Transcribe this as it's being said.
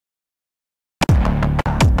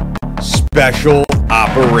Special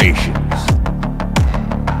Operations,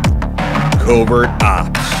 Covert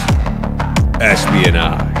Ops,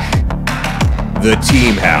 Espionage, The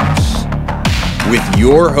Team House, with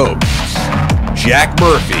your hosts, Jack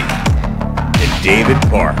Murphy and David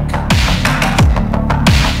Park.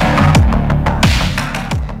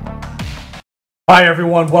 Hi,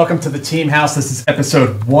 everyone. Welcome to the Team House. This is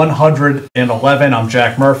episode 111. I'm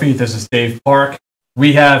Jack Murphy. This is Dave Park.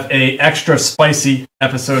 We have an extra spicy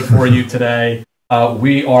episode for you today.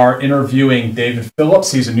 We are interviewing David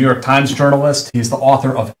Phillips. He's a New York Times journalist. He's the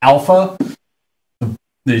author of Alpha.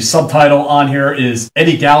 The subtitle on here is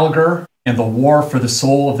Eddie Gallagher and the War for the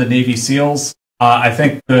Soul of the Navy SEALs. I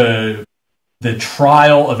think the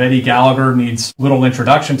trial of Eddie Gallagher needs little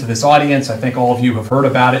introduction to this audience. I think all of you have heard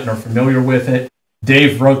about it and are familiar with it.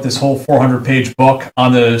 Dave wrote this whole 400-page book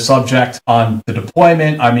on the subject, on the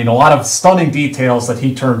deployment. I mean, a lot of stunning details that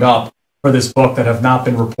he turned up for this book that have not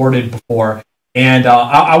been reported before. And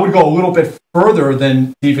I would go a little bit further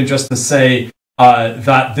than even just to say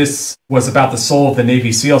that this was about the soul of the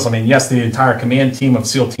Navy SEALs. I mean, yes, the entire command team of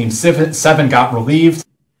SEAL Team 7 got relieved.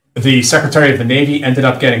 The Secretary of the Navy ended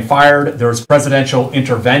up getting fired. There was presidential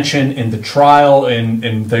intervention in the trial,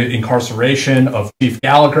 in the incarceration of Chief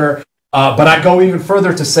Gallagher. But I go even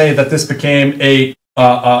further to say that this became a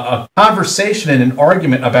conversation and an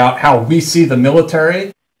argument about how we see the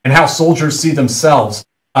military and how soldiers see themselves.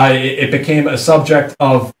 It became a subject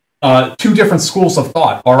of two different schools of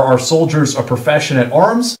thought. Are our soldiers a profession at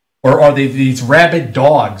arms, or are they these rabid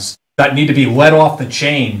dogs that need to be let off the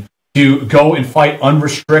chain to go and fight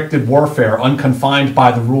unrestricted warfare, unconfined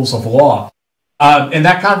by the rules of law? And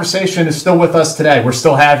that conversation is still with us today. We're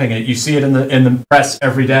still having it. You see it in the press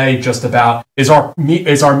every day, just about, is our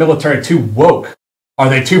military too woke? Are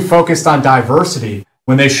they too focused on diversity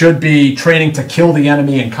when they should be training to kill the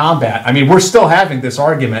enemy in combat? I mean, we're still having this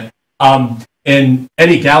argument. And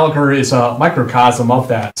Eddie Gallagher is a microcosm of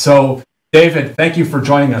that. So, David, thank you for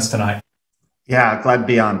joining us tonight. Yeah, glad to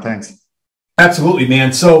be on. Thanks. Absolutely,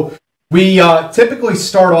 man. So we typically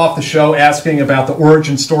start off the show asking about the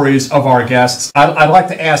origin stories of our guests. I'd like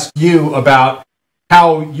to ask you about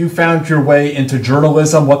how you found your way into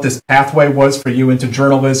journalism, what this pathway was for you into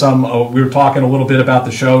journalism. We were talking a little bit about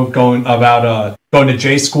the show, going to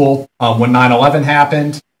J school when 9/11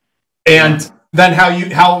 happened, and then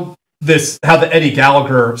how the Eddie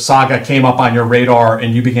Gallagher saga came up on your radar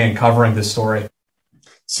and you began covering this story.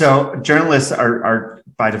 So journalists are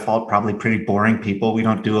by default probably pretty boring people. We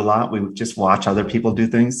don't do a lot. We just watch other people do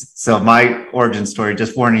things. So my origin story,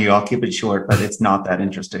 just warning you, I'll keep it short, but it's not that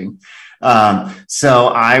interesting. So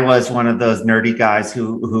I was one of those nerdy guys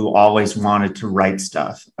who always wanted to write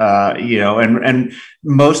stuff, and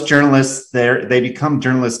most journalists, they become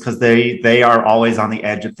journalists because they are always on the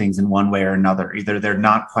edge of things in one way or another. Either they're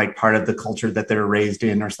not quite part of the culture that they're raised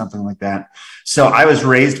in or something like that. So I was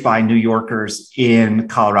raised by New Yorkers in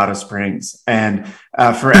Colorado Springs. And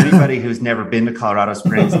for anybody who's never been to Colorado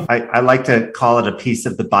Springs, I like to call it a piece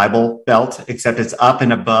of the Bible Belt, except it's up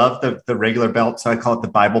and above the regular belt. So I call it the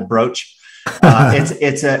Bible brooch.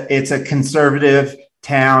 It's a conservative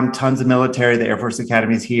town, tons of military. The Air Force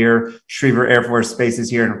Academy is here. Schriever Air Force Base is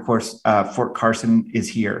here. And of course, Fort Carson is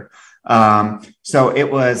here. So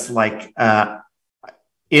it was like,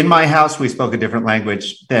 in my house, we spoke a different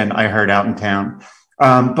language than I heard out in town.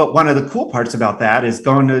 But one of the cool parts about that is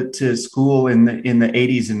going to school in the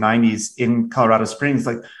 80s and 90s in Colorado Springs.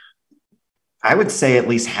 Like, I would say at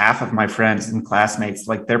least half of my friends and classmates,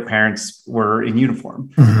 like their parents were in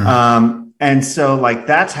uniform. Mm-hmm. And so like,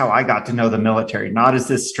 that's how I got to know the military, not as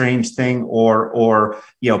this strange thing or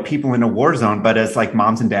people in a war zone, but as like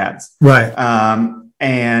moms and dads. Right.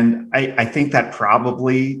 And I think that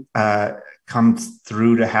probably comes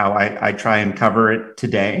through to how I try and cover it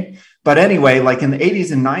today. But anyway, like in the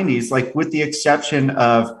 80s and 90s, like with the exception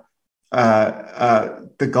of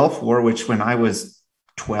the Gulf War, which when I was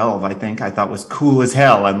 12, I think I thought was cool as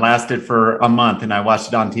hell and lasted for a month. And I watched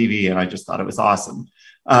it on TV and I just thought it was awesome.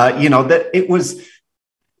 That it was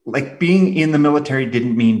like being in the military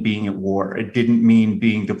didn't mean being at war. It didn't mean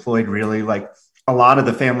being deployed really. Like a lot of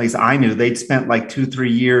the families I knew, they'd spent like 2-3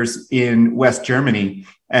 years in West Germany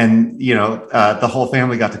and, the whole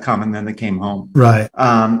family got to come and then they came home. Right.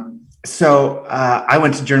 So I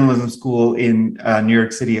went to journalism school in New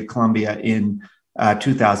York City at Columbia in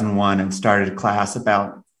 2001 and started a class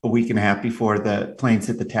about a week and a half before the planes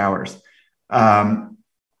hit the towers.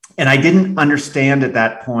 And I didn't understand at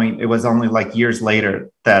that point. It was only like years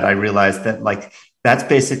later that I realized that like that's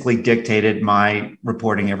basically dictated my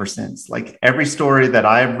reporting ever since. Like every story that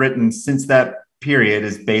I've written since that period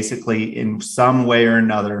is basically in some way or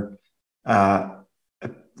another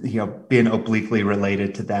been obliquely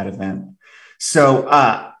related to that event. So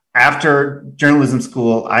after journalism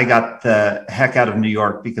school, I got the heck out of New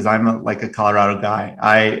York because I'm like a Colorado guy.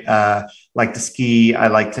 I like to ski. I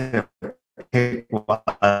like to pick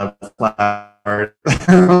flowers.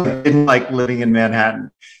 I didn't like living in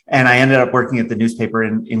Manhattan. And I ended up working at the newspaper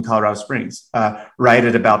in Colorado Springs, right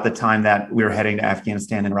at about the time that we were heading to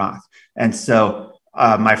Afghanistan and Iraq. And so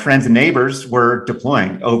my friends and neighbors were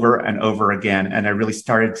deploying over and over again. And I really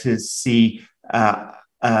started to see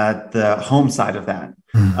the home side of that.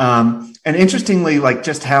 And interestingly, like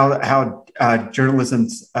just how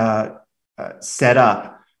journalism's set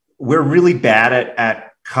up, we're really bad at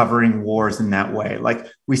covering wars in that way. Like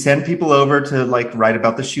we send people over to like write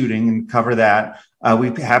about the shooting and cover that.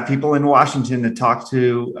 We have people in Washington to talk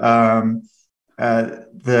to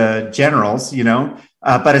the generals,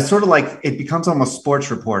 but it's sort of like it becomes almost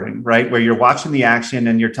sports reporting, right? Where you're watching the action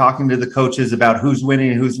and you're talking to the coaches about who's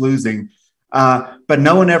winning and who's losing. But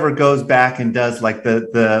no one ever goes back and does like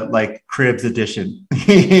the like Cribs edition,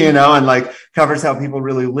 and like covers how people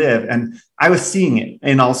really live. And I was seeing it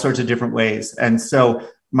in all sorts of different ways. And so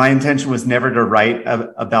my intention was never to write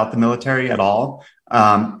about the military at all.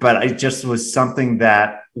 But it just was something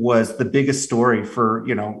that was the biggest story for,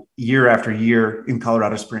 year after year in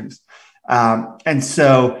Colorado Springs. And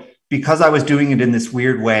so because I was doing it in this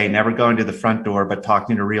weird way, never going to the front door, but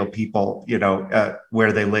talking to real people,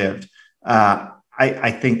 where they lived,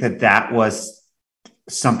 I think that was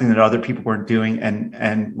something that other people weren't doing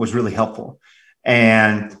and was really helpful.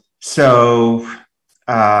 And so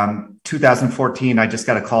 2014, I just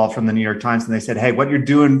got a call from the New York Times and they said, hey, what you're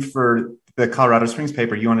doing for the Colorado Springs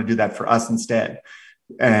paper, you want to do that for us instead.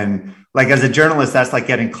 And like, as a journalist, that's like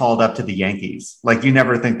getting called up to the Yankees. Like you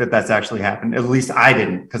never think that that's actually happened. At least I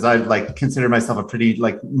didn't, because I like consider myself a pretty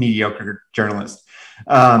like mediocre journalist.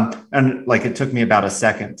 And like, it took me about a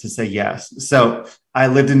second to say yes. So I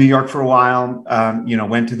lived in New York for a while,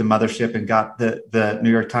 went to the mothership and got the New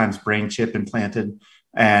York Times brain chip implanted.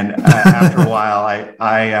 And after a while,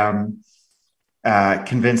 I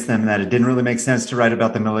convinced them that it didn't really make sense to write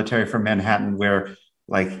about the military from Manhattan, where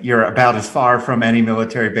like you're about as far from any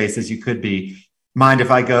military base as you could be. Mind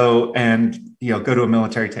if I go and, go to a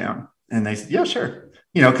military town? And they said, yeah, sure.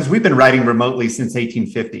 Because we've been writing remotely since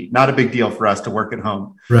 1850. Not a big deal for us to work at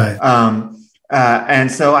home. Right.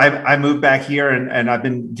 And so I moved back here and I've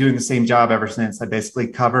been doing the same job ever since. I basically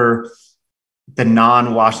cover the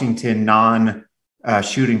non-Washington,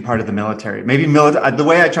 shooting part of the military. Maybe the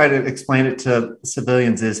way I try to explain it to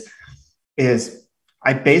civilians is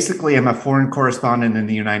I basically am a foreign correspondent in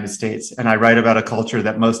the United States, and I write about a culture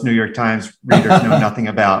that most New York Times readers know nothing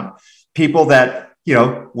about. People that,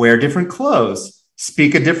 wear different clothes,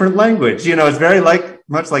 speak a different language. It's very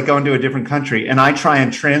much like going to a different country. And I try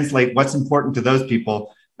and translate what's important to those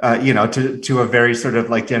people, to a very sort of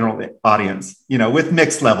like general audience, with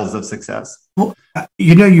mixed levels of success. Well,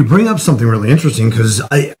 you bring up something really interesting because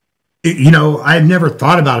I've never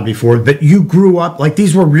thought about it before, but you grew up like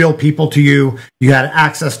these were real people to you. You had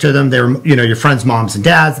access to them. They were, your friends' moms and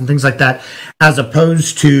dads and things like that, as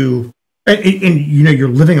opposed to, and you're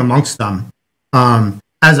living amongst them,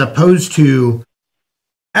 as opposed to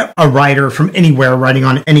a writer from anywhere writing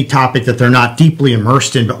on any topic that they're not deeply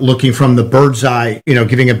immersed in, but looking from the bird's eye,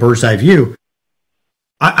 giving a bird's eye view.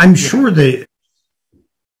 I'm sure that,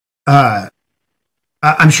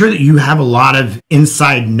 I'm sure that you have a lot of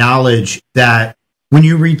inside knowledge that when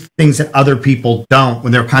you read things that other people don't,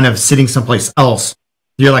 when they're kind of sitting someplace else,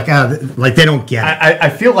 you're like, like they don't get it. I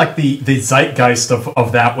feel like the zeitgeist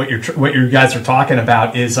of that, what you guys are talking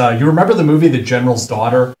about is, you remember the movie The General's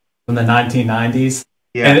Daughter from the 1990s?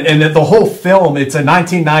 Yeah. And the whole film, it's a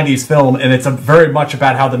 1990s film, and it's very much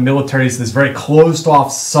about how the military is this very closed-off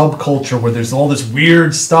subculture where there's all this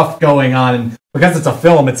weird stuff going on. And because it's a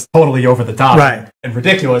film, it's totally over the top and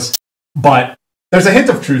ridiculous. But there's a hint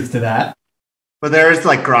of truth to that. But there's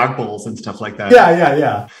like grog bowls and stuff like that.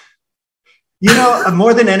 Yeah.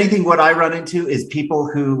 More than anything, what I run into is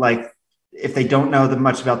people who, like, if they don't know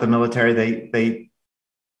much about the military, they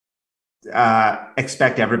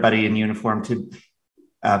expect everybody in uniform to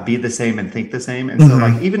be the same and think the same. And so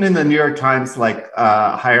like, even in the New York Times, like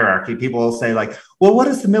hierarchy, people will say like, well, what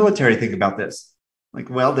does the military think about this? Like,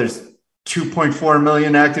 well, there's 2.4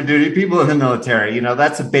 million active duty people in the military.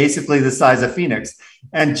 That's basically the size of Phoenix.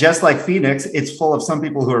 And just like Phoenix, it's full of some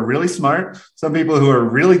people who are really smart, some people who are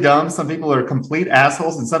really dumb, some people who are complete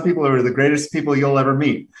assholes, and some people who are the greatest people you'll ever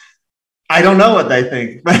meet. I don't know what they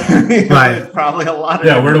think, but right. Probably a lot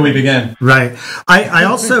of where do we begin? Right. I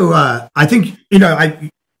also, I think,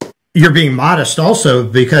 you're being modest also,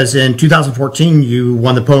 because in 2014, you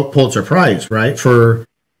won the Pulitzer Prize, right? For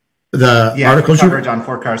the articles coverage on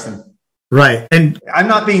Fort Carson. Right. And I'm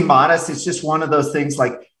not being modest. It's just one of those things,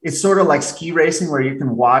 like, it's sort of like ski racing, where you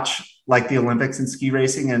can watch like the Olympics and ski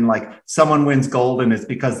racing, and like someone wins gold and it's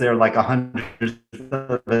because they're like 100th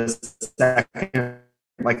of a second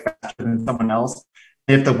like faster than someone else.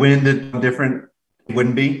 If the wind is different, it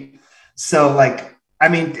wouldn't be. So like, I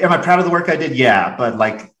mean, am I proud of the work I did? Yeah. But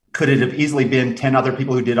like, could it have easily been 10 other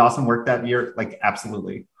people who did awesome work that year? Like,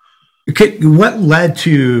 absolutely. okay, what led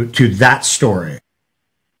to that story?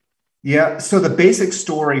 Yeah. So the basic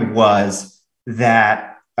story was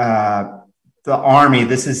that the Army,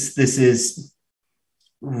 this is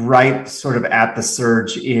right sort of at the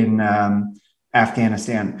surge in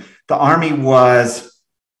Afghanistan. The Army was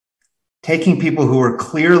taking people who were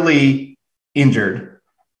clearly injured,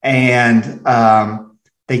 and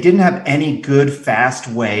they didn't have any good, fast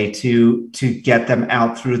way to get them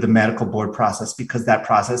out through the medical board process, because that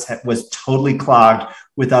process was totally clogged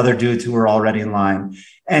with other dudes who were already in line.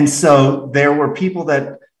 And so there were people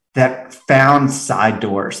that found side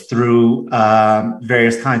doors through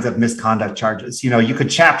various kinds of misconduct charges. You know, you could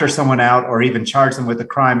chapter someone out or even charge them with a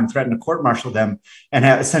crime and threaten to court-martial them, and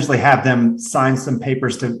essentially have them sign some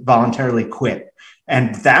papers to voluntarily quit.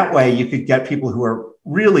 And that way you could get people who are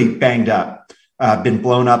really banged up, been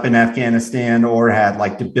blown up in Afghanistan, or had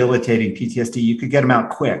like debilitating PTSD. You could get them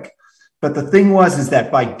out quick. But the thing is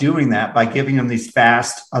that by doing that, by giving them these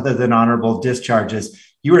fast, other than honorable discharges,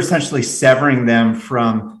 you were essentially severing them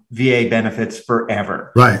from VA benefits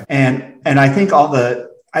forever. Right. And I think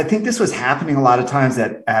I think this was happening a lot of times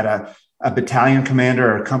at a battalion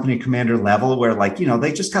commander or a company commander level, where like, you know,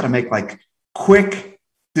 they just got to make like quick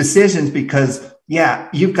decisions, because yeah,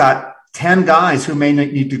 you've got 10 guys who may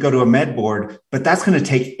need to go to a med board, but that's going to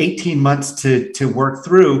take 18 months to work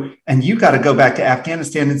through. And you got to go back to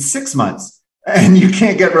Afghanistan in 6 months. And you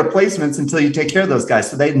can't get replacements until you take care of those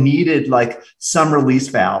guys. So they needed like some release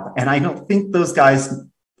valve. And I don't think those guys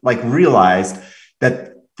like realized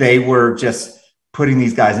that they were just putting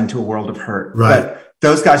these guys into a world of hurt. Right. But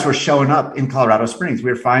those guys were showing up in Colorado Springs.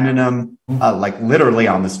 We were finding them like literally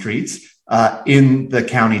on the streets, in the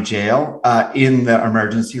county jail, in the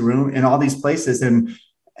emergency room, in all these places. And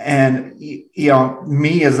you know,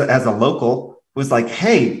 me as a local was like,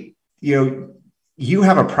 hey, you know, you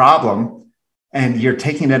have a problem, and you're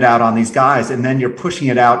taking it out on these guys, and then you're pushing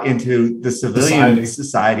it out into the civilian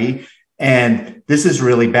society. And this is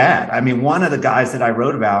really bad. I mean, one of the guys that I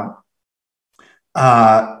wrote about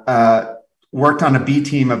worked on a B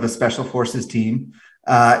team of a special forces team.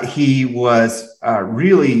 He was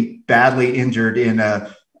really badly injured in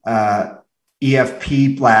a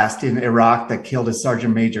EFP blast in Iraq that killed his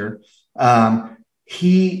sergeant major.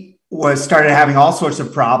 He started having all sorts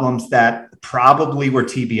of problems that probably were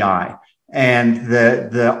TBI. And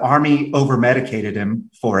the Army over-medicated him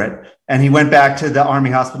for it. And he went back to the Army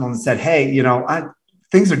hospital and said, hey, you know,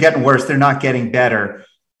 things are getting worse. They're not getting better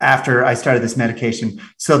after I started this medication.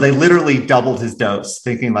 So they literally doubled his dose,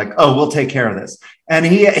 thinking like, oh, we'll take care of this. And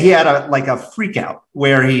he had a freak out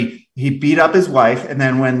where he beat up his wife. And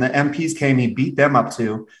then when the MPs came, he beat them up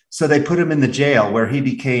too. So they put him in the jail, where he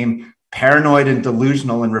became paranoid and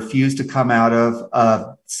delusional and refused to come out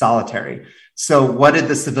of solitary. So what did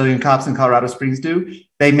the civilian cops in Colorado Springs do?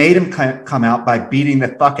 They made him come out by beating the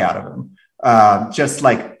fuck out of him, just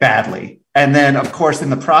like badly. And then, of course,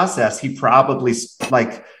 in the process, he probably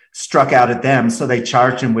like struck out at them. So they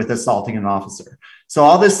charged him with assaulting an officer. So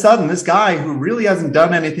all of a sudden, this guy who really hasn't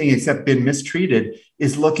done anything except been mistreated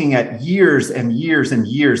is looking at years and years and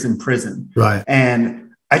years in prison. Right. And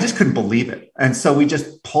I just couldn't believe it. And so we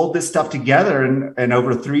just pulled this stuff together, and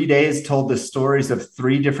over 3 days told the stories of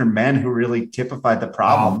 3 different men who really typified the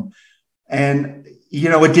problem. Wow. And, you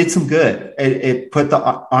know, it did some good. It put the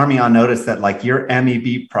Army on notice that like your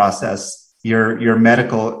MEB process, your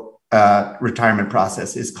medical retirement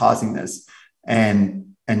process is causing this,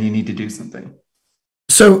 and you need to do something.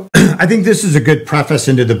 So I think this is a good preface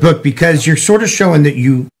into the book, because you're sort of showing that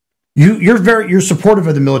you're supportive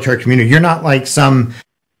of the military community. You're not like some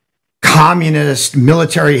communist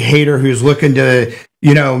military hater who's looking to,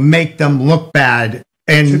 you know, make them look bad.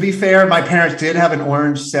 And to be fair, my parents did have an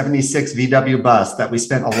orange 76 VW bus that we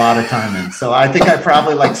spent a lot of time in. So I think I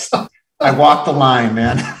probably I walked the line,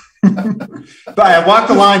 man. But I walked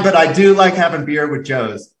the line, but I do like having beer with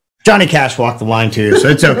Joe's. Johnny Cash walked the line too, so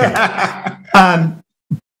it's okay.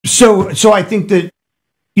 So I think that,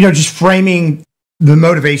 you know, just framing the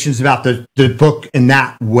motivations about the book in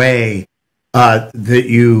that way, that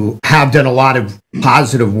you have done a lot of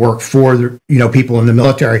positive work for the, you know, people in the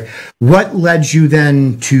military. What led you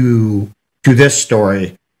then to this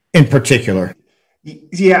story in particular?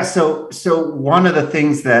 Yeah. So one of the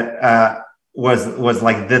things that was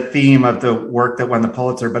like the theme of the work that won the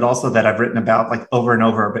Pulitzer, but also that I've written about like over and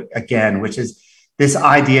over but again, which is this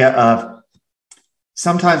idea of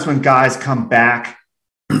sometimes when guys come back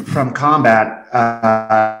from combat,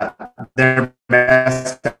 they're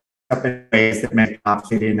messed up in ways that may not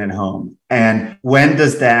fit in at home. And when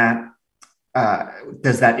does that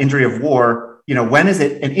injury of war, when is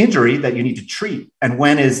it an injury that you need to treat? And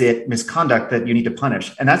when is it misconduct that you need to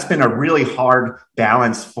punish? And that's been a really hard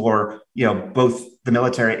balance for, both the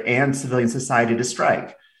military and civilian society to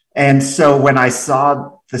strike. And so when I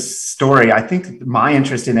saw the story, I think my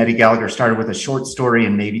interest in Eddie Gallagher started with a short story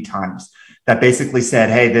in Navy Times that basically said,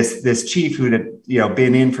 hey, this chief who had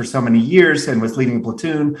been in for so many years and was leading a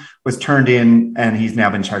platoon was turned in and he's now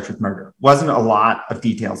been charged with murder. Wasn't a lot of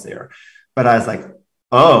details there. But I was like,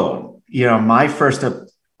 oh, my first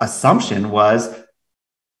assumption was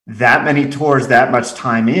that many tours, that much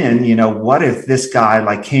time in, what if this guy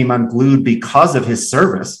like came unglued because of his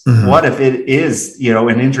service? Mm-hmm. What if it is,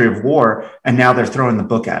 an injury of war and now they're throwing the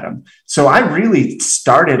book at him? So I really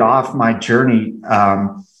started off my journey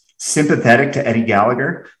sympathetic to Eddie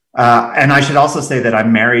Gallagher. And I should also say that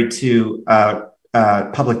I'm married to a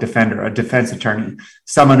public defender, a defense attorney,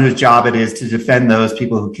 someone whose job it is to defend those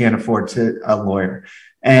people who can't afford a lawyer.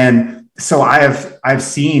 And so I've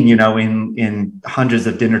seen, in hundreds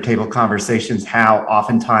of dinner table conversations, how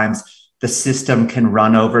oftentimes the system can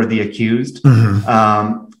run over the accused.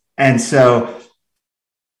 Mm-hmm. And so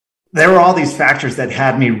there were all these factors that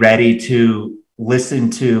had me ready to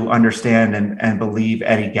listen to, understand, and believe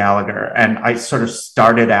Eddie Gallagher. And I sort of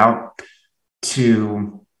started out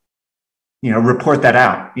to, report that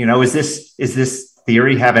out. Is this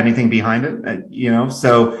theory have anything behind it?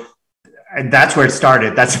 So that's where it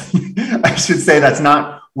started. I should say that's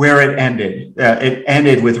not where it ended. It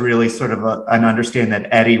ended with really sort of an understanding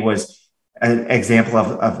that Eddie was an example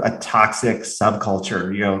of a toxic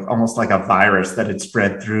subculture, almost like a virus that had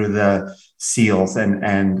spread through the SEALs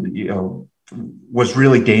and was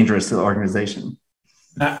really dangerous to the organization.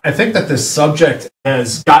 I think that this subject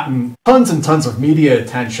has gotten tons and tons of media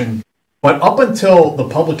attention, but up until the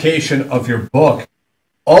publication of your book,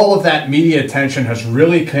 all of that media attention has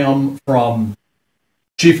really come from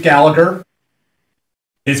Chief Gallagher,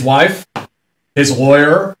 his wife, his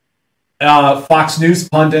lawyer, Fox News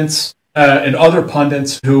pundits, and other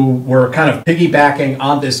pundits who were kind of piggybacking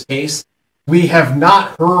on this case. We have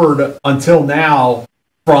not heard until now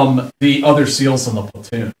from the other SEALs in the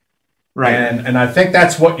platoon. Right. And I think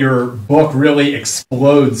that's what your book really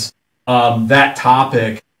explodes, that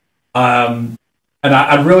topic. And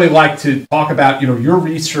I'd really like to talk about, your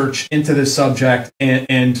research into this subject.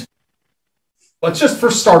 And let's just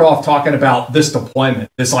first start off talking about this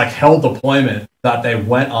deployment, this like hell deployment that they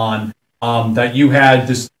went on, that you had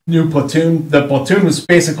this new platoon. The platoon was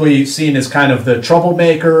basically seen as kind of the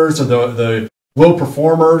troublemakers or the low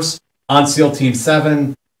performers on SEAL Team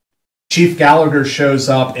 7. Chief Gallagher shows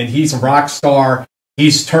up and he's a rock star.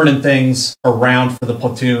 He's turning things around for the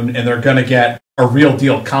platoon, and they're going to get a real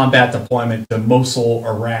deal combat deployment to Mosul,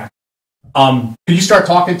 Iraq. Could you start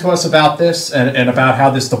talking to us about this and about how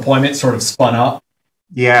this deployment sort of spun up?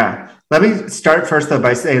 Yeah. Let me start first, though,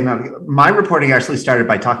 by saying that my reporting actually started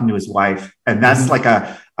by talking to his wife. And that's like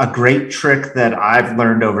a great trick that I've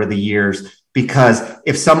learned over the years, because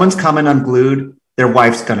if someone's coming unglued, their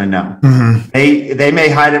wife's going to know. Mm-hmm. They may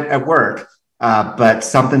hide it at work, but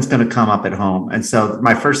something's going to come up at home. And so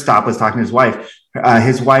my first stop was talking to his wife.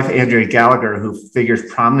 His wife, Andrea Gallagher, who figures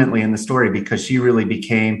prominently in the story because she really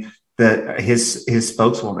became his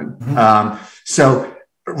spokeswoman. Mm-hmm. So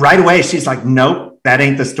right away, she's like, nope, that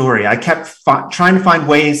ain't the story. I kept trying to find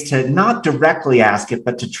ways to not directly ask it,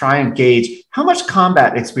 but to try and gauge how much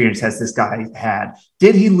combat experience has this guy had?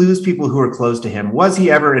 Did he lose people who were close to him? Was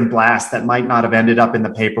he ever in blasts that might not have ended up in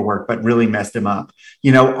the paperwork, but really messed him up?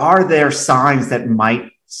 Are there signs that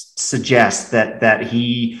might suggest that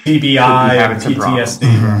he TBI, having some PTSD?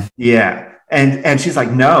 Mm-hmm. Yeah. And she's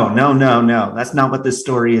like, no. That's not what this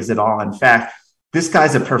story is at all. In fact, this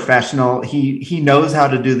guy's a professional. He knows how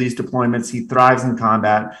to do these deployments. He thrives in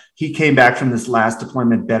combat. He came back from this last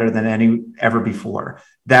deployment better than any ever before.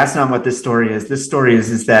 That's not what this story is. This story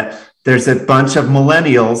is that there's a bunch of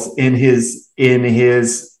millennials in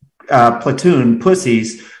his platoon,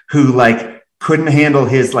 pussies, who like couldn't handle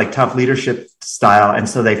his like tough leadership style, and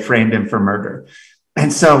so they framed him for murder.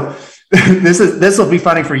 And so this will be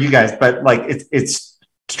funny for you guys, but like it's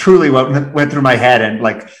truly what went through my head and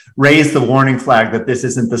like raised the warning flag that this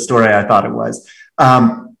isn't the story I thought it was.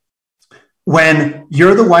 when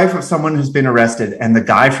you're the wife of someone who's been arrested and the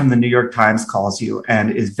guy from the New York Times calls you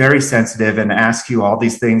and is very sensitive and asks you all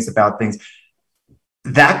these things about things,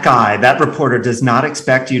 that guy, that reporter does not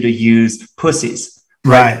expect you to use pussies.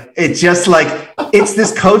 Right. It's just like, it's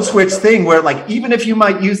this code switch thing where like, even if you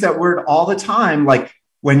might use that word all the time, like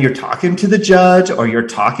when you're talking to the judge or you're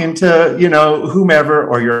talking to, you know, whomever,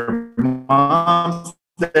 or your mom's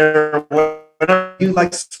there, whatever, you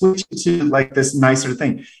like switch to like this nicer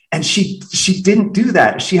thing. And she didn't do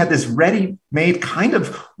that. She had this ready-made kind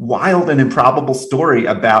of wild and improbable story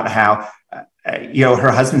about how, you know,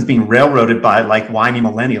 her husband's being railroaded by like whiny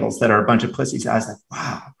millennials that are a bunch of pussies. I was like,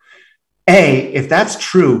 wow. If that's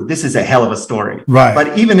true, this is a hell of a story. Right.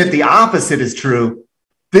 But even if the opposite is true,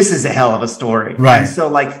 this is a hell of a story. Right. And so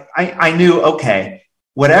like, I knew, okay,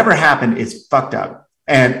 whatever happened is fucked up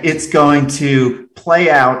and it's going to play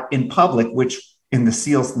out in public, which in the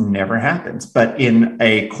SEALs never happens, but in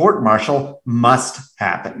a court martial must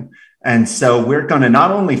happen. And so we're going to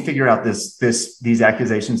not only figure out these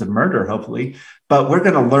accusations of murder, hopefully, but we're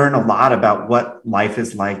going to learn a lot about what life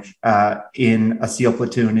is like in a SEAL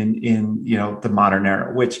platoon in you know, the modern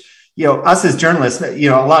era, which, you know, us as journalists, you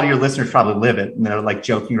know, a lot of your listeners probably live it and they're like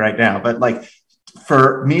joking right now, but like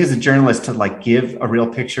for me as a journalist to like give a real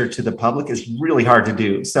picture to the public is really hard to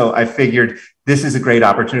do. So I figured this is a great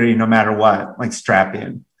opportunity no matter what, like strap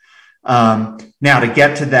in. Now to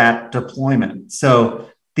get to that deployment. So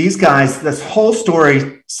these guys, this whole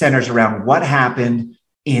story centers around what happened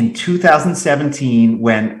in 2017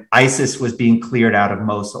 when ISIS was being cleared out of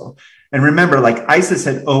Mosul. And remember, like ISIS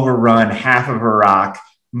had overrun half of Iraq,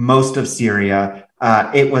 most of Syria.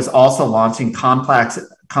 It was also launching complex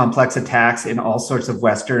attacks in all sorts of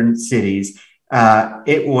Western cities.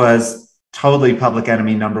 It was totally public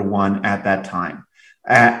enemy number one at that time.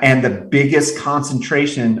 And the biggest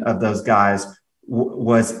concentration of those guys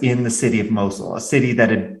was in the city of Mosul, a city that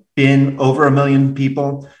had been over 1 million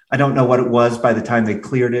people. I don't know what it was by the time they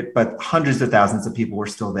cleared it, but hundreds of thousands of people were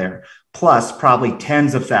still there, plus probably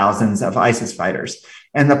tens of thousands of ISIS fighters.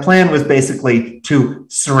 And the plan was basically to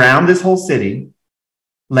surround this whole city,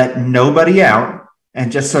 let nobody out,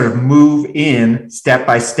 and just sort of move in step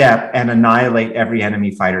by step and annihilate every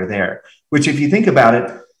enemy fighter there, which if you think about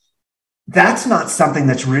it, that's not something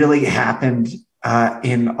that's really happened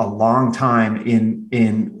in a long time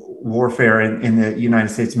in warfare in the United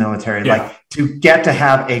States military. Yeah. Like to get to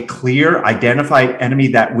have a clear identified enemy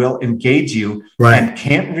that will engage you and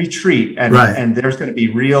can't retreat. And there's going to be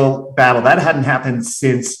real battle. That hadn't happened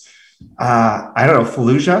since, I don't know,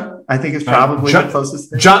 Fallujah, I think is probably the closest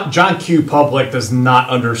thing. John Q. Public does not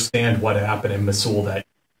understand what happened in Mosul at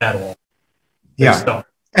all. Yeah.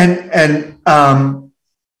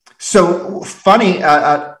 So funny,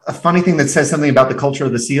 a funny thing that says something about the culture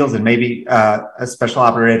of the SEALs and maybe special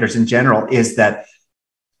operators in general is that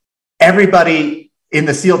everybody in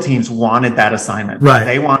the SEAL teams wanted that assignment. Right.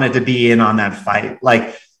 They wanted to be in on that fight.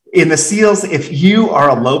 Like in the SEALs, if you are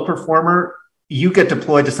a low performer, you get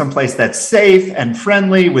deployed to someplace that's safe and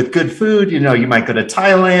friendly with good food. You know, you might go to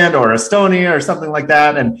Thailand or Estonia or something like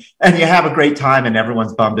that. And you have a great time and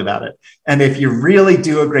everyone's bummed about it. And if you really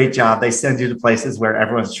do a great job, they send you to places where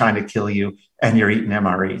everyone's trying to kill you and you're eating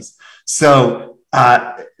MREs. So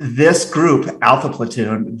this group, Alpha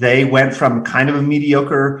Platoon, they went from kind of a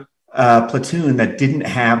mediocre platoon that didn't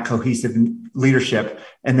have cohesive leadership.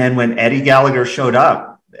 And then when Eddie Gallagher showed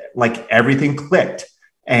up, like everything clicked.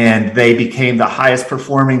 And they became the highest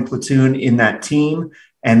performing platoon in that team.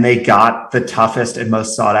 And they got the toughest and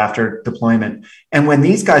most sought after deployment. And when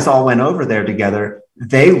these guys all went over there together,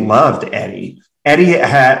 they loved Eddie. Eddie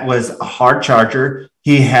was a hard charger.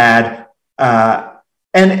 He had,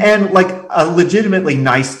 and like a legitimately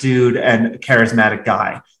nice dude and charismatic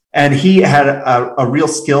guy. And he had a real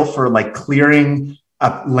skill for like clearing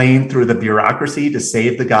a lane through the bureaucracy to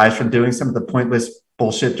save the guys from doing some of the pointless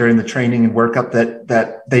bullshit during the training and workup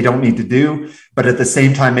that they don't need to do, but at the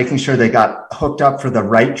same time, making sure they got hooked up for the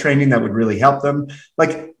right training that would really help them.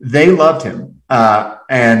 Like they loved him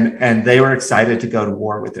and they were excited to go to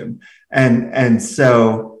war with him. And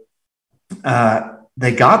so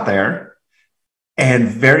they got there and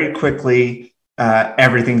very quickly,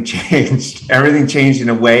 everything changed. Everything changed in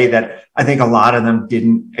a way that I think a lot of them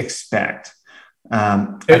didn't expect.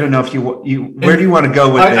 I don't know if you where do you want to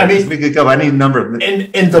go with this? I mean, we could go any number of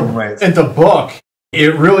in the book.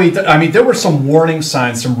 It really, I mean, there were some warning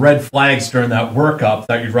signs, some red flags during that workup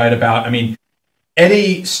that you write about. I mean,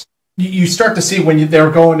 Eddie, you start to see when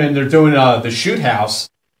they're going and they're doing the shoot house,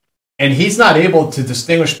 and he's not able to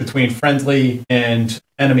distinguish between friendly and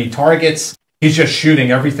enemy targets. He's just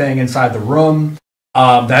shooting everything inside the room.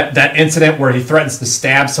 that incident where he threatens to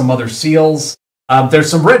stab some other SEALs. There's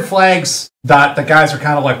some red flags that the guys are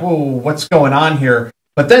kind of like, whoa, what's going on here?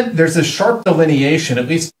 But then there's this sharp delineation, at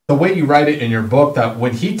least the way you write it in your book, that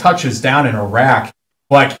when he touches down in Iraq,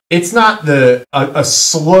 like it's not a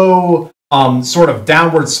slow sort of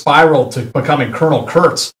downward spiral to becoming Colonel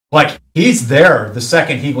Kurtz. Like he's there the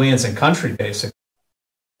second he lands in country, basically.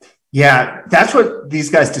 Yeah, that's what these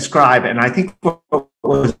guys describe. And I think what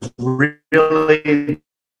was really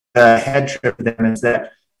the head trip for them is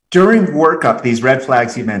that during workup, these red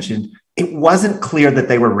flags you mentioned, it wasn't clear that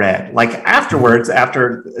they were red. Like afterwards,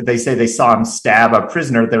 after they say they saw him stab a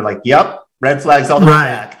prisoner, they're like, yep, red flags all the way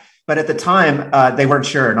back. But at the time, they weren't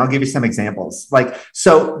sure. And I'll give you some examples. Like,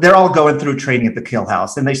 so they're all going through training at the kill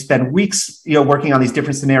house and they spend weeks, working on these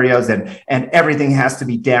different scenarios and everything has to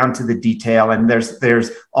be down to the detail. And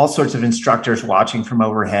there's all sorts of instructors watching from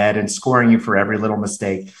overhead and scoring you for every little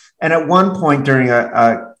mistake. And at one point during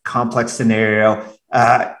a complex scenario,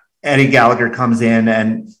 Eddie Gallagher comes in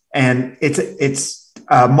and it's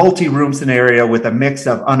a multi-room scenario with a mix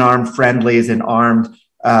of unarmed friendlies and armed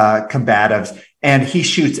combatives. And he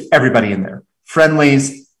shoots everybody in there,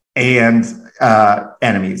 friendlies and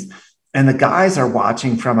enemies. And the guys are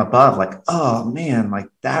watching from above like, oh man, like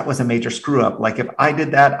that was a major screw up. Like if I did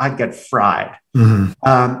that, I'd get fried.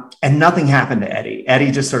 Mm-hmm. And nothing happened to Eddie. Eddie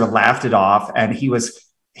just sort of laughed it off. And he was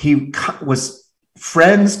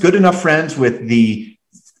friends, good enough friends with the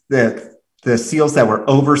SEALs that were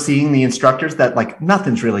overseeing the instructors that like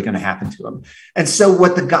nothing's really going to happen to him. And so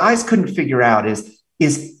what the guys couldn't figure out is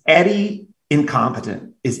Eddie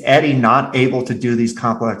incompetent? Is Eddie not able to do these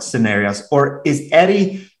complex scenarios? Or is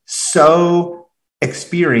Eddie so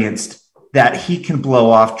experienced that he can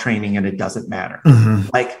blow off training and it doesn't matter? Mm-hmm.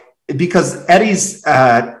 Like, because Eddie's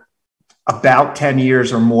about 10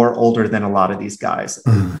 years or more older than a lot of these guys.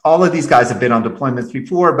 Mm-hmm. All of these guys have been on deployments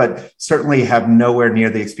before, but certainly have nowhere near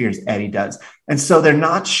the experience Eddie does. And so they're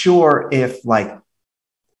not sure if like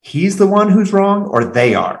he's the one who's wrong or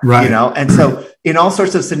they are, right. And so in all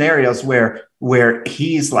sorts of scenarios where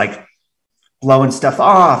he's like blowing stuff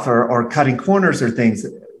off or cutting corners or things,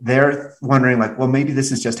 they're wondering like, well, maybe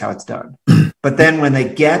this is just how it's done. But then when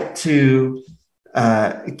they get to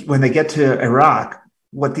Iraq,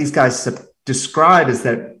 what these guys describe is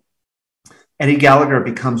that Eddie Gallagher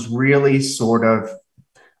becomes really sort of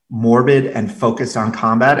morbid and focused on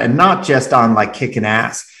combat, and not just on like kicking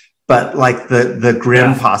ass, but like the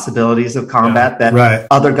grim possibilities of combat that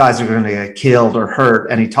other guys are going to get killed or hurt.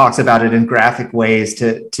 And he talks about it in graphic ways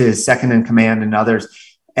to second in command and others.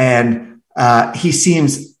 And he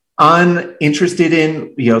seems uninterested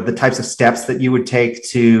in, the types of steps that you would take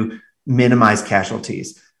to minimize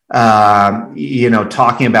casualties.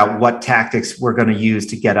 Talking about what tactics we're going to use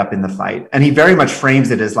to get up in the fight. And he very much frames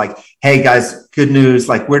it as like, hey guys, good news.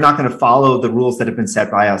 Like, we're not going to follow the rules that have been set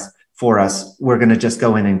by us. For us, we're going to just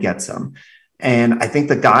go in and get some. And I think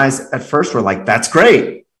the guys at first were like, that's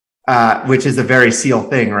great, which is a very SEAL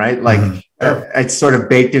thing, right? Like it's sort of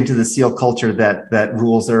baked into the SEAL culture that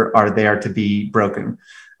rules are there to be broken.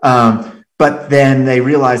 But then they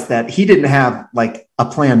realized that he didn't have like a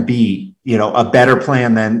plan B, a better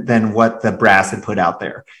plan than what the brass had put out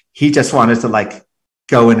there. He just wanted to like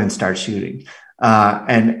go in and start shooting. That,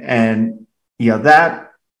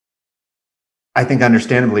 I think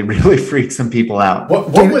understandably really freaked some people out.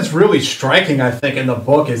 What was really striking, I think, in the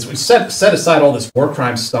book is we set aside all this war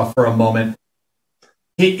crime stuff for a moment.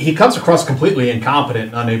 He comes across completely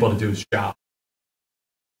incompetent and unable to do his job.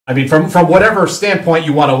 I mean, from whatever standpoint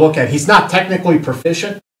you want to look at, he's not technically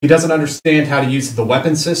proficient. He doesn't understand how to use the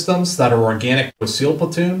weapon systems that are organic to a SEAL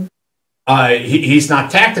platoon. He's not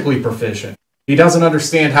tactically proficient. He doesn't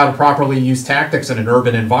understand how to properly use tactics in an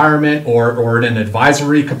urban environment or in an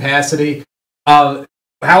advisory capacity.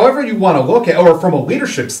 However you want to look at, or from a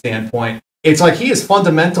leadership standpoint, it's like he is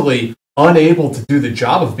fundamentally unable to do the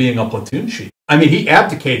job of being a platoon chief. I mean, he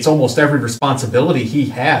abdicates almost every responsibility he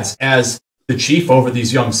has as the chief over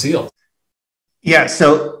these young SEALs. Yeah,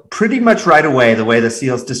 so pretty much right away, the way the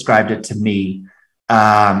SEALs described it to me,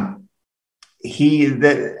 every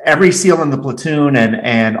SEAL in the platoon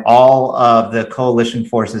and all of the coalition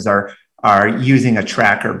forces are using a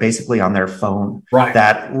tracker basically on their phone. Right.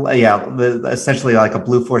 Essentially like a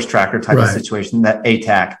Blue Force tracker type of situation, that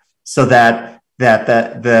ATAC, so that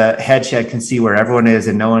the head shed can see where everyone is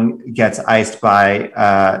and no one gets iced by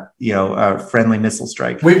a friendly missile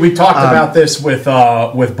strike. We talked about this with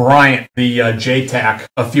Bryant, the JTAC,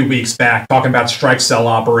 a few weeks back, talking about strike cell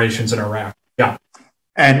operations in Iraq. Yeah.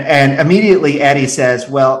 And immediately Eddie says,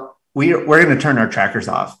 well, we're going to turn our trackers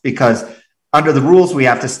off because under the rules, we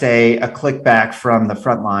have to stay a click back from the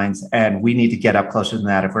front lines, and we need to get up closer than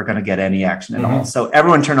that if we're going to get any action at all. So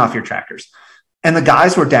everyone turn off your trackers. And the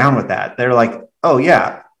guys were down with that. They're like, oh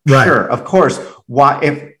yeah, sure, of course. Why,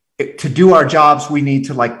 if to do our jobs, we need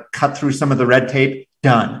to like cut through some of the red tape.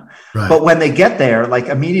 Done. Right. But when they get there, like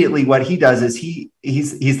immediately what he does is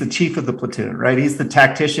he's the chief of the platoon, right? He's the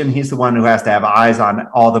tactician. He's the one who has to have eyes on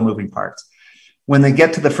all the moving parts. When they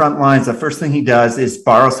get to the front lines, the first thing he does is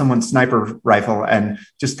borrow someone's sniper rifle and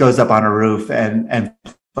just goes up on a roof and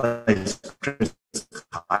plays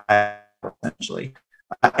essentially.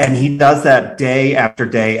 And he does that day after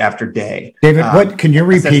day after day. David, what can you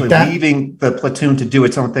repeat that? Leaving the platoon to do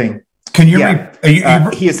its own thing. Can you?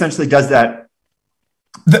 He essentially does that.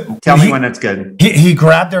 Tell me when it's good. He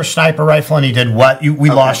grabbed their sniper rifle and he did what?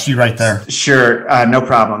 We lost you right there. Sure, no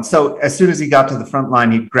problem. So as soon as he got to the front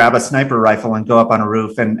line, he'd grab a sniper rifle and go up on a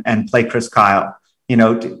roof and play Chris Kyle,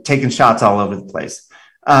 taking shots all over the place.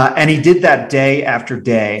 And he did that day after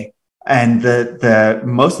day. And the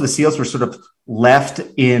most of the SEALs were sort of left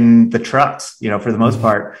in the trucks, for the most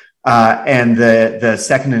part. And the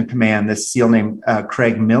second in command, this SEAL named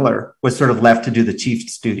Craig Miller, was sort of left to do the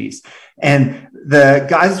chief's duties. And the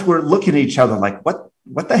guys were looking at each other like, what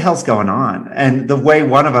the hell's going on? And the way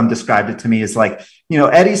one of them described it to me is like,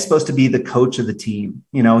 Eddie's supposed to be the coach of the team.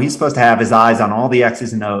 He's supposed to have his eyes on all the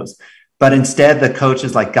X's and O's. But instead, the coach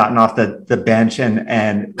has like gotten off the bench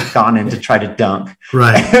and gone in to try to dunk.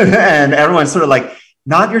 Right. And everyone's sort of like,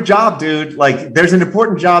 not your job, dude. Like, there's an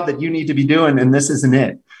important job that you need to be doing, and this isn't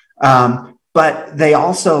it. But they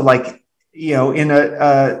also like, in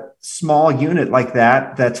a small unit like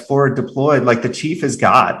that's forward deployed, like the chief is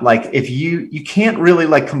God. Like if you can't really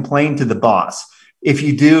like complain to the boss. If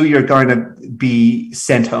you do, you're going to be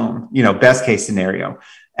sent home, best case scenario.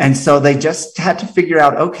 And so they just had to figure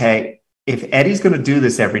out, okay, if Eddie's going to do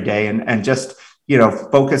this every day and just,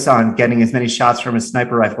 focus on getting as many shots from his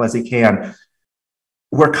sniper rifle as he can,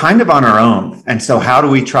 we're kind of on our own. And so how do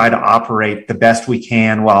we try to operate the best we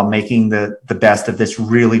can while making the best of this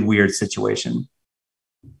really weird situation?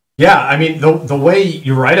 Yeah, I mean, the way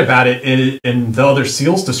you write about it and the other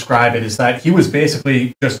SEALs describe it is that he was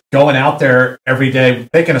basically just going out there every day,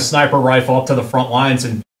 taking a sniper rifle up to the front lines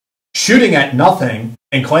and shooting at nothing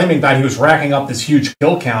and claiming that he was racking up this huge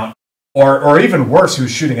kill count. Or even worse, he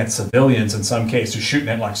was shooting at civilians in some cases, shooting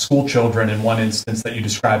at like school children in one instance that you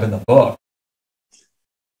describe in the book.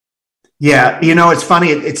 Yeah, it's funny.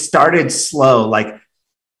 It started slow. Like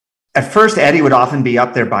at first, Eddie would often be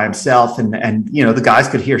up there by himself, and the guys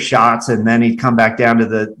could hear shots, and then he'd come back down to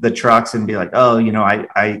the trucks and be like, "Oh,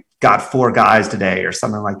 I got 4 guys today," or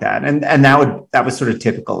something like that. And that was sort of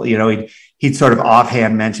typical. He'd sort of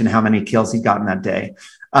offhand mention how many kills he'd gotten that day,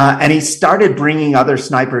 and he started bringing other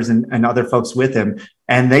snipers and other folks with him,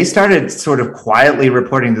 and they started sort of quietly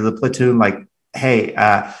reporting to the platoon, like, "Hey."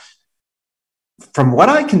 From what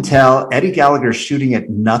I can tell, Eddie Gallagher's shooting at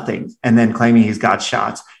nothing and then claiming he's got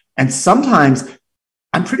shots. And sometimes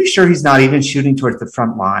I'm pretty sure he's not even shooting towards the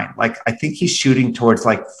front line. Like, I think he's shooting towards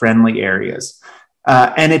like friendly areas.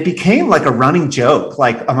 And it became like a running joke,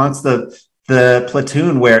 like amongst the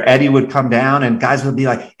platoon, where Eddie would come down and guys would be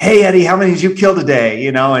like, "Hey, Eddie, how many did you kill today?"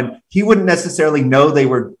 And he wouldn't necessarily know they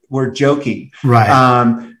were joking. Right.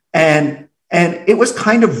 And it was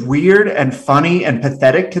kind of weird and funny and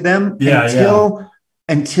pathetic to them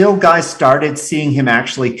until guys started seeing him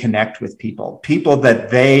actually connect with people that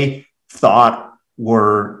they thought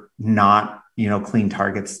were not, clean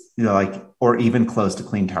targets, or even close to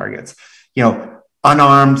clean targets,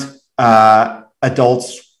 unarmed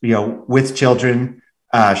adults, with children,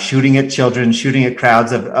 shooting at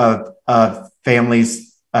crowds of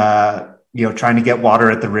families, trying to get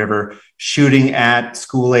water at the river, shooting at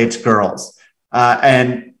school-age girls.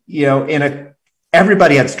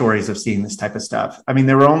 Everybody had stories of seeing this type of stuff. I mean,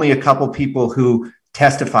 there were only a couple people who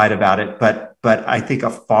testified about it, but I think a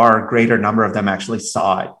far greater number of them actually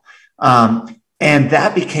saw it. And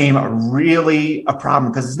that became a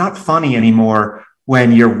problem because it's not funny anymore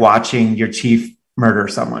when you're watching your chief murder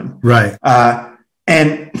someone. Right.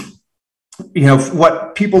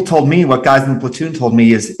 What people told me, what guys in the platoon told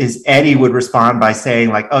me is Eddie would respond by saying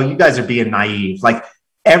like, "Oh, you guys are being naive. Like,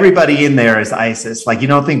 everybody in there is ISIS. Like, you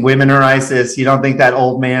don't think women are ISIS. You don't think that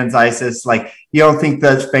old man's ISIS. Like, you don't think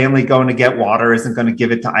the family going to get water isn't going to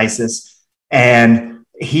give it to ISIS." And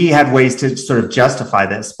he had ways to sort of justify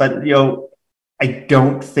this. But, I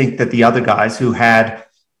don't think that the other guys who had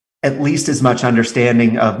at least as much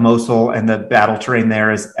understanding of Mosul and the battle terrain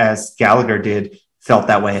there as Gallagher did felt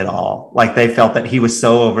that way at all. Like, they felt that he was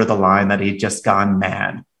so over the line that he'd just gone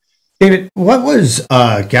mad. David, what was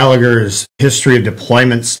Gallagher's history of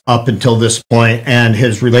deployments up until this point and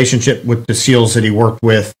his relationship with the SEALs that he worked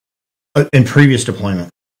with in previous deployment?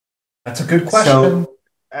 That's a good question. So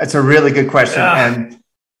that's a really good question. Yeah.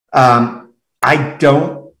 And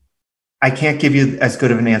I can't give you as good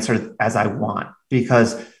of an answer as I want,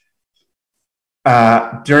 because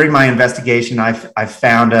during my investigation, I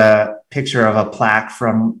found a picture of a plaque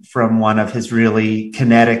from one of his really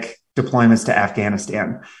kinetic deployments to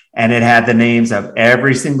Afghanistan. And it had the names of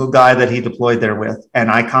every single guy that he deployed there with.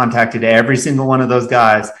 And I contacted every single one of those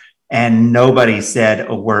guys, and nobody said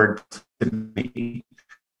a word to me.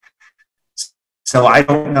 So I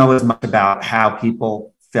don't know as much about how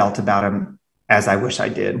people felt about him as I wish I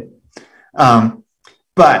did.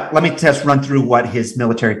 But let me just run through what his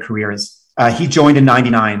military career is. He joined in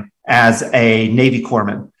 '99 as a Navy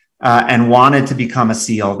corpsman and wanted to become a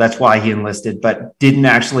SEAL. That's why he enlisted, but didn't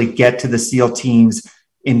actually get to the SEAL teams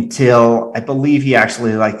until I believe he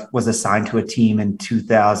actually was assigned to a team in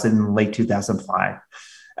late 2005.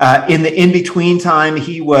 In the in-between time,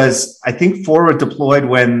 he was, I think, forward deployed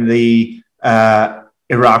when the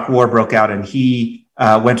Iraq war broke out, and he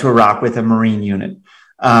went to Iraq with a Marine unit.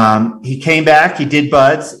 He came back, he did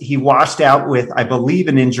BUDS, he washed out with, I believe,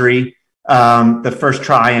 an injury the first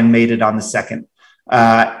try and made it on the second.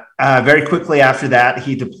 Very quickly after that,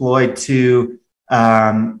 he deployed to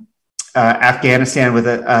Afghanistan with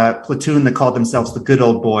a platoon that called themselves the Good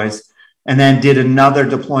Old Boys, and then did another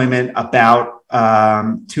deployment about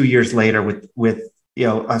 2 years later with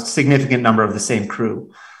a significant number of the same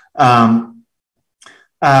crew.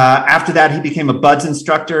 After that, he became a BUDS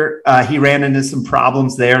instructor. He ran into some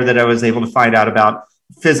problems there that I was able to find out about.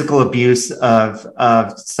 Physical abuse of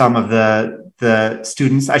some of the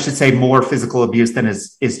students. I should say more physical abuse than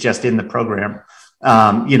is just in the program.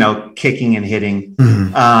 Kicking and hitting.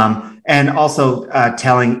 Mm-hmm. And also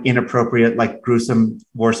telling inappropriate, gruesome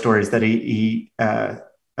war stories that he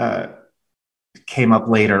came up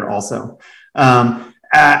later also.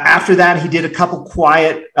 After that, he did a couple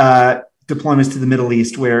quiet deployments to the Middle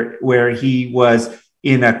East where he was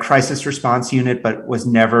in a crisis response unit, but was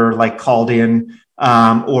never called in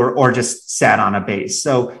or just sat on a base.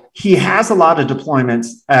 So he has a lot of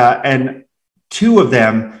deployments, and two of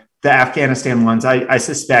them, the Afghanistan ones, I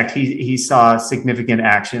suspect he saw significant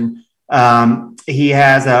action. He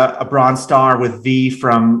has a Bronze Star with V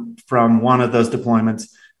from one of those deployments.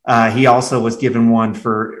 He also was given one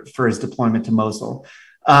for his deployment to Mosul.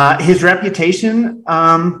 His reputation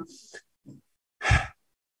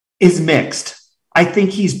is mixed. I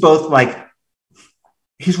think he's both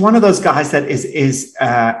he's one of those guys that is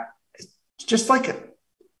just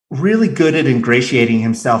really good at ingratiating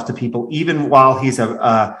himself to people, even while he's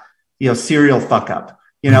a serial fuck up.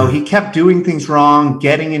 He kept doing things wrong,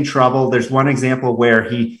 getting in trouble. There's one example where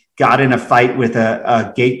he got in a fight with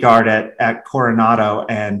a gate guard at Coronado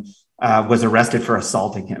and was arrested for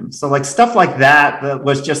assaulting him. So stuff like that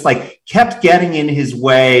was just kept getting in his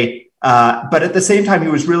way. But at the same time, he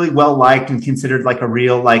was really well liked and considered a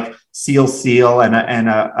real SEAL and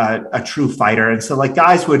a true fighter. And so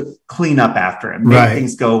guys would clean up after him, make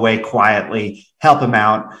things go away quietly, help him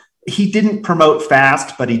out. He didn't promote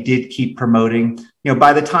fast, but he did keep promoting.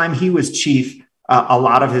 By the time he was chief, a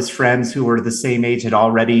lot of his friends who were the same age had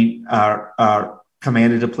already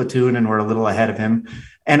commanded a platoon and were a little ahead of him.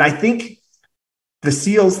 And I think the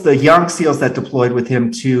young SEALs that deployed with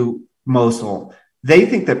him to Mosul, they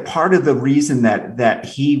think that part of the reason that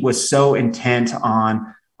he was so intent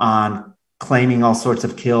on claiming all sorts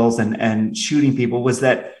of kills and shooting people was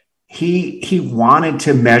that he wanted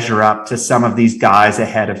to measure up to some of these guys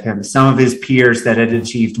ahead of him, some of his peers that had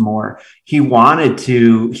achieved more. He believed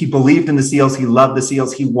in the SEALs. He loved the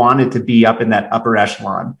SEALs. He wanted to be up in that upper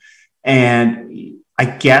echelon. And I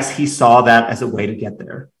guess he saw that as a way to get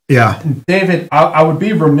there. Yeah. David, I would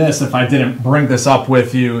be remiss if I didn't bring this up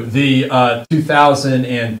with you. The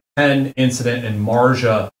 2010 incident in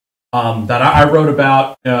Marja that I wrote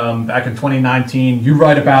about back in 2019. You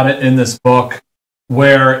write about it in this book,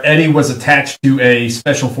 where Eddie was attached to a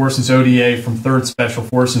Special Forces ODA from 3rd Special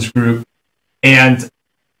Forces Group. And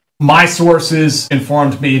my sources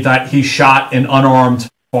informed me that he shot an unarmed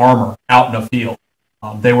farmer out in a field.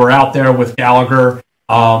 They were out there with Gallagher,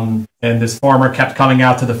 and this farmer kept coming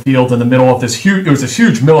out to the field in the middle of this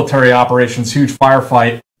huge military operations, huge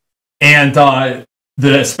firefight. And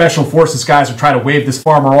the Special Forces guys would try to wave this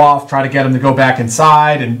farmer off, try to get him to go back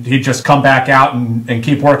inside, and he'd just come back out and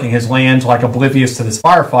keep working his land oblivious to this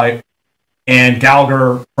firefight. And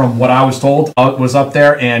Gallagher, from what I was told, was up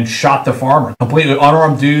there and shot the farmer. Completely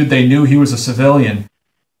unarmed dude. They knew he was a civilian.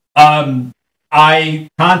 I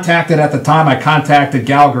contacted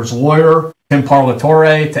Gallagher's lawyer, Tim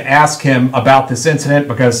Parlatore, to ask him about this incident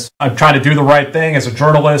because I'm trying to do the right thing as a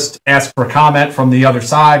journalist, ask for comment from the other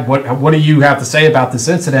side. What do you have to say about this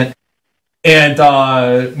incident? And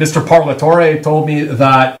Mr. Parlatore told me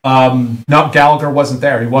that no, Gallagher wasn't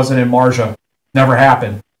there. He wasn't in Marja. Never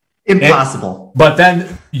happened. Impossible. But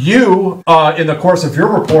then you, in the course of your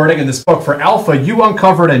reporting in this book for Alpha, you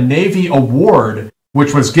uncovered a Navy award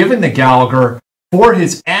which was given to Gallagher for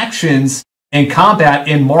his actions in combat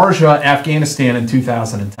in Marja, Afghanistan in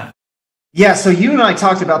 2010. Yeah, so you and I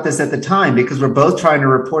talked about this at the time because we're both trying to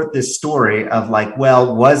report this story of like,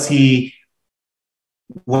 well, was he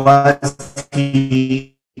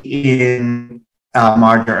in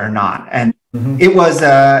Marja or not? And it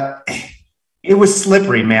was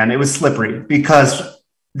slippery, man. It was slippery because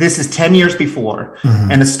this is 10 years before.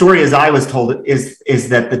 And the story, as I was told, is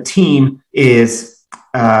that the team is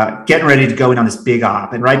getting ready to go in on this big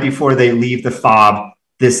op. And right before they leave the fob,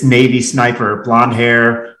 this Navy sniper, blonde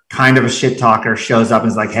hair, kind of a shit talker, shows up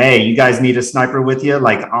and is like, hey, you guys need a sniper with you?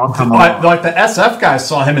 Like, I'll come along. Like the SF guys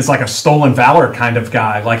saw him as like a stolen valor kind of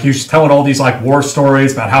guy. Like he was telling all these like war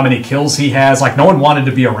stories about how many kills he has. Like no one wanted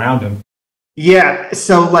to be around him. Yeah.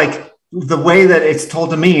 So like the way that it's told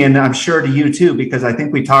to me, and I'm sure to you too, because I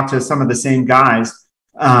think we talked to some of the same guys,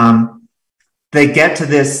 they get to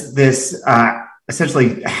this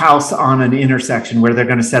essentially house on an intersection where they're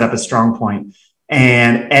going to set up a strong point.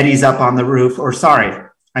 And Eddie's up on the roof, or sorry,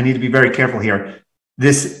 I need to be very careful here.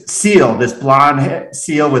 This SEAL, this blonde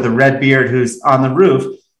SEAL with a red beard who's on the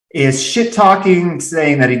roof is shit talking,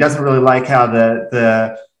 saying that he doesn't really like how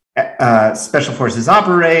the Special Forces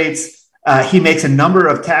operates. He makes a number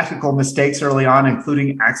of tactical mistakes early on,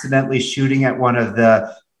 including accidentally shooting at one of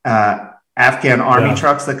the Afghan army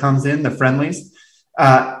trucks that comes in, the friendlies.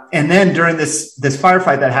 And then during this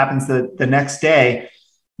firefight that happens the next day,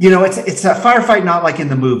 you know, it's a firefight not like in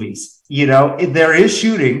the movies. You know, there is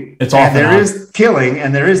shooting, and there is killing,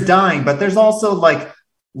 and there is dying, but there's also like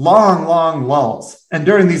long lulls. And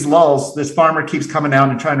during these lulls, this farmer keeps coming out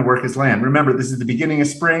and trying to work his land. Remember, this is the beginning of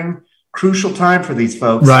spring, crucial time for these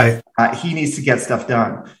folks. Right. He needs to get stuff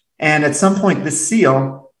done. And at some point, this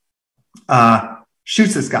SEAL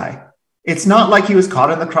shoots this guy. It's not like he was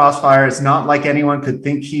caught in the crossfire. It's not like anyone could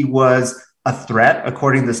think he was a threat,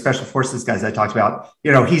 according to the Special Forces guys I talked about.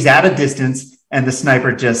 You know, he's at a distance and the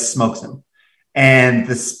sniper just smokes him. And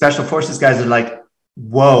the Special Forces guys are like,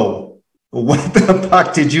 whoa, what the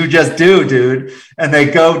fuck did you just do, dude? And they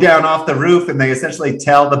go down off the roof and they essentially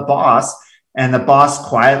tell the boss, and the boss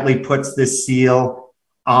quietly puts this SEAL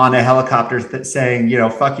on a helicopter saying, you know,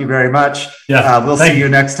 fuck you very much. Yeah. We'll see you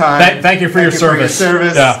next time. Thank you for your service.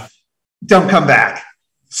 Yeah. Don't come back.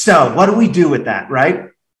 So what do we do with that, right?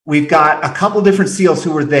 We've got a couple different SEALs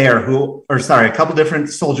who were there a couple different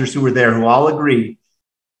soldiers who were there who all agree.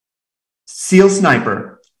 SEAL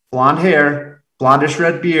sniper, blonde hair, blondish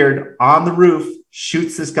red beard, on the roof,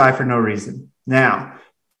 shoots this guy for no reason. Now,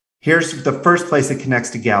 here's the first place it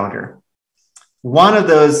connects to Gallagher. One of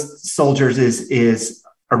those soldiers is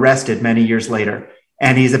arrested many years later,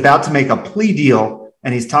 and he's about to make a plea deal,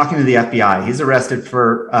 and he's talking to the FBI. He's arrested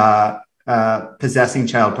for possessing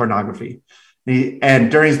child pornography. And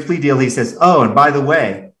during his plea deal, he says, oh, and by the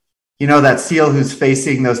way, you know, that SEAL who's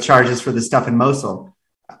facing those charges for the stuff in Mosul,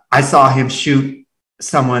 I saw him shoot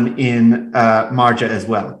someone in Marja as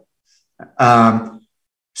well.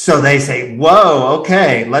 So they say, whoa,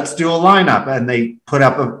 okay, let's do a lineup. And they put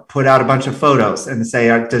out a bunch of photos and say,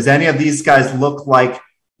 does any of these guys look like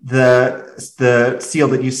the SEAL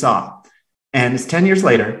that you saw? And it's 10 years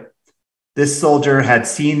later. This soldier had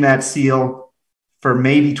seen that SEAL for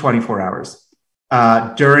maybe 24 hours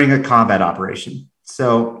during a combat operation.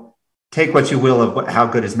 So take what you will of how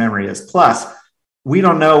good his memory is. Plus, we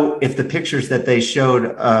don't know if the pictures that they showed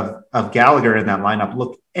of Gallagher in that lineup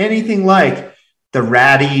look anything like the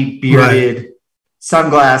ratty, bearded,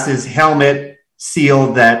 sunglasses, helmet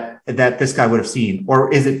SEAL that this guy would have seen.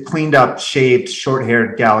 Or is it cleaned up, shaved,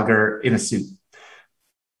 short-haired Gallagher in a suit?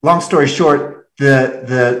 Long story short,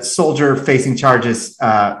 the soldier facing charges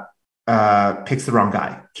picks the wrong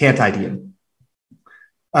guy, can't ID him.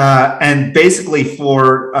 And basically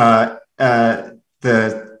for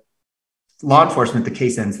the law enforcement, the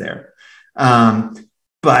case ends there.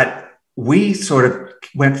 But we sort of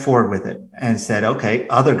went forward with it and said, okay,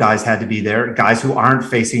 other guys had to be there, guys who aren't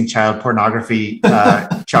facing child pornography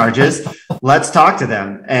charges. Let's talk to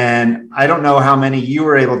them. And I don't know how many you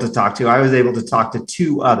were able to talk to. I was able to talk to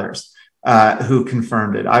 2 others who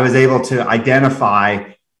confirmed it. I was able to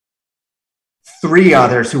identify 3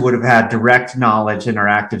 others who would have had direct knowledge and are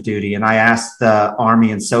active duty. And I asked the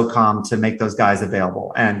Army and SOCOM to make those guys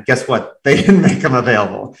available. And guess what? They didn't make them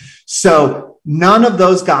available. So none of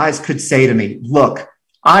those guys could say to me, look,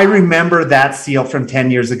 I remember that SEAL from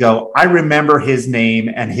 10 years ago. I remember his name,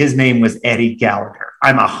 and his name was Eddie Gallagher.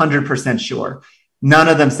 I'm 100% sure. None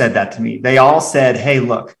of them said that to me. They all said, hey,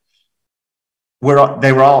 look,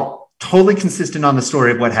 they were all totally consistent on the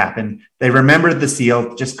story of what happened. They remembered the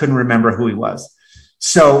SEAL, just couldn't remember who he was.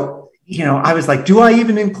 So, I was like, do I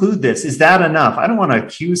even include this? Is that enough? I don't want to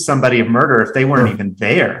accuse somebody of murder if they weren't even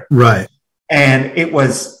there. Right. And it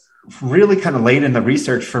was really kind of late in the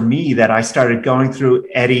research for me that I started going through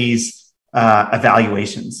Eddie's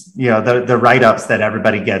evaluations, the write-ups that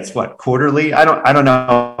everybody gets, quarterly? I don't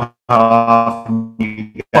know how often you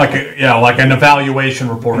get like an evaluation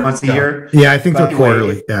report once a year. Yeah, I think they're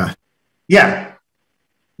quarterly. Yeah.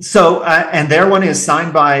 So, and their one is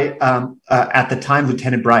signed by, at the time,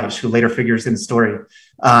 Lieutenant Bryce, who later figures in the story.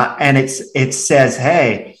 And it says,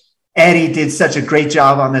 hey, Eddie did such a great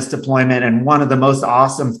job on this deployment. And one of the most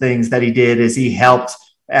awesome things that he did is he helped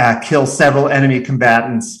kill several enemy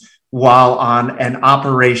combatants while on an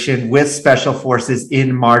operation with special forces in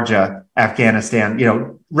Marja,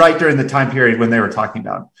 Afghanistan, right during the time period when they were talking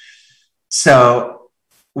about. So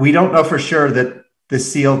we don't know for sure that the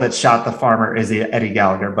SEAL that shot the farmer is Eddie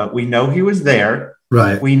Gallagher, but we know he was there.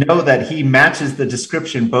 Right. We know that he matches the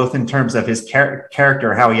description, both in terms of his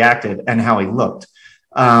character, how he acted, and how he looked.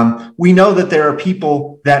 We know that there are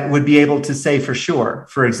people that would be able to say for sure.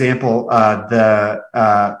 For example,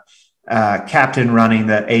 the captain running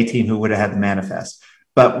the A team who would have had the manifest,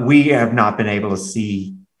 but we have not been able to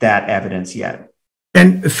see that evidence yet.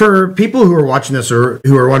 And for people who are watching this or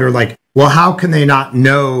who are wondering, like, well, how can they not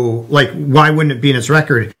know? Like, why wouldn't it be in its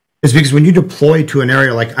record? Is because when you deploy to an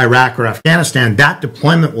area like Iraq or Afghanistan, that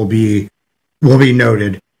deployment will be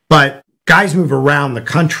noted. But guys move around the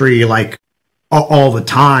country like all the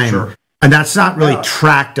time, sure. And that's not really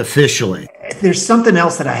tracked officially. There's something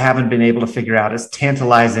else that I haven't been able to figure out. It's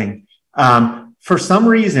tantalizing. For some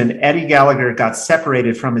reason, Eddie Gallagher got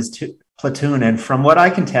separated from his platoon, and from what I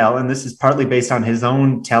can tell, and this is partly based on his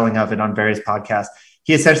own telling of it on various podcasts,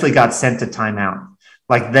 he essentially got sent to timeout.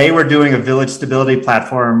 Like they were doing a village stability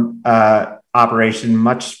platform operation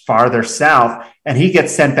much farther south, and he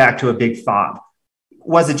gets sent back to a big fob.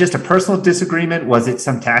 Was it just a personal disagreement? Was it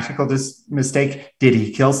some tactical mistake? Did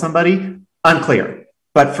he kill somebody? Unclear.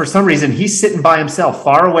 But for some reason, he's sitting by himself,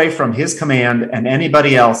 far away from his command and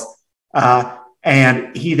anybody else.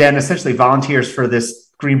 And he then essentially volunteers for this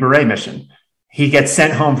Green Beret mission. He gets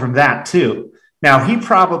sent home from that too. Now, he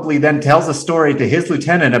probably then tells a story to his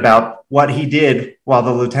lieutenant about what he did while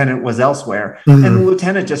the lieutenant was elsewhere. Mm-hmm. And the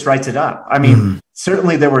lieutenant just writes it up. I mean,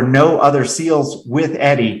 certainly there were no other SEALs with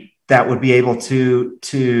Eddie that would be able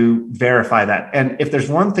to verify that. And if there's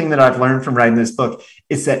one thing that I've learned from writing this book,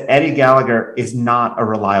 it's that Eddie Gallagher is not a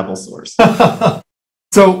reliable source.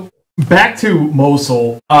 So back to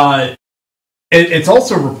Mosul, it's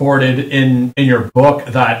also reported in your book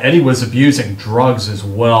that Eddie was abusing drugs as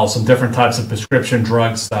well, some different types of prescription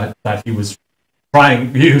drugs that he was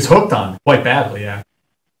hooked on quite badly. Yeah.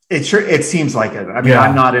 It seems like it. I mean,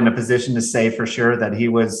 I'm not in a position to say for sure that he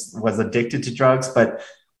was addicted to drugs, but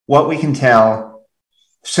what we can tell.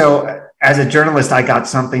 So as a journalist, I got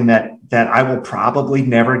something that I will probably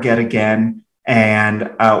never get again,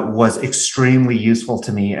 and was extremely useful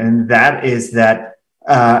to me. And that is that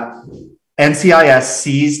NCIS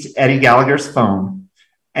seized Eddie Gallagher's phone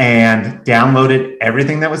and downloaded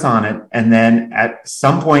everything that was on it. And then at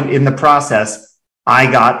some point in the process,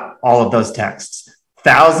 I got all of those texts,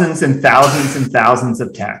 thousands and thousands and thousands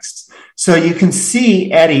of texts. So you can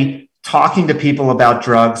see Eddie talking to people about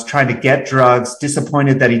drugs, trying to get drugs,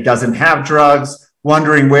 disappointed that he doesn't have drugs,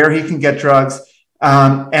 wondering where he can get drugs.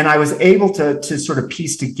 And I was able to sort of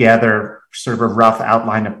piece together sort of a rough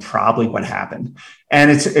outline of probably what happened. And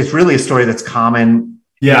it's really a story that's common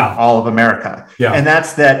in all of America. Yeah. And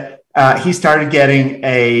that's that he started getting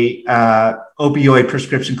a opioid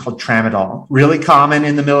prescription called tramadol, really common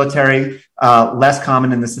in the military, less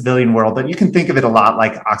common in the civilian world, but you can think of it a lot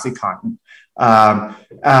like OxyContin.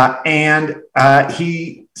 And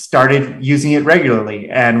he started using it regularly.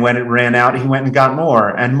 And when it ran out, he went and got more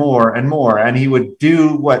and more and more. And he would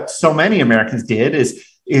do what so many Americans did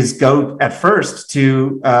is go at first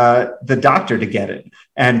to the doctor to get it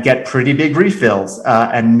and get pretty big refills.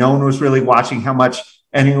 And no one was really watching how much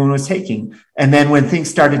anyone was taking. And then when things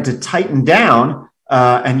started to tighten down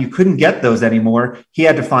and you couldn't get those anymore, he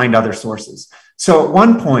had to find other sources. So at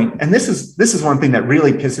one point, and this is one thing that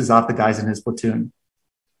really pisses off the guys in his platoon.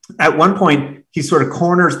 At one point, he sort of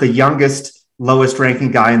corners the youngest lowest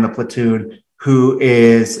ranking guy in the platoon, who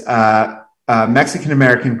is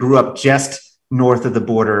Mexican-American, grew up just north of the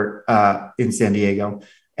border in San Diego.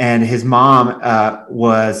 And his mom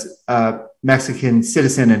was a Mexican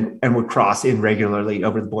citizen and would cross in regularly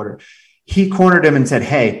over the border. He cornered him and said,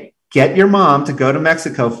 hey, get your mom to go to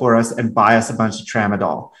Mexico for us and buy us a bunch of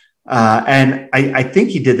tramadol. And I think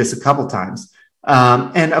he did this a couple times.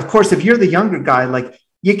 And of course, if you're the younger guy, like,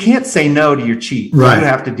 you can't say no to your chief. Right. You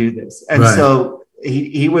have to do this. And so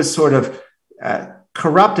he was sort of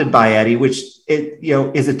corrupted by Eddie, which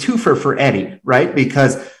is a twofer for Eddie, right?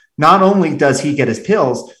 Because not only does he get his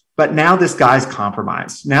pills, but now this guy's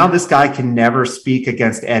compromised. Now this guy can never speak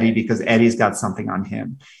against Eddie because Eddie's got something on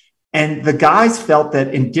him. And the guys felt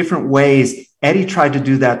that in different ways, Eddie tried to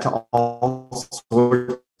do that to all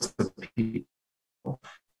sorts of people.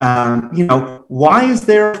 Why is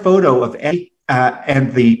there a photo of Eddie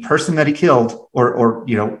and the person that he killed or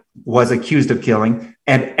was accused of killing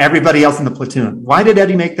and everybody else in the platoon? Why did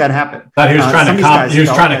Eddie make that happen? That he was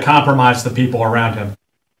trying to compromise the people around him.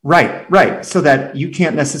 Right. So that you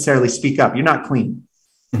can't necessarily speak up. You're not clean.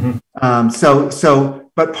 Mm-hmm.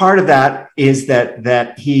 But part of that is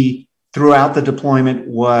that he, throughout the deployment,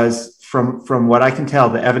 was, from what I can tell,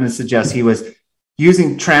 the evidence suggests he was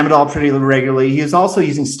using tramadol pretty regularly. He was also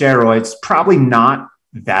using steroids, probably not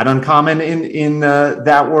that uncommon in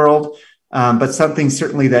that world, but something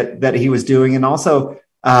certainly that he was doing. And also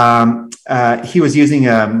he was using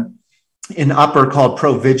an upper called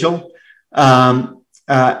Provigil.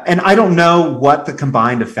 And I don't know what the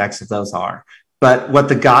combined effects of those are. But what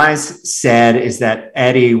the guys said is that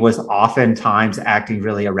Eddie was oftentimes acting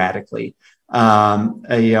really erratically,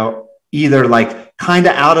 either like kind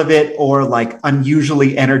of out of it or like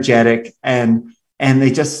unusually energetic. And they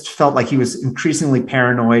just felt like he was increasingly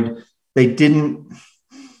paranoid. They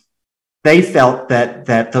felt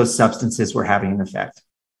that those substances were having an effect.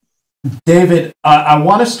 David, I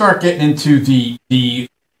want to start getting into the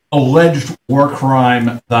alleged war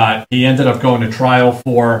crime that he ended up going to trial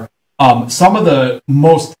for. Some of the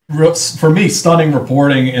most, for me, stunning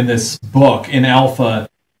reporting in this book, in Alpha,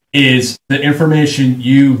 is the information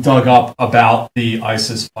you dug up about the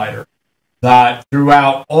ISIS fighter. That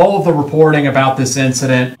throughout all of the reporting about this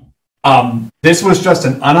incident, this was just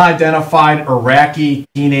an unidentified Iraqi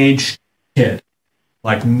teenage kid.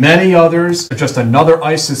 Like many others, just another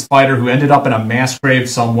ISIS fighter who ended up in a mass grave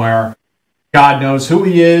somewhere. God knows who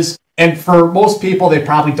he is. And for most people, they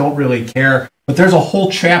probably don't really care. But there's a whole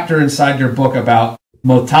chapter inside your book about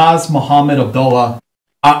Motaz Muhammad Abdullah.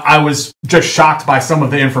 I was just shocked by some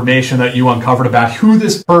of the information that you uncovered about who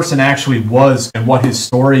this person actually was and what his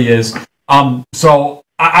story is. So,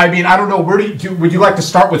 I mean, I don't know. Would you like to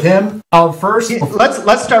start with him first?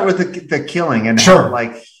 Let's start with the killing. And sure.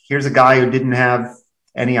 Here's a guy who didn't have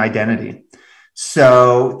any identity.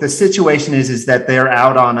 So the situation is that they're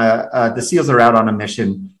out on the SEALs are out on a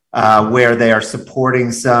mission where they are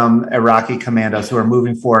supporting some Iraqi commandos who are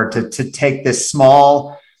moving forward to take this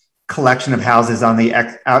small collection of houses on the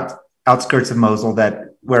outskirts of Mosul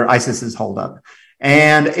where ISIS is holed up.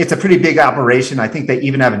 And it's a pretty big operation. I think they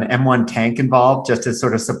even have an M1 tank involved just to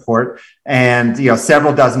sort of support, and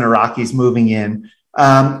several dozen Iraqis moving in.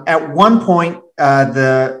 At one point,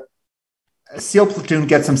 the SEAL platoon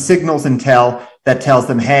gets some signals intel that tells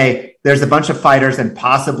them, hey, there's a bunch of fighters and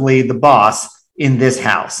possibly the boss in this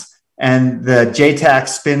house. And the JTAC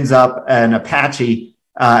spins up an Apache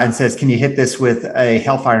and says, can you hit this with a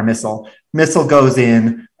Hellfire missile? Missile goes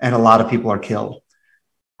in and a lot of people are killed.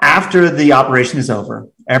 After the operation is over,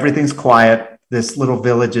 everything's quiet. This little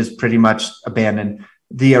village is pretty much abandoned.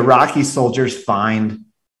 The Iraqi soldiers find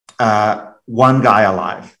one guy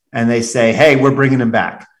alive and they say, hey, we're bringing him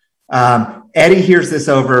back. Eddie hears this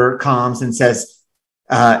over comms and says,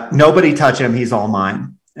 nobody touch him. He's all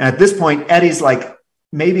mine. And at this point, Eddie's like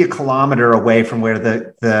maybe a kilometer away from where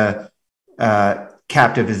the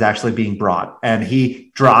captive is actually being brought. And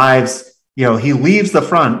he drives, he leaves the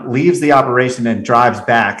front, leaves the operation and drives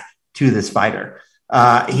back to this fighter.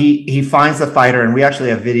 He finds the fighter, and we actually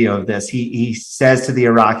have video of this. He says to the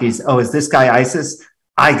Iraqis, oh, is this guy ISIS?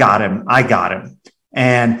 I got him.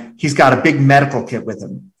 And he's got a big medical kit with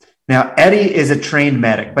him. Now, Eddie is a trained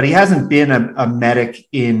medic, but he hasn't been a medic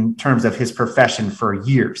in terms of his profession for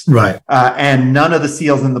years. Right. And none of the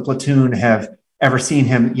SEALs in the platoon have ever seen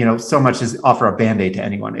him, so much as offer a Band-Aid to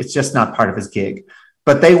anyone. It's just not part of his gig.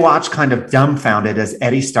 But they watch kind of dumbfounded as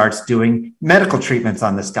Eddie starts doing medical treatments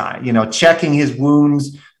on this guy, checking his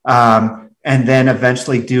wounds, and then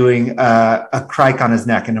eventually doing a crike on his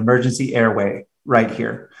neck, an emergency airway right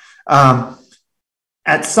here.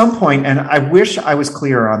 At some point, and I wish I was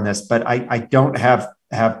clearer on this, but I don't have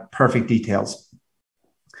have perfect details.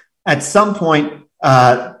 At some point,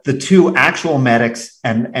 the two actual medics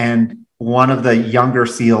and one of the younger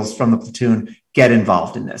SEALs from the platoon get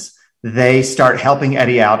involved in this. They start helping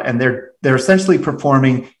Eddie out, and they're essentially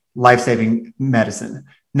performing life-saving medicine.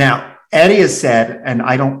 Now, Eddie has said, and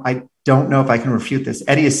I don't know if I can refute this.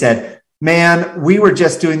 Eddie has said, man, we were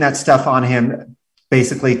just doing that stuff on him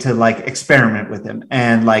basically to like experiment with him.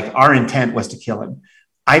 And like our intent was to kill him.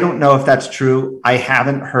 I don't know if that's true. I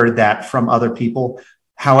haven't heard that from other people.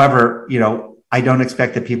 However, I don't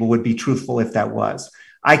expect that people would be truthful if that was.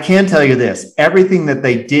 I can tell you this, everything that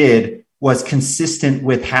they did was consistent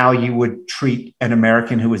with how you would treat an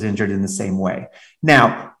American who was injured in the same way.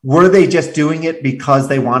 Now, were they just doing it because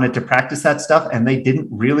they wanted to practice that stuff and they didn't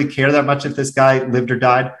really care that much if this guy lived or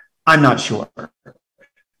died? I'm not sure.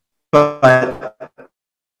 But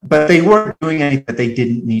they weren't doing anything that they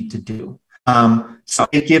didn't need to do. So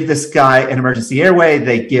they give this guy an emergency airway.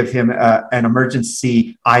 They give him an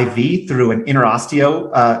emergency IV through an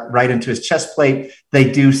interosteo right into his chest plate.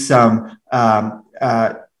 They do some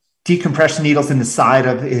decompression needles in the side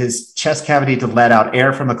of his chest cavity to let out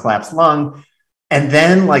air from a collapsed lung. And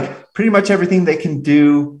then like pretty much everything they can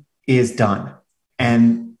do is done.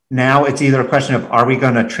 And now it's either a question of, are we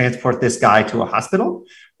going to transport this guy to a hospital,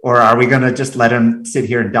 or are we going to just let him sit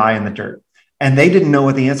here and die in the dirt? And they didn't know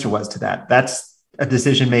what the answer was to that. That's a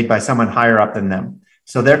decision made by someone higher up than them.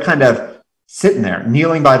 So they're kind of sitting there,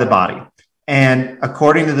 kneeling by the body. And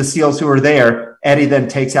according to the SEALs who were there, Eddie then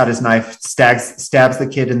takes out his knife, stabs the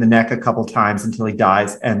kid in the neck a couple times until he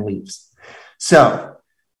dies and leaves. So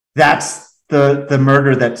that's the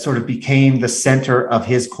murder that sort of became the center of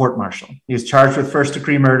his court martial. He was charged with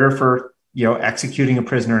first-degree murder for executing a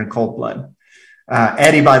prisoner in cold blood.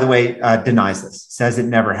 Eddie, by the way, denies this, says it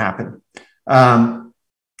never happened.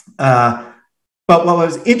 But what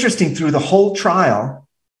was interesting through the whole trial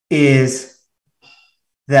is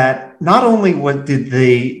that not only did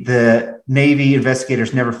the Navy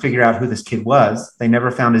investigators never figure out who this kid was, they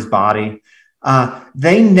never found his body.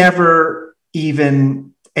 They never even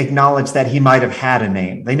acknowledged that he might have had a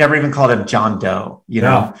name. They never even called him John Doe,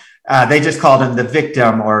 know. They just called him the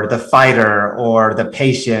victim or the fighter or the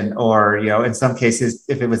patient, or, in some cases,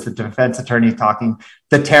 if it was the defense attorney talking,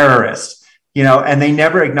 the terrorist, and they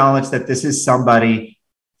never acknowledged that this is somebody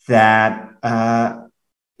that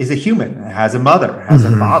is a human, has a mother, has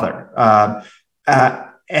a father.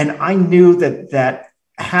 And I knew that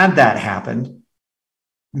had that happened,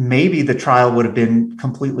 maybe the trial would have been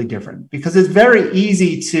completely different, because it's very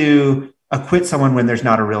easy to acquit someone when there's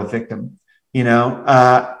not a real victim,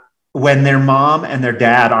 when their mom and their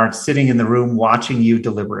dad aren't sitting in the room watching you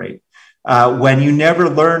deliberate, when you never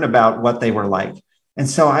learn about what they were like. And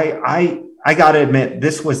so I got to admit,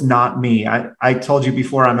 this was not me. I told you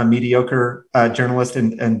before, I'm a mediocre journalist,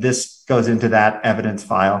 and this goes into that evidence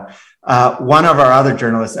file. One of our other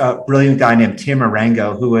journalists, a brilliant guy named Tim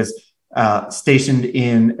Arango, who was stationed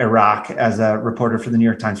in Iraq as a reporter for the New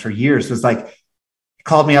York Times for years, was like,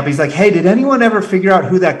 called me up. He's like, hey, did anyone ever figure out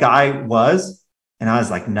who that guy was? And I was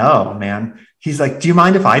like, no, man. He's like, do you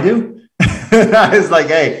mind if I do? I was like,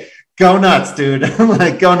 hey, go nuts, dude. I'm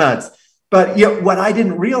like, go nuts. But what I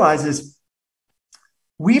didn't realize is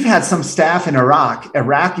we've had some staff in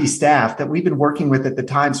Iraqi staff that we've been working with at the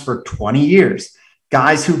Times for 20 years.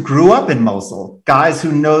 Guys who grew up in Mosul, guys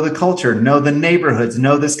who know the culture, know the neighborhoods,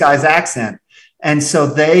 know this guy's accent. And so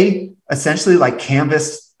they essentially like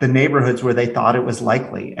canvassed the neighborhoods where they thought it was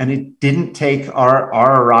likely. And it didn't take our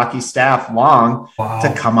Iraqi staff long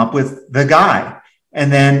to come up with the guy. And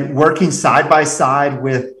then working side by side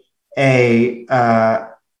with an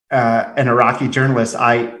Iraqi journalist,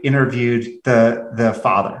 I interviewed the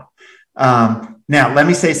father. Now, let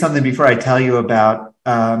me say something before I tell you about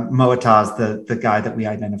Moataz, the guy that we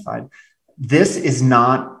identified. This is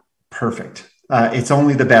not perfect. It's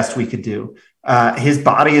only the best we could do. His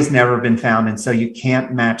body has never been found, and so you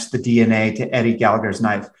can't match the DNA to Eddie Gallagher's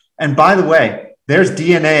knife. And by the way, there's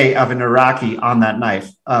DNA of an Iraqi on that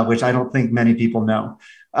knife, which I don't think many people know.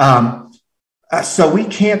 So we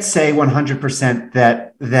can't say 100%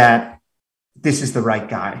 that this is the right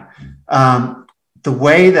guy. The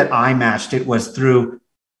way that I matched it was through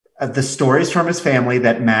the stories from his family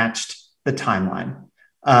that matched the timeline.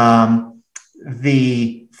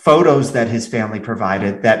 The photos that his family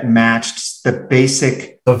provided that matched the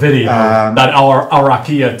video that our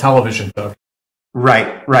Iraqi television took.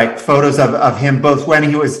 Right. Photos of him both when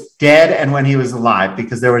he was dead and when he was alive,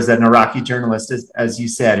 because there was an Iraqi journalist, as you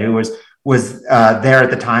said, who was there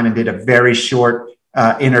at the time and did a very short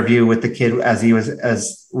interview with the kid as he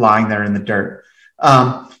was lying there in the dirt.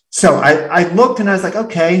 So I looked and I was like,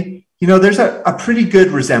 okay, there's a pretty good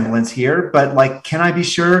resemblance here, but like, can I be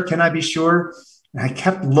sure? Can I be sure? And I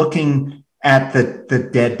kept looking at the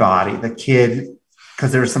dead body, the kid,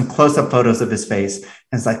 because there were some close-up photos of his face.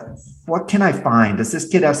 And it's like, what can I find? Does this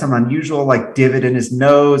kid have some unusual like divot in his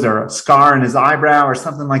nose or a scar in his eyebrow or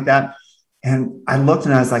something like that? And I looked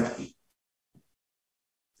and I was like,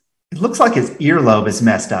 it looks like his earlobe is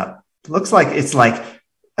messed up. It looks like it's like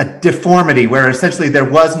a deformity where essentially there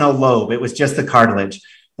was no lobe. It was just the cartilage.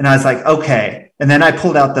 And I was like, okay. And then I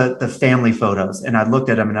pulled out the family photos and I looked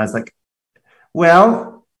at them and I was like,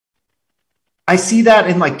 well, I see that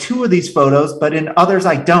in like 2 of these photos, but in others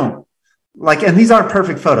I don't. Like, and these aren't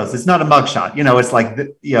perfect photos. It's not a mugshot. It's like,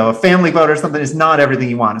 a family photo or something is not everything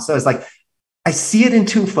you want. So it's like, I see it in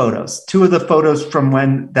 2 photos, 2 of the photos from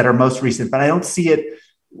that are most recent, but I don't see it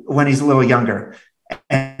when he's a little younger.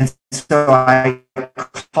 And so I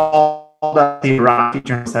called up the Iraqi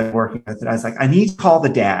journalist I was working with, and I was like, I need to call the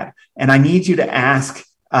dad, and I need you to ask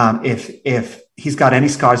if he's got any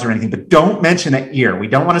scars or anything, but don't mention that ear. We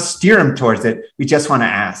don't want to steer him towards it. We just want to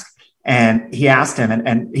ask. And he asked him,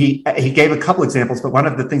 and he gave a couple examples, but one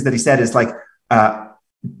of the things that he said is like,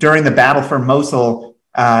 during the battle for Mosul,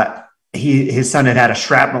 his son had a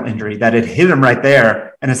shrapnel injury that had hit him right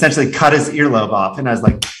there and essentially cut his earlobe off. And I was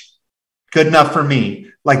like, good enough for me.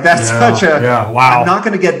 Like, that's wow. I'm not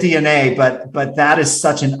going to get DNA, but that is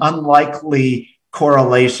such an unlikely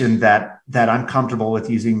correlation that I'm comfortable with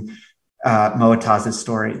using Moataz's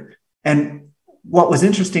story. And what was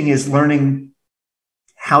interesting is learning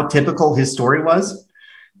how typical his story was.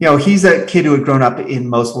 He's a kid who had grown up in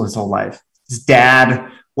Mosul his whole life. His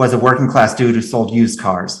dad was a working class dude who sold used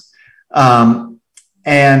cars.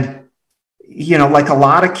 And like a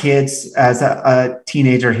lot of kids, as a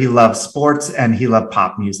teenager, he loved sports and he loved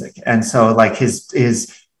pop music. And so like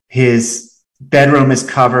his bedroom is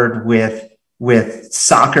covered with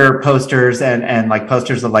soccer posters and like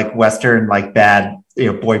posters of like Western, like bad,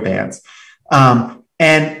 boy bands.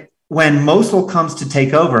 And when Mosul comes to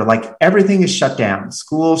take over, like everything is shut down,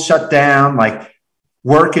 school's shut down, like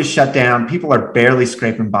work is shut down. People are barely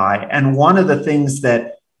scraping by. And one of the things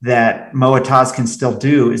that Moataz can still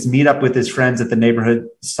do is meet up with his friends at the neighborhood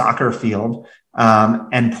soccer field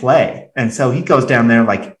and play. And so he goes down there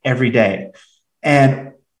like every day.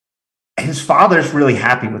 And his father's really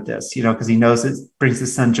happy with this, because he knows it brings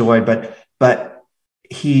his son joy, but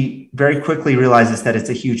he very quickly realizes that it's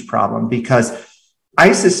a huge problem because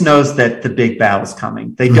ISIS knows that the big battle's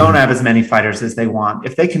coming. They don't have as many fighters as they want.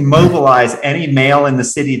 If they can mobilize any male in the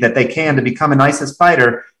city that they can to become an ISIS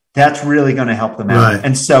fighter, that's really going to help them out. Right.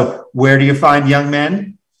 And so where do you find young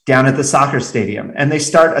men? Down at the soccer stadium. And they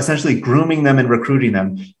start essentially grooming them and recruiting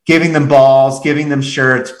them, giving them balls, giving them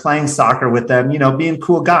shirts, playing soccer with them, being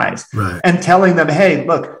cool guys, right. And telling them, hey,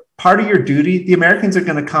 look, part of your duty, the Americans are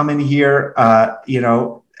going to come in here, they're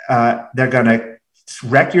going to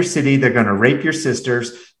wreck your city. They're going to rape your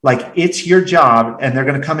sisters. Like, it's your job. And they're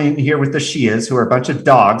going to come in here with the Shias, who are a bunch of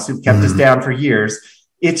dogs who've kept us down for years.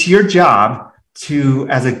 It's your job to,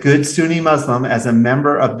 as a good Sunni Muslim, as a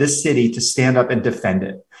member of this city, to stand up and defend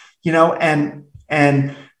it,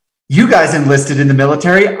 and you guys enlisted in the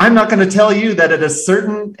military. I'm not going to tell you that at a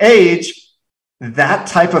certain age, that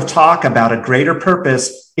type of talk about a greater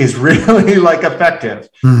purpose is really like effective.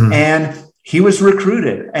 And he was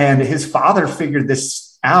recruited, and his father figured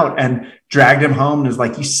this out and dragged him home and was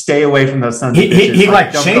like, you stay away from those sons of bitches.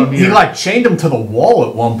 He chained him to the wall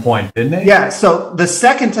at one point, didn't he? Yeah. So the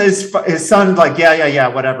second his son, like, yeah,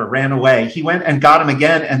 whatever, ran away. He went and got him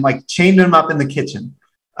again and like chained him up in the kitchen.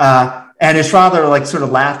 And his father like sort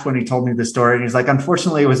of laughed when he told me the story. And he's like,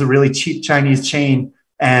 unfortunately, it was a really cheap Chinese chain,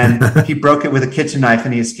 and he broke it with a kitchen knife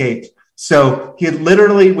and he escaped. So he had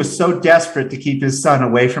literally was so desperate to keep his son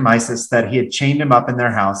away from ISIS that he had chained him up in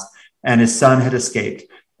their house, and his son had escaped.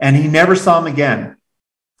 And he never saw him again.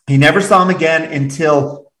 He never saw him again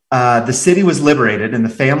until the city was liberated and the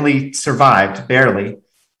family survived, barely.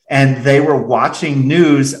 And they were watching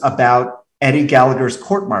news about Eddie Gallagher's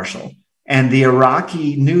court-martial. And the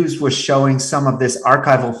Iraqi news was showing some of this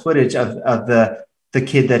archival footage of the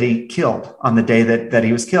kid that he killed on the day that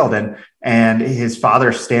he was killed. And his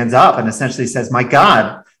father stands up and essentially says, my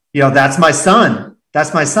God, that's my son.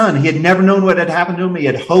 That's my son. He had never known what had happened to him. He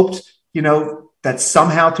had hoped, that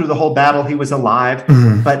somehow through the whole battle he was alive.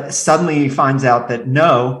 But suddenly he finds out that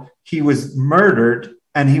no, he was murdered,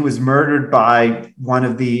 and he was murdered by one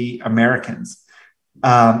of the Americans.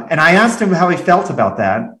 And I asked him how he felt about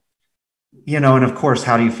that. And of course,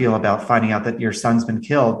 how do you feel about finding out that your son's been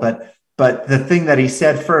killed? But the thing that he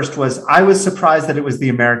said first was, I was surprised that it was the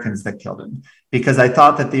Americans that killed him, because I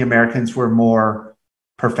thought that the Americans were more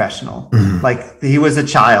professional. Like he was a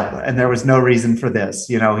child and there was no reason for this.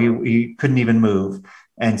 You know, he couldn't even move.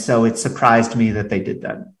 And so it surprised me that they did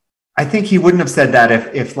that. I think he wouldn't have said that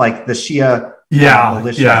if like the Shia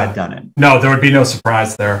militia had done it. No, there would be no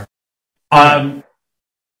surprise there.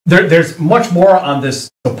 There's much more on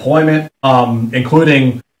this deployment,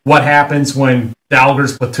 including what happens when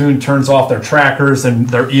Gallagher's platoon turns off their trackers and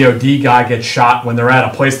their EOD guy gets shot when they're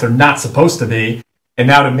at a place they're not supposed to be. And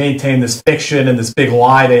now to maintain this fiction and this big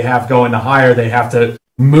lie they have going to hire, they have to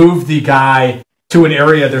move the guy to an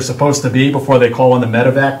area they're supposed to be before they call in the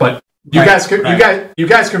medevac. But you guys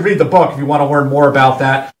can read the book if you want to learn more about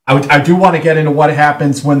that. I do want to get into what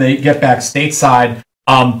happens when they get back stateside.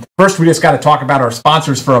 First, we just got to talk about our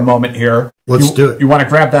sponsors for a moment here. Let's do it. You want to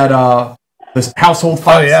grab that this Household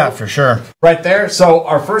 5 soap? For sure. Right there. So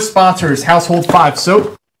our first sponsor is Household 5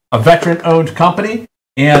 Soap, a veteran-owned company.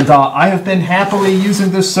 And I have been happily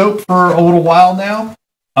using this soap for a little while now.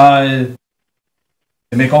 They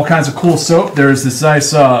make all kinds of cool soap. There's this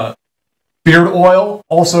nice beard oil.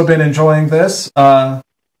 Also been enjoying this. I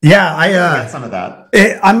get some of that.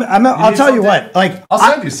 I'll tell you what. Like, I'll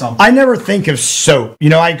send you some. I never think of soap. You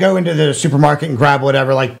know, I go into the supermarket and grab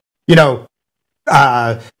whatever. Like, you know,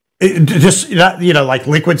 like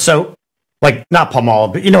liquid soap. Like not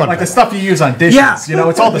Palmolive, but you know what? Like the stuff you use on dishes. Yeah. You know,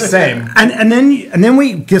 it's all the same. And then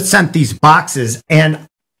we get sent these boxes, and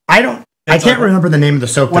I can't remember the name of the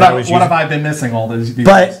soap that I was using. What have I been missing all these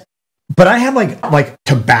days? But I have like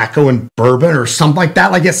tobacco and bourbon or something like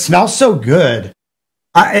that. Like it smells so good.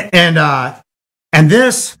 And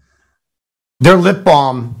this, their lip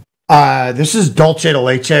balm. This is Dolce de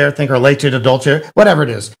Leche, I think, or Leche de Dolce, whatever it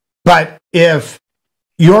is. But if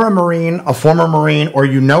you're a Marine, a former Marine, or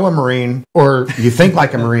you know a Marine, or you think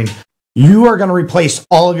like a Marine, you are going to replace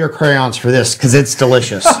all of your crayons for this because it's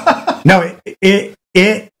delicious. No, it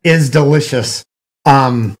is delicious.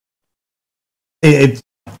 It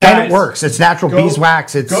works. It's natural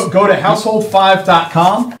beeswax. Go to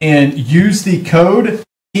household5.com and use the code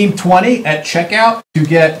TEAM20 at checkout to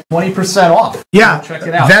get 20% off. Yeah, check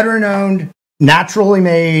it out. Veteran-owned, naturally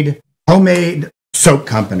made, homemade soap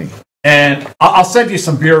company. And I'll send you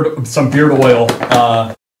some beard oil.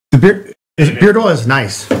 The beard oil is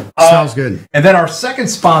nice. Smells good. And then our second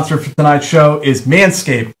sponsor for tonight's show is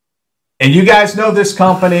MANSCAPED. And you guys know this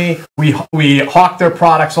company. We hawk their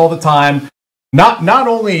products all the time. Not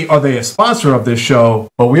only are they a sponsor of this show,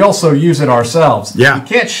 but we also use it ourselves. Yeah. We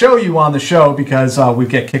can't show you on the show because we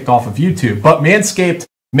get kicked off of YouTube. But MANSCAPED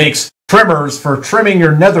makes trimmers for trimming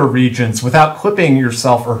your nether regions without clipping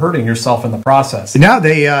yourself or hurting yourself in the process. No,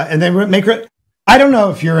 they make it. I don't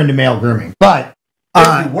know if you're into male grooming, but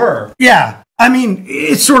if you were, yeah. I mean,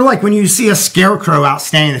 it's sort of like when you see a scarecrow out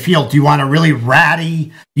standing in the field. Do you want a really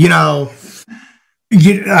ratty, unkempt?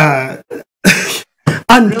 Really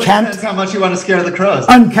depends how much you want to scare the crows.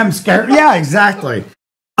 Unkempt scare. Yeah, exactly.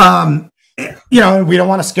 We don't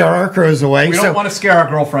want to scare our crows away. We don't want to scare our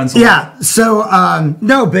girlfriends away. Yeah. So,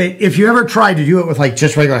 no, but if you ever tried to do it with like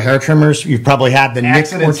just regular hair trimmers, you've probably had the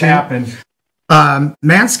accidents happen.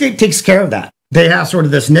 Manscaped takes care of that. They have sort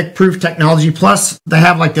of this nick-proof technology. Plus, they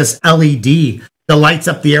have like this LED that lights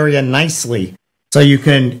up the area nicely. So you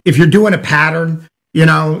can, if you're doing a pattern,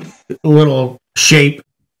 a little shape.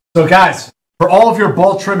 So guys, for all of your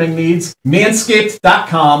ball trimming needs,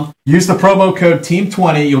 manscaped.com. Use the promo code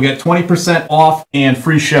TEAM20. You'll get 20% off and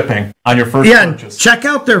free shipping on your first purchase. Check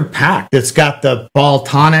out their pack. It's got the ball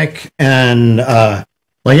tonic and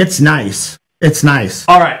it's nice. It's nice.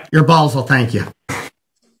 All right. Your balls will thank you.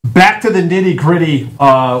 Back to the nitty-gritty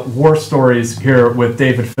war stories here with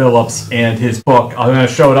David Phillips and his book. I'm going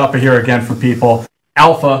to show it up here again for people.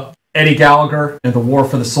 Alpha, Eddie Gallagher and the War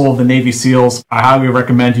for the Soul of the Navy SEALs. I highly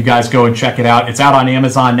recommend you guys go and check it out. It's out on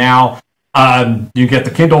Amazon now. You get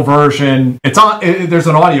the Kindle version. There's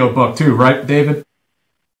an audio book too, right, David?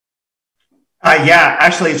 Yeah,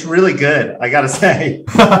 actually, it's really good. I got to say,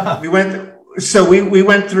 we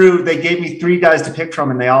went through. They gave me 3 guys to pick from,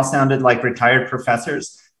 and they all sounded like retired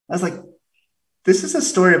professors. I was like, this is a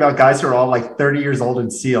story about guys who are all like 30 years old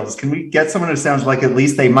in SEALs. Can we get someone who sounds like at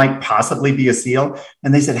least they might possibly be a SEAL?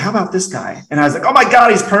 And they said, how about this guy? And I was like, oh my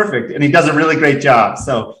God, he's perfect. And he does a really great job.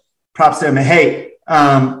 So props to him. Hey,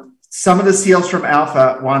 some of the SEALs from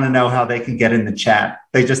Alpha want to know how they can get in the chat.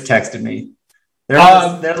 They just texted me.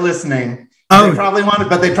 They're listening. They probably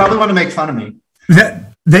want to make fun of me.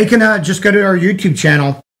 They can just go to our YouTube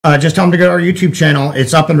channel. Just tell them to go to our YouTube channel.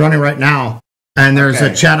 It's up and running right now. And there's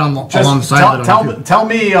a chat alongside. Tell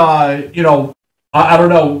me, I don't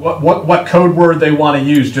know what code word they want to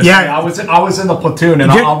use. Just I was in the platoon, and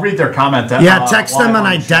I'll read their comment. Text them an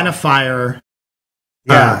identifier.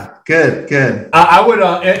 Good Good, good. I would,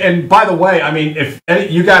 and by the way, I mean, if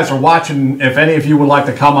you guys are watching, if any of you would like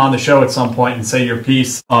to come on the show at some point and say your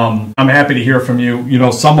piece, I'm happy to hear from you. You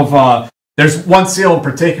know, some of there's one SEAL in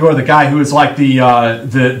particular, the guy who is like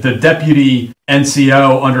the deputy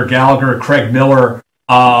NCO under Gallagher, Craig Miller.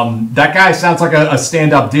 That guy sounds like a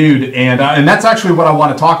stand-up dude, and that's actually what I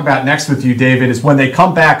want to talk about next with you, David. Is when they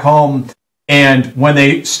come back home and when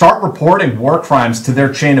they start reporting war crimes to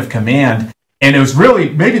their chain of command. And it was really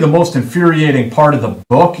maybe the most infuriating part of the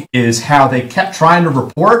book is how they kept trying to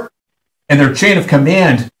report, and their chain of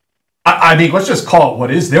command. I mean, let's just call it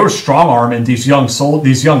what it is. They were strong-arming these young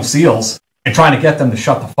SEALs and trying to get them to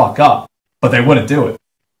shut the fuck up, but they wouldn't do it.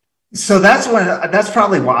 So that's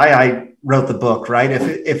probably why I wrote the book, right?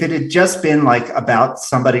 If it had just been like about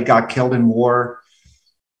somebody got killed in war,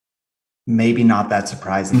 maybe not that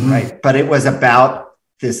surprising, right? But it was about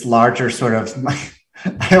this larger sort of.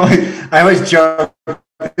 I always joke,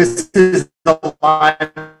 this is the line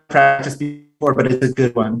I practiced before, but it's a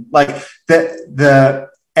good one. Like the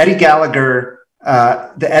Eddie Gallagher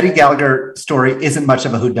story isn't much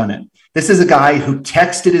of a whodunit. This is a guy who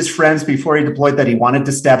texted his friends before he deployed that he wanted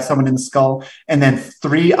to stab someone in the skull. And then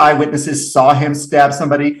 3 eyewitnesses saw him stab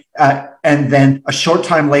somebody. And then a short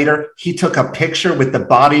time later, he took a picture with the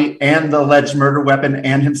body and the alleged murder weapon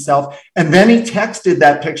and himself. And then he texted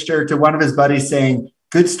that picture to one of his buddies saying,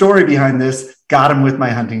 good story behind this, got him with my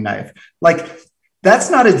hunting knife. Like,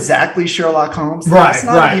 that's not exactly Sherlock Holmes. That's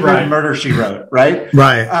not even Murder, She Wrote, right?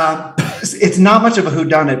 Right. It's not much of a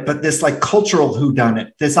whodunit, but this like cultural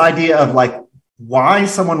whodunit, this idea of like why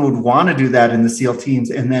someone would want to do that in the SEAL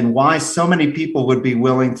teams, and then why so many people would be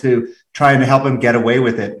willing to try and help him get away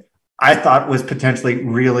with it, I thought was potentially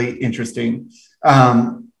really interesting.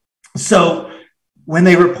 So when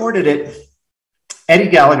they reported it, Eddie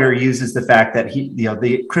Gallagher uses the fact that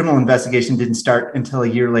the criminal investigation didn't start until a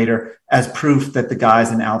year later as proof that the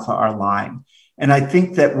guys in Alpha are lying. And I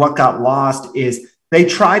think that what got lost is they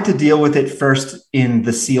tried to deal with it first in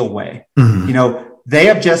the SEAL way. Mm-hmm. You know, they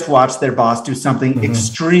have just watched their boss do something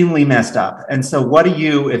extremely messed up. And so what do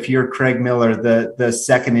you, if you're Craig Miller, the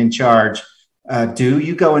second in charge, do?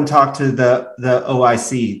 You go and talk to the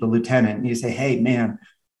OIC, the lieutenant, and you say, hey, man,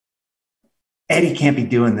 Eddie can't be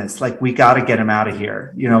doing this. Like, we got to get him out of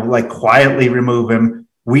here. You know, like quietly remove him.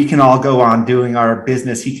 We can all go on doing our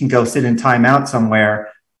business. He can go sit in timeout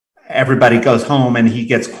somewhere. Everybody goes home and he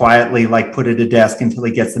gets quietly like put at a desk until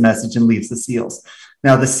he gets the message and leaves the SEALs.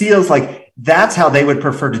 Now the SEALs, like, that's how they would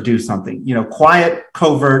prefer to do something, you know, quiet,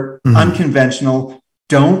 covert, unconventional.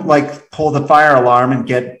 Don't like pull the fire alarm and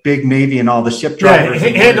get big Navy and all the ship drivers.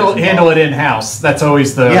 Handle it in-house. That's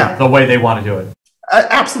always the way they want to do it.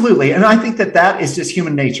 Absolutely. And I think that is just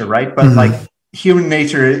human nature, right? But like human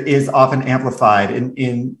nature is often amplified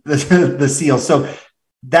in the SEALs. So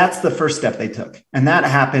that's the first step they took. And that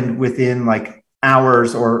happened within like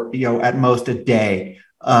hours or, you know, at most a day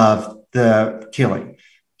of the killing.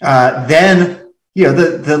 Then, you know,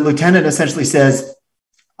 the lieutenant essentially says,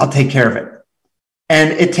 I'll take care of it.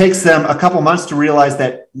 And it takes them a couple months to realize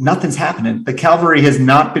that nothing's happening. The cavalry has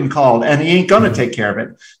not been called and he ain't going to take care of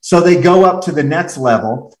it. So they go up to the next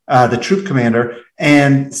level, the troop commander,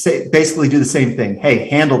 and basically do the same thing. Hey,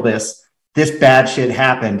 handle this. This bad shit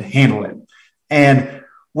happened. Handle it. And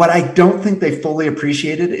what I don't think they fully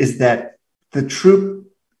appreciated is that the troop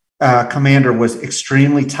commander was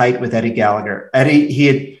extremely tight with Eddie Gallagher. He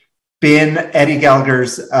had been Eddie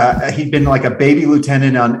Gallagher's, he'd been like a baby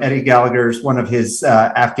lieutenant on Eddie Gallagher's, one of his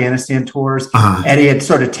Afghanistan tours. Eddie had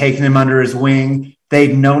sort of taken him under his wing.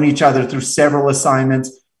 They'd known each other through several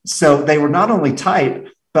assignments. So they were not only tight,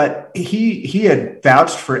 but he had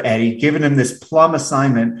vouched for Eddie, given him this plum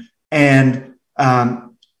assignment. And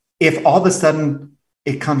if all of a sudden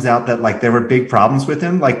it comes out that like there were big problems with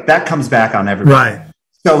him, like that comes back on everybody. Right.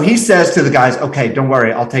 So he says to the guys, okay, don't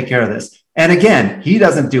worry, I'll take care of this. And again, he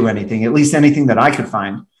doesn't do anything, at least anything that I could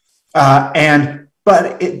find.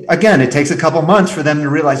 But it takes a couple months for them to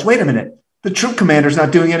realize, wait a minute, the troop commander's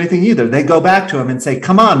not doing anything either. They go back to him and say,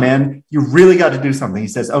 come on, man, you really got to do something. He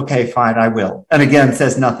says, okay, fine, I will. And again,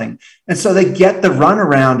 says nothing. And so they get the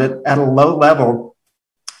runaround at a low level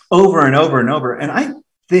over and over and over. And I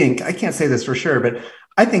can't say this for sure, but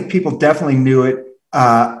I think people definitely knew it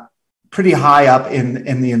pretty high up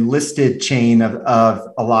in the enlisted chain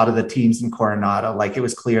of a lot of the teams in Coronado. Like it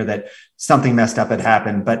was clear that something messed up had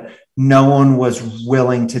happened, but no one was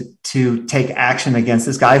willing to take action against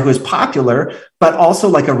this guy who was popular, but also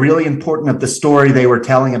like a really important of the story they were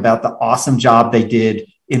telling about the awesome job they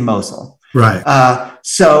did in Mosul. Right.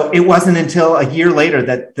 So it wasn't until a year later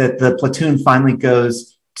that the platoon finally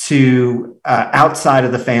goes to outside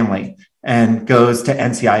of the family. and goes to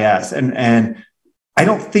NCIS. And I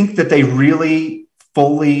don't think that they really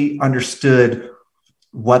fully understood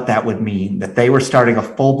what that would mean, that they were starting a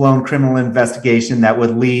full-blown criminal investigation that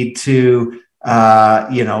would lead to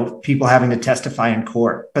people having to testify in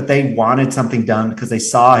court. But they wanted something done because they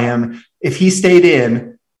saw him. If he stayed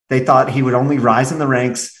in, they thought he would only rise in the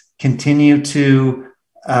ranks, continue to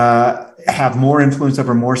have more influence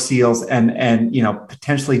over more SEALs, and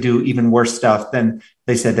potentially do even worse stuff than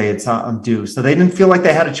they said they had saw him do. So they didn't feel like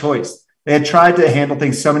they had a choice. They had tried to handle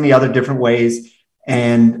things so many other different ways,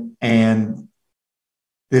 and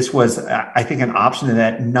this was, I think, an option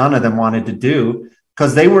that none of them wanted to do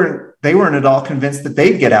because they weren't at all convinced that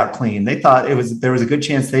they'd get out clean. They thought there was a good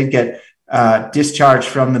chance they'd get discharged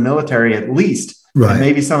from the military at least. Right. And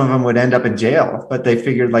maybe some of them would end up in jail, but they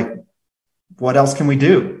figured, like, what else can we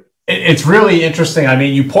do? It's really interesting. I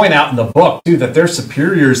mean, you point out in the book, too, that their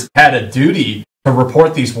superiors had a duty to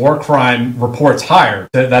report these war crime reports higher,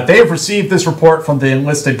 that they have received this report from the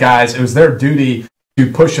enlisted guys. It was their duty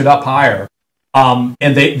to push it up higher. And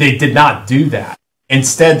they did not do that.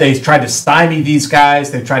 Instead, they tried to stymie these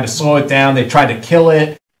guys. They tried to slow it down. They tried to kill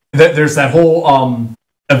it. There's that whole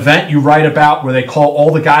event you write about where they call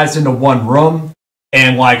all the guys into one room.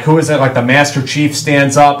 And, like, who is it? Like, the Master Chief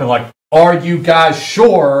stands up and, like, are you guys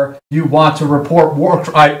sure you want to report war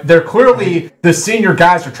crime? They're clearly, the senior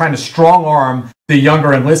guys are trying to strong arm the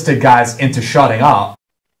younger enlisted guys into shutting up.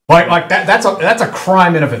 Like that's a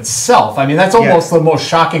crime in of itself. I mean, that's almost the most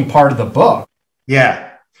shocking part of the book. Yeah.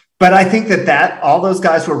 But I think that all those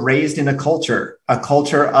guys were raised in a culture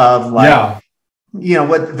of, like,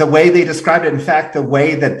 what the way they described it. In fact, the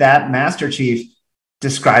way that Master Chief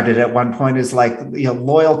described it at one point is like,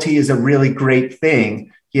 loyalty is a really great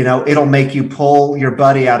thing. It'll make you pull your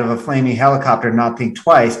buddy out of a flaming helicopter and not think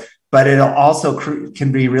twice, but it'll also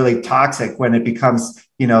can be really toxic when it becomes,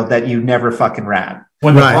 that you never fucking rat.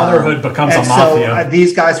 When the brotherhood becomes a mafia. So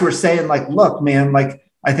these guys were saying, like, look, man, like,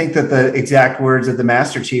 I think that the exact words of the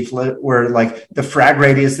Master Chief were like, the frag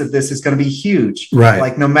radius of this is going to be huge. Right.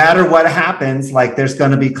 Like, no matter what happens, like, there's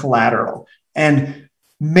going to be collateral. And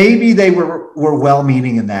maybe they were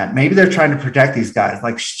well-meaning in that. Maybe they're trying to protect these guys.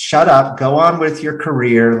 Like, shut up, go on with your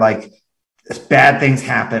career. Like, bad things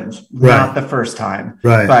happen, not the first time.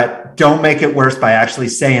 Right. But don't make it worse by actually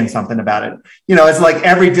saying something about it. It's like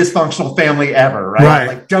every dysfunctional family ever, right?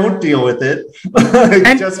 Like, don't deal with it.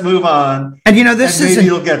 Just move on. And this is maybe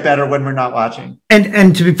it'll get better when we're not watching.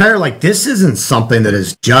 And to be fair, like, this isn't something that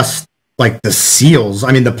is just like the SEALs.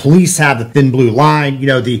 I mean, the police have the thin blue line,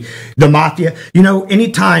 the mafia.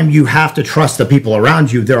 Anytime you have to trust the people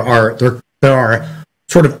around you, there are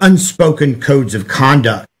sort of unspoken codes of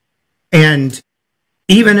conduct. And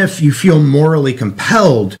even if you feel morally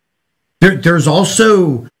compelled, there's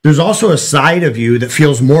also a side of you that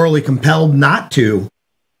feels morally compelled not to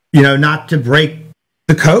break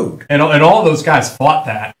the code. And all those guys fought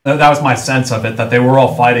that. That was my sense of it, that they were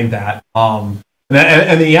all fighting that. And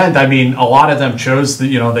in the end, I mean, a lot of them chose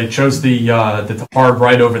the hard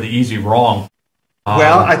right over the easy wrong.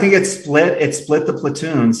 Well, I think it split the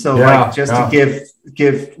platoon. So, to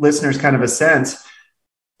give listeners kind of a sense,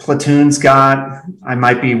 platoon's got, I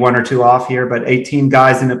might be one or two off here, but 18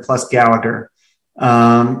 guys in it plus Gallagher.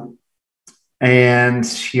 And,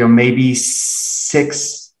 maybe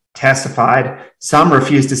 6 testified. Some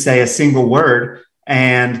refused to say a single word.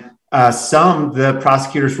 And the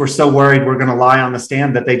prosecutors were so worried we're going to lie on the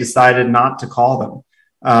stand that they decided not to call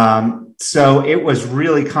them. So it was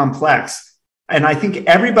really complex. And I think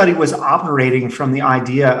everybody was operating from the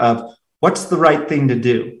idea of what's the right thing to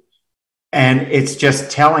do. And it's just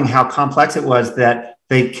telling how complex it was that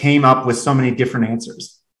they came up with so many different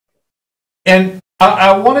answers. And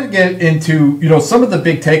I want to get into, some of the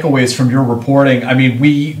big takeaways from your reporting. I mean,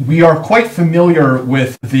 we are quite familiar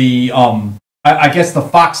with the, I guess, the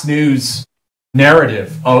Fox News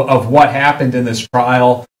narrative of what happened in this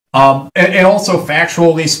trial. And also,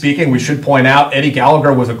 factually speaking, we should point out Eddie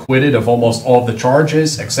Gallagher was acquitted of almost all of the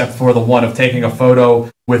charges, except for the one of taking a photo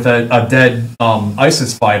with a dead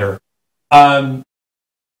ISIS fighter. I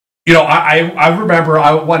remember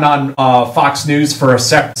I went on Fox News for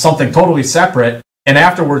something totally separate, and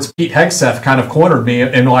afterwards Pete Hegseth kind of cornered me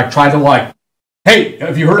and tried to hey,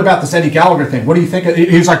 have you heard about this Eddie Gallagher thing? What do you think?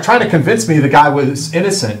 He was trying to convince me the guy was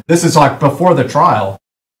innocent. This is before the trial.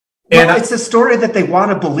 And it's a story that they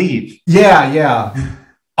want to believe. Yeah.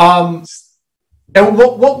 And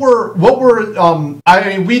I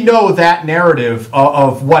mean, we know that narrative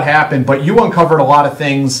of what happened, but you uncovered a lot of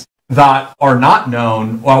things that are not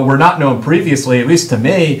known, or were not known previously, at least to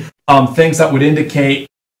me, things that would indicate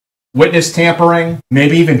witness tampering,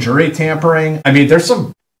 maybe even jury tampering. I mean, there's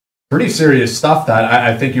some pretty serious stuff that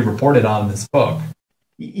I think you reported on in this book.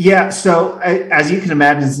 Yeah. So as you can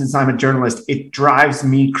imagine, since I'm a journalist, it drives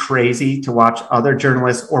me crazy to watch other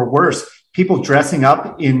journalists, or worse, people dressing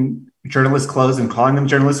up in journalist clothes and calling them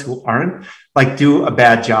journalists who aren't, like, do a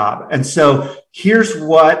bad job. And so here's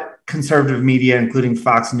what conservative media, including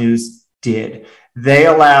Fox News, did. They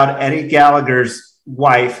allowed Eddie Gallagher's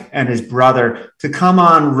wife and his brother to come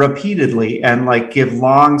on repeatedly and like give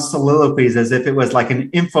long soliloquies as if it was like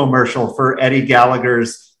an infomercial for Eddie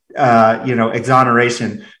Gallagher's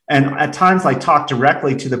exoneration, and at times like talk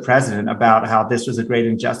directly to the president about how this was a great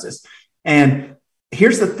injustice. And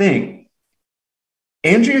here's the thing: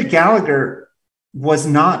 Andrea Gallagher was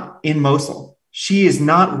not in Mosul. She is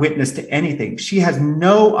not witness to anything. She has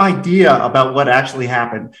no idea about what actually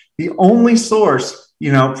happened. The only source,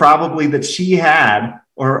 probably that she had,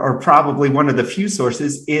 or probably one of the few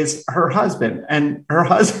sources, is her husband. And her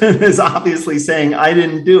husband is obviously saying, I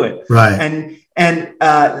didn't do it. Right. And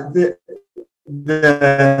the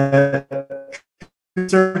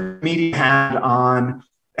conservative media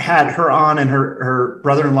had her on and her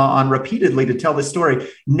brother-in-law on repeatedly to tell this story.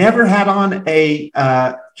 Never had on a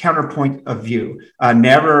counterpoint of view.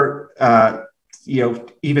 Never,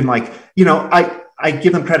 even like, I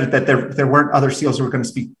give them credit that there weren't other SEALs who were going to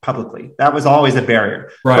speak publicly. That was always a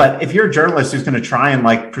barrier. Right. But if you're a journalist who's going to try and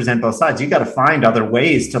like present both sides, you got to find other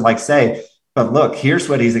ways to like say, but look, here's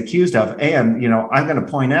what he's accused of. And, I'm going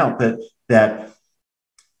to point out that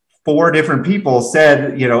 4 different people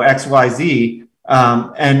said, X, Y, Z.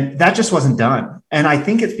 And that just wasn't done. And I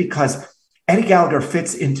think it's because Eddie Gallagher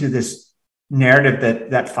fits into this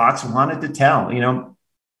narrative that Fox wanted to tell.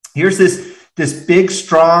 Here's this big,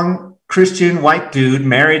 strong Christian white dude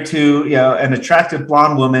married to an attractive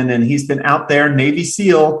blonde woman, and he's been out there, Navy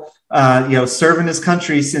SEAL, serving his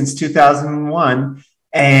country since 2001.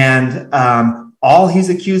 And all he's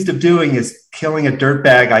accused of doing is killing a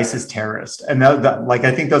dirtbag ISIS terrorist. And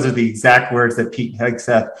I think those are the exact words that Pete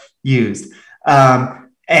Hegseth used.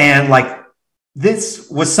 And like, this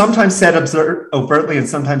was sometimes said overtly and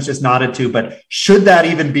sometimes just nodded to, but should that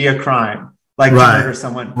even be a crime? Like, right, to murder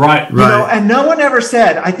someone? Right. And no one ever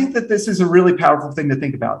said, I think that this is a really powerful thing to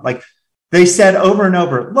think about. Like, they said over and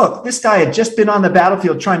over, look, this guy had just been on the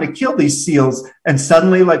battlefield trying to kill these SEALs, and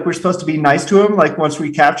suddenly, like, we're supposed to be nice to him, like, once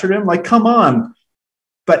we captured him, like, come on.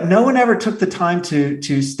 But no one ever took the time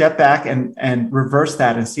to step back and reverse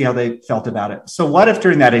that and see how they felt about it. So what if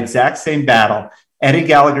during that exact same battle, Eddie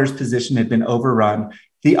Gallagher's position had been overrun,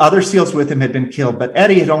 the other SEALs with him had been killed, but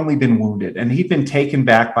Eddie had only been wounded, and he'd been taken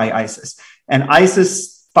back by ISIS. And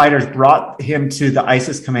ISIS fighters brought him to the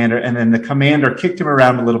ISIS commander, and then the commander kicked him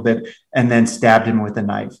around a little bit and then stabbed him with a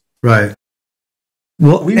knife. Right.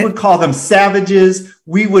 Well, we would call them savages.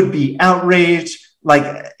 We would be outraged.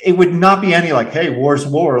 Like, it would not be any like, hey, war's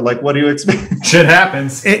war. Like, what do you expect? Shit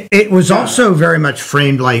happens. It was also very much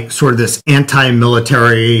framed like sort of this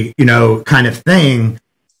anti-military, kind of thing.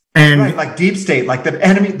 And right, like deep state, like the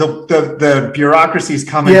enemy, the bureaucracies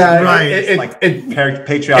coming. Yeah, right.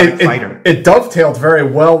 Patriotic fighter. It dovetailed very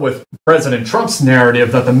well with President Trump's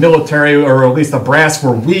narrative that the military, or at least the brass,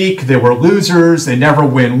 were weak. They were losers. They never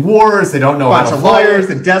win wars. They don't know how to fight. Lawyers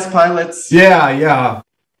and desk pilots. Yeah.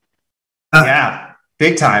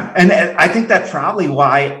 Big time. And I think that's probably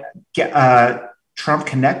why Trump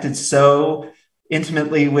connected so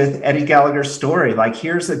intimately with Eddie Gallagher's story. Like,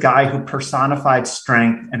 here's a guy who personified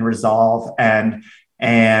strength and resolve and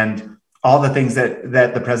all the things that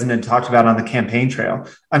the president talked about on the campaign trail.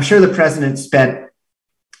 I'm sure the president spent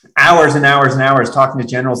hours and hours and hours talking to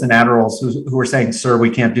generals and admirals who were saying, sir, we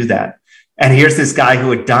can't do that. And here's this guy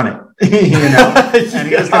who had done it, and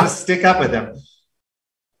he was going to stick up with him.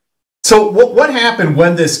 So what happened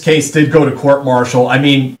when this case did go to court-martial? I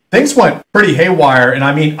mean, things went pretty haywire. And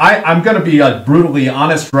I mean, I'm going to be brutally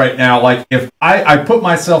honest right now. Like, if I put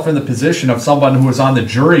myself in the position of someone who was on the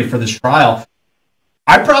jury for this trial,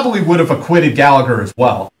 I probably would have acquitted Gallagher as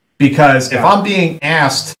well. Because if I'm being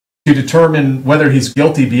asked to determine whether he's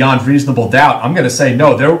guilty beyond reasonable doubt, I'm going to say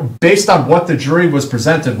no. Based on what the jury was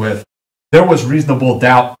presented with, there was reasonable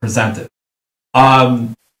doubt presented.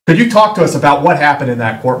 Could you talk to us about what happened in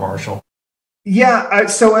that court-martial? Yeah,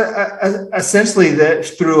 so essentially,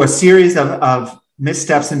 through a series of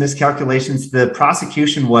missteps and miscalculations, the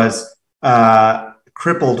prosecution was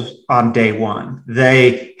crippled on day one.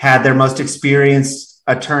 They had their most experienced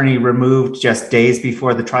attorney removed just days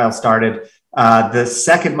before the trial started. The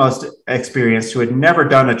second most experienced, who had never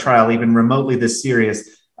done a trial even remotely this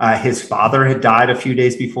serious, his father had died a few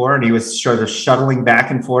days before, and he was sort of shuttling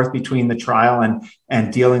back and forth between the trial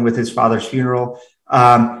and dealing with his father's funeral.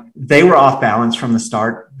 They were off balance from the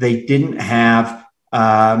start. They didn't have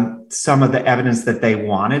some of the evidence that they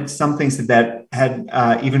wanted. Some things that had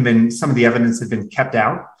even been, some of the evidence had been kept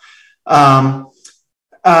out. And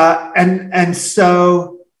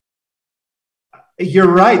so you're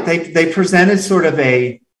right. They presented sort of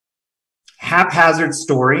a haphazard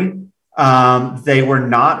story. They were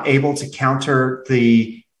not able to counter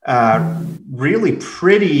the really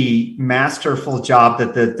pretty masterful job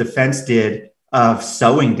that the defense did of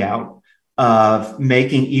sowing doubt, of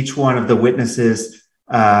making each one of the witnesses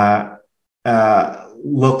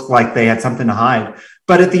look like they had something to hide.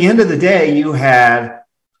 But at the end of the day, you had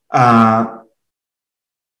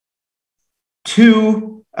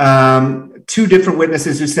two different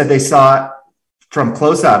witnesses who said they saw from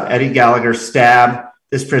close up Eddie Gallagher stab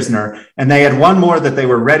this prisoner, and they had one more that they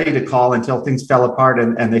were ready to call until things fell apart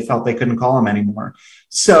and they felt they couldn't call him anymore.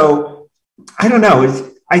 So I don't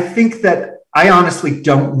know. I think that I honestly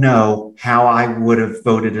don't know how I would have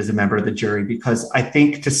voted as a member of the jury, because I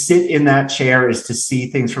think to sit in that chair is to see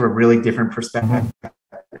things from a really different perspective.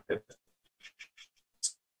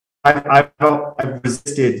 I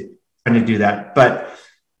resisted trying to do that, but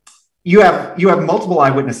you have multiple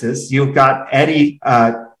eyewitnesses. You've got Eddie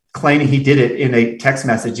claiming he did it in a text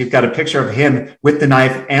message. You've got a picture of him with the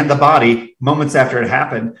knife and the body moments after it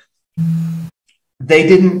happened. They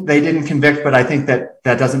didn't convict, but I think that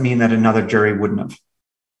doesn't mean that another jury wouldn't have.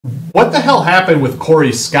 What the hell happened with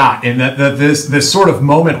Corey Scott in this sort of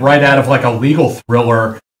moment right out of like a legal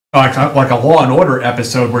thriller, like a Law and Order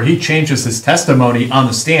episode, where he changes his testimony on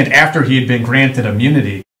the stand after he had been granted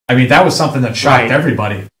immunity? I mean, that was something that shocked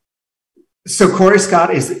everybody. So Corey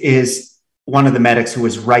Scott is one of the medics who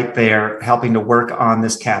was right there helping to work on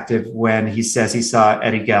this captive when he says he saw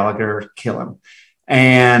Eddie Gallagher kill him.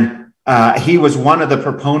 And he was one of the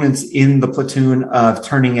proponents in the platoon of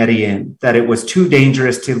turning Eddie in, that it was too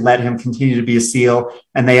dangerous to let him continue to be a SEAL,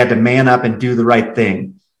 and they had to man up and do the right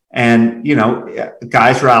thing. And, you know,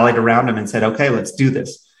 guys rallied around him and said, okay, let's do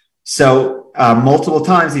this. So multiple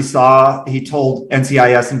times he told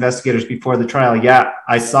NCIS investigators before the trial, yeah,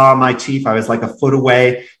 I saw my chief. I was like a foot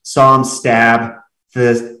away, saw him stab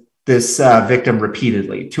this victim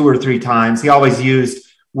repeatedly, 2 or 3 times. He always used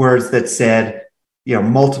words that said, you know,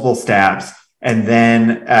 multiple stabs. And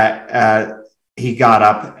then he got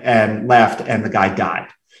up and left and the guy died.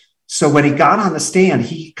 So when he got on the stand,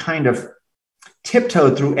 he kind of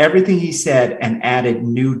tiptoed through everything he said and added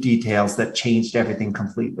new details that changed everything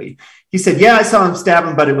completely. He said, yeah, I saw him stab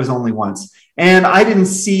him, but it was only once. And I didn't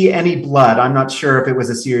see any blood. I'm not sure if it was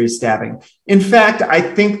a serious stabbing. In fact, I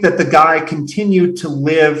think that the guy would have continued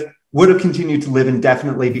to live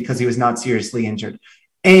indefinitely because he was not seriously injured.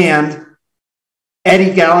 And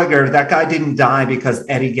Eddie Gallagher, that guy didn't die because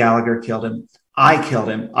Eddie Gallagher killed him. I killed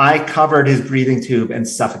him. I covered his breathing tube and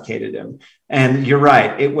suffocated him. And you're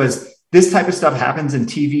right. This type of stuff happens in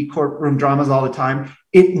TV courtroom dramas all the time.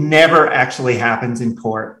 It never actually happens in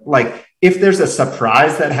court. Like, if there's a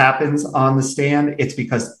surprise that happens on the stand, it's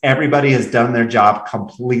because everybody has done their job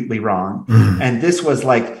completely wrong. Mm-hmm. And this was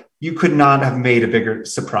like, you could not have made a bigger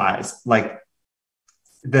surprise. Like,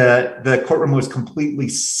 the courtroom was completely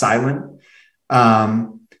silent.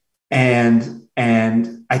 And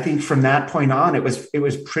I think from that point on, it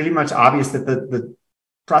was pretty much obvious that the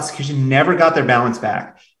prosecution never got their balance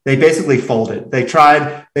back. They basically folded. They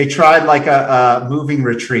tried like a moving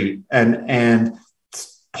retreat and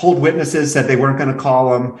pulled witnesses, said they weren't going to call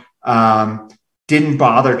them, didn't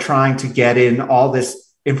bother trying to get in all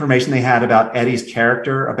this information they had about Eddie's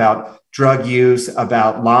character, about drug use,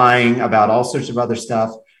 about lying, about all sorts of other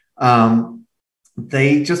stuff.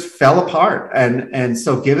 They just fell apart. And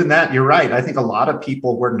so given that, you're right. I think a lot of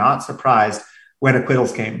people were not surprised when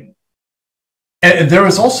acquittals came. And there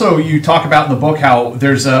was also, you talk about in the book how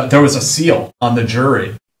there was a SEAL on the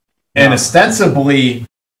jury, and ostensibly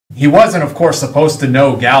he wasn't, of course, supposed to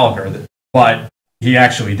know Gallagher, but he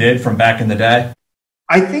actually did from back in the day.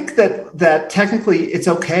 I think that technically it's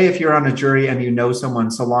okay if you're on a jury and you know someone,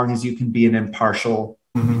 so long as you can be an impartial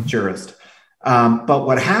jurist. But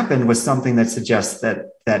what happened was something that suggests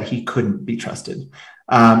that he couldn't be trusted.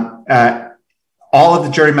 All of the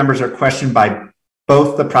jury members are questioned by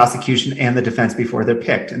both the prosecution and the defense before they're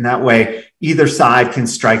picked. And that way, either side can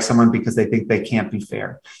strike someone because they think they can't be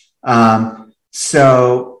fair.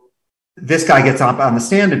 So this guy gets up on the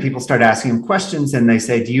stand and people start asking him questions, and they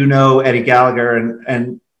say, do you know Eddie Gallagher?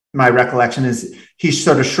 And my recollection is he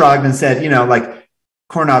sort of shrugged and said, you know, like,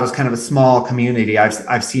 Coronado's kind of a small community.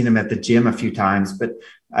 I've seen him at the gym a few times, but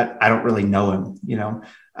I don't really know him, you know.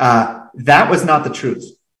 That was not the truth.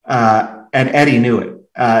 And Eddie knew it.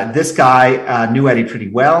 This guy knew Eddie pretty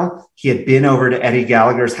well. He had been over to Eddie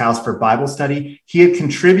Gallagher's house for Bible study. He had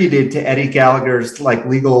contributed to Eddie Gallagher's like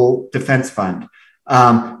legal defense fund.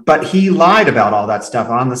 But he lied about all that stuff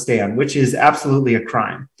on the stand, which is absolutely a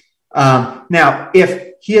crime. Now,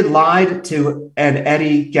 if he had lied to and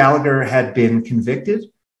Eddie Gallagher had been convicted,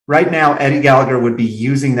 right now Eddie Gallagher would be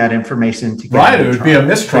using that information to get it would be a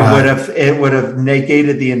mistrial. It would have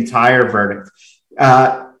negated the entire verdict.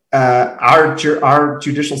 Our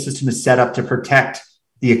judicial system is set up to protect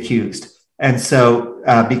the accused. And so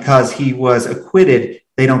because he was acquitted,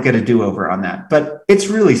 they don't get a do-over on that. But it's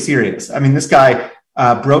really serious. I mean, this guy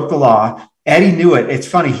broke the law. Eddie knew it. It's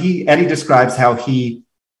funny. Eddie describes how he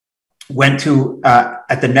went to,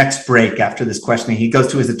 at the next break after this questioning, he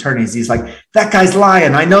goes to his attorneys. He's like, that guy's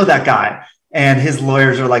lying. I know that guy. And his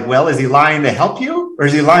lawyers are like, well, is he lying to help you or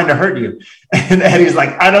is he lying to hurt you? And Eddie's like,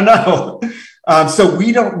 I don't know. So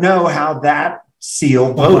we don't know how that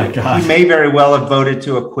seal voted. He may very well have voted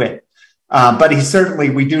to acquit. But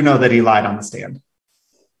we do know that he lied on the stand.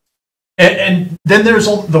 And then there's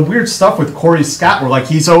all the weird stuff with Corey Scott, where like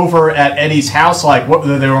he's over at Eddie's house, like what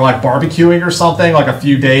they were like barbecuing or something, like a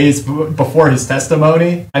few days before his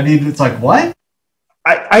testimony. I mean, it's like what?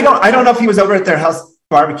 I don't know if he was over at their house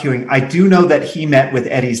barbecuing. I do know that he met with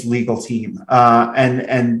Eddie's legal team,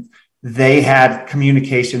 and they had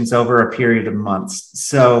communications over a period of months.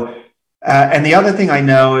 So, and the other thing I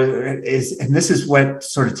know is, and this is what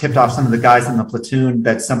sort of tipped off some of the guys in the platoon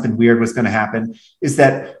that something weird was going to happen, is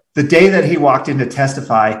that the day that he walked in to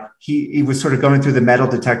testify, he was sort of going through the metal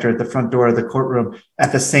detector at the front door of the courtroom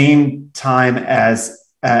at the same time as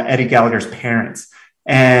Eddie Gallagher's parents.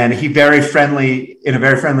 And he in a very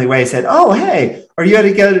friendly way said, oh, hey, are you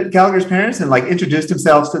Eddie Gallagher's parents? And like introduced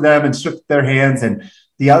himself to them and shook their hands. And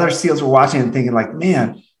the other SEALs were watching and thinking like,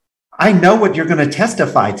 man, I know what you're going to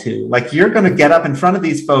testify to. Like, you're going to get up in front of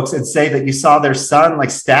these folks and say that you saw their son like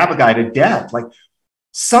stab a guy to death. Like,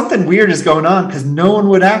 something weird is going on, because no one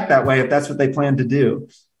would act that way if that's what they plan to do.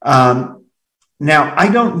 Now, I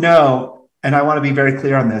don't know, and I want to be very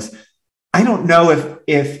clear on this. I don't know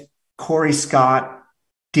if Corey Scott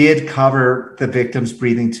did cover the victim's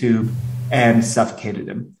breathing tube and suffocated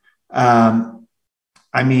him.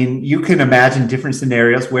 I mean, you can imagine different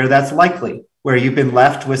scenarios where that's likely, where you've been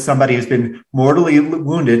left with somebody who's been mortally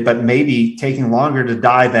wounded, but maybe taking longer to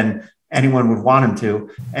die than anyone would want him to,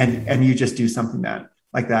 and you just do something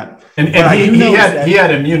like that. And he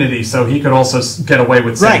had immunity, so he could also get away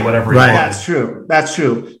with saying whatever he wanted. That's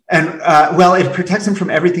true. And well, it protects him from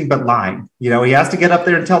everything but lying. You know, he has to get up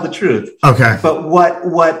there and tell the truth. Okay. But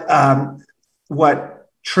what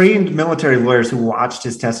trained military lawyers who watched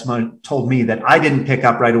his testimony told me that I didn't pick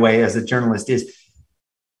up right away as a journalist is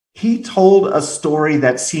he told a story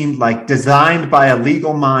that seemed like designed by a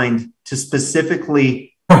legal mind to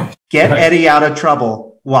specifically get Eddie out of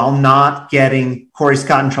trouble while not getting Corey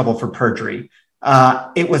Scott in trouble for perjury.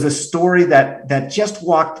 It was a story that just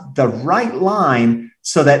walked the right line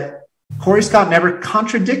so that Corey Scott never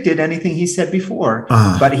contradicted anything he said before,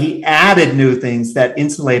 but he added new things that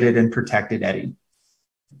insulated and protected Eddie.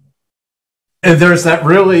 And there's that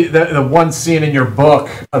the one scene in your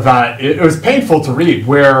book about it was painful to read,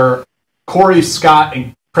 where Corey Scott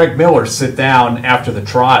and Craig Miller sit down after the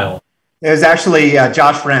trial. It was actually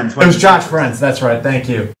Josh Friends. It was Josh Friends. That's right. Thank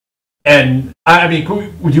you. And I mean,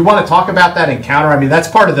 would you want to talk about that encounter? I mean, that's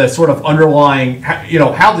part of the sort of underlying,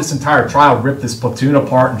 how this entire trial ripped this platoon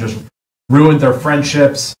apart and just ruined their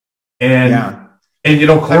friendships. And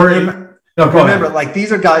Corey. Remember, like,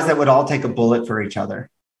 these are guys that would all take a bullet for each other.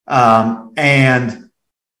 And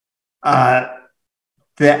the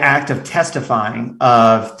act of testifying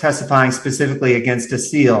specifically against a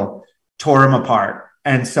SEAL tore him apart.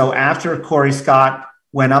 And so after Corey Scott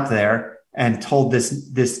went up there and told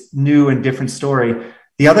this new and different story,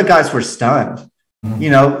 the other guys were stunned. Mm-hmm. You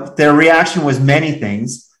know, their reaction was many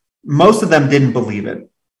things. Most of them didn't believe it.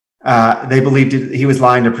 They believed he was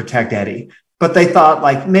lying to protect Eddie. But they thought,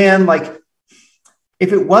 like, man, like,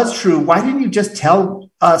 if it was true, why didn't you just tell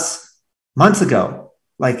us months ago?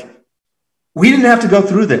 Like, we didn't have to go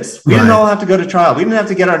through this. We didn't all have to go to trial. We didn't have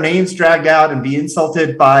to get our names dragged out and be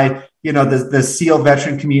insulted by, the SEAL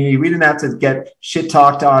veteran community. We didn't have to get shit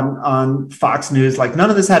talked on Fox News. Like, none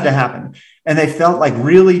of this had to happen. And they felt like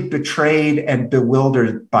really betrayed and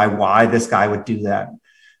bewildered by why this guy would do that.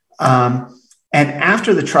 And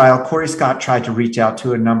after the trial, Corey Scott tried to reach out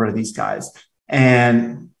to a number of these guys.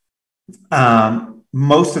 And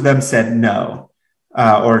most of them said no,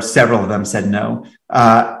 or several of them said no.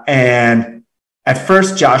 And at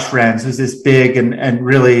first, Josh Friends, who's this big and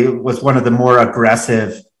really was one of the more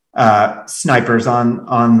aggressive snipers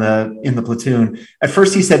in the platoon. At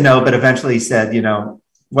first he said no, but eventually he said,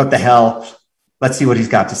 what the hell? Let's see what he's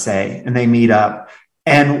got to say. And they meet up.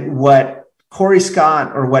 And what he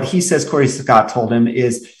says Corey Scott told him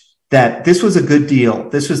is that this was a good deal.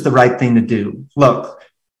 This was the right thing to do. Look,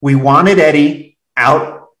 we wanted Eddie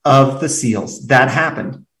out of the SEALs. That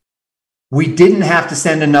happened. We didn't have to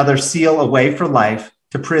send another SEAL away for life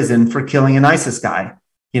to prison for killing an ISIS guy.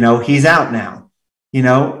 He's out now,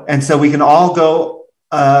 and so we can all go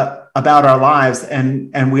about our lives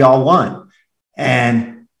and we all won.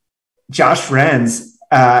 And Josh Renz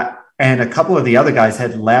and a couple of the other guys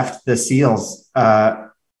had left the SEALs,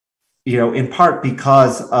 in part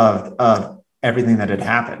because of everything that had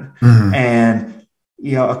happened. Mm-hmm. And,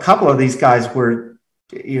 a couple of these guys were,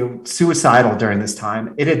 suicidal during this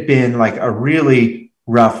time. It had been like a really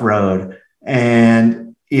rough road.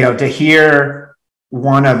 And, to hear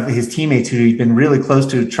one of his teammates who he'd been really close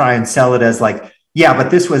to try and sell it as like, yeah, but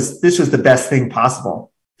this was the best thing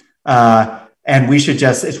possible. And we should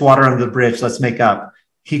it's water under the bridge. Let's make up.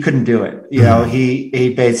 He couldn't do it.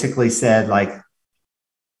 He basically said like,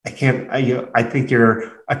 I can't, I think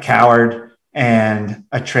you're a coward and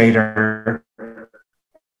a traitor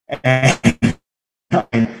and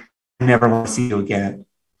I never want to see you again.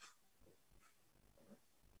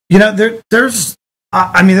 There's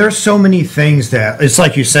so many things that it's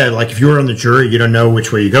like you said, like if you were on the jury, you don't know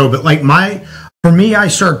which way you go. But like for me, I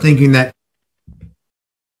start thinking that,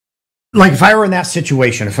 like if I were in that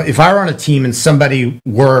situation, if I were on a team and somebody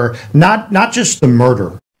were not just the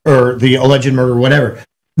murder or the alleged murder, whatever,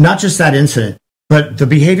 not just that incident, but the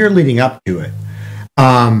behavior leading up to it,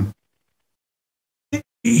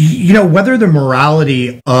 whether the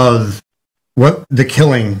morality of what the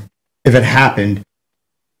killing, if it happened,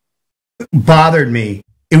 bothered me,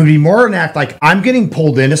 it would be more an act like I'm getting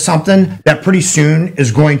pulled into something that pretty soon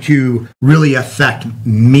is going to really affect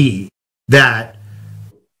me, that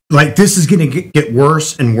like this is going to get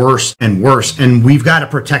worse and worse and worse, and we've got to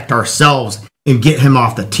protect ourselves and get him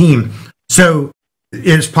off the team. So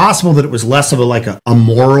it's possible that it was less of a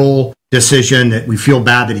moral decision, that we feel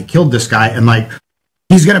bad that he killed this guy, and like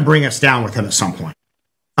he's going to bring us down with him at some point.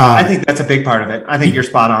 I think that's a big part of it. I think you're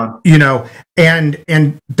spot on.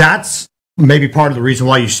 And that's maybe part of the reason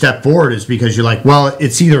why you step forward, is because you're like, well,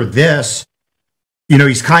 it's either this,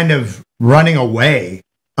 he's kind of running away,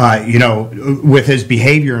 with his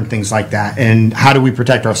behavior and things like that. And how do we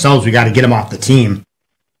protect ourselves? We got to get him off the team.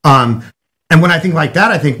 And when I think like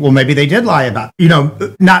that, I think, well, maybe they did lie about,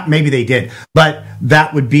 not maybe they did, but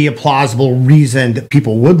that would be a plausible reason that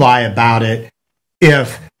people would lie about it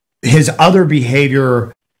if his other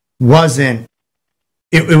behavior wasn't,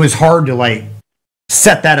 it was hard to like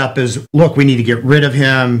set that up as, look, we need to get rid of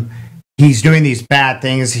him. He's doing these bad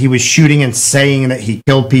things. He was shooting and saying that he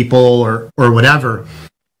killed people or whatever.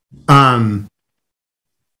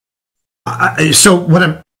 So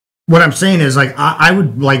what I'm saying is like, I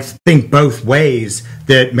would like think both ways,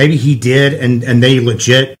 that maybe he did and they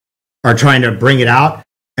legit are trying to bring it out,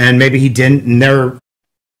 and maybe he didn't, and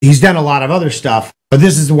he's done a lot of other stuff, but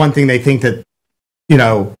this is the one thing they think that,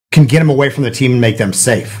 can get him away from the team and make them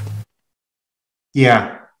safe.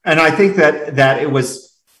 Yeah. And I think that it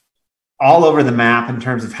was all over the map in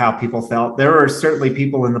terms of how people felt. There were certainly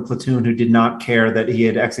people in the platoon who did not care that he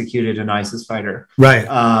had executed an ISIS fighter. Right.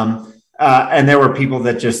 And there were people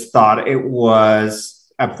that just thought it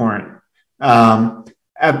was abhorrent.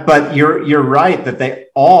 But you're right that they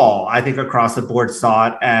all, I think across the board, saw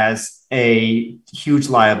it as a huge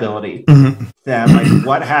liability. Mm-hmm. That like,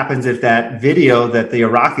 what happens if that video that the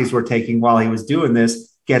Iraqis were taking while he was doing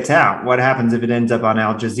this gets out? What happens if it ends up on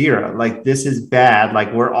Al Jazeera? Like, this is bad.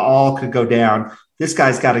 Like, we're all could go down. This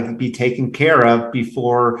guy's got to be taken care of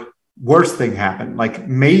before worse thing happen. Like,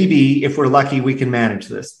 maybe if we're lucky, we can manage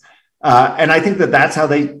this. And I think that's how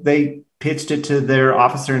they pitched it to their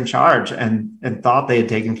officer in charge and thought they had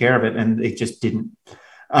taken care of it, and they just didn't.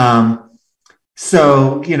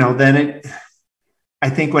 So, then I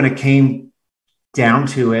think when it came down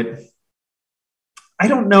to it, I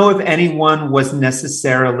don't know if anyone was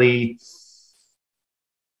necessarily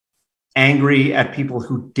angry at people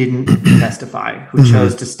who didn't testify, who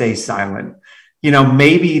chose to stay silent.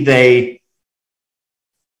 Maybe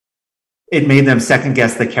it made them second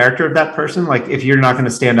guess the character of that person. Like, if you're not going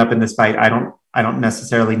to stand up in this fight, I don't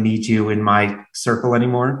necessarily need you in my circle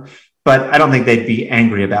anymore. But I don't think they'd be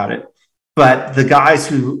angry about it. But the guys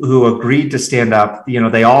who agreed to stand up,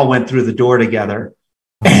 they all went through the door together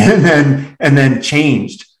and then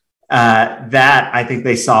changed. That I think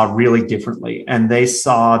they saw really differently, and they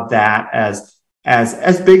saw that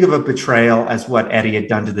as big of a betrayal as what Eddie had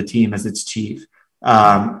done to the team as its chief.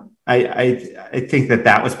 I think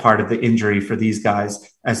that was part of the injury for these guys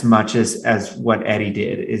as much as what Eddie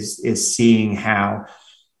did is seeing how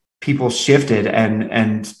people shifted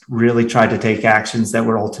and really tried to take actions that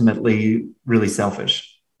were ultimately really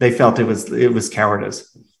selfish. They felt it was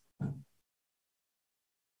cowardice.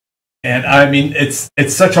 And I mean, it's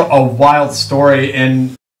such a wild story.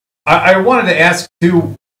 And I wanted to ask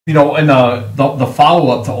too, in the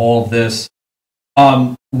follow up to all of this,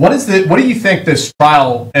 what do you think this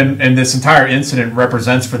trial and this entire incident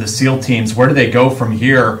represents for the SEAL teams? Where do they go from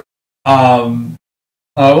here?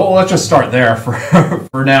 Well, let's just start there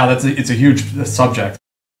for now. It's a huge subject.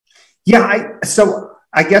 Yeah, so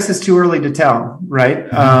I guess it's too early to tell, right?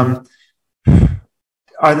 Mm-hmm.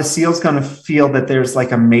 Are the SEALs going to feel that there's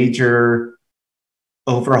like a major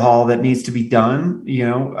overhaul that needs to be done,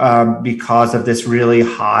 because of this really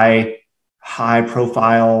high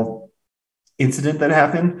profile incident that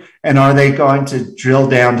happened? And are they going to drill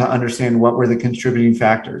down to understand what were the contributing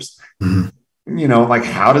factors? Mm-hmm. Like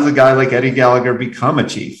how does a guy like Eddie Gallagher become a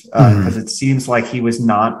chief? Because it seems like he was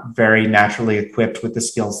not very naturally equipped with the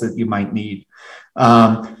skills that you might need.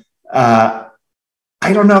 I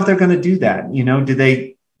don't know if they're going to do that.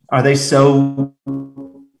 Are they so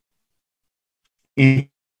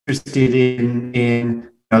interested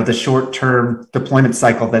in the short-term deployment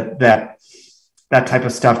cycle that type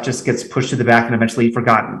of stuff just gets pushed to the back and eventually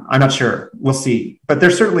forgotten? I'm not sure. We'll see. But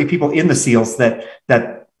there's certainly people in the SEALs that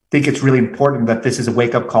think it's really important that this is a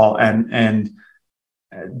wake-up call and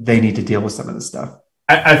they need to deal with some of this stuff.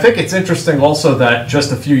 I think it's interesting also that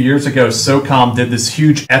just a few years ago, SOCOM did this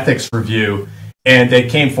huge ethics review, and they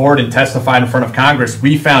came forward and testified in front of Congress.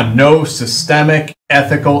 We found no systemic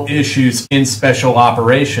ethical issues in special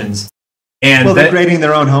operations. And they're grading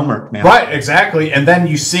their own homework, man. Right, exactly. And then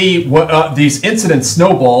you see what these incidents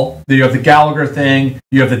snowball. You have the Gallagher thing.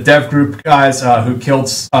 You have the Dev Group guys who killed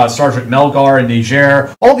Sergeant Melgar in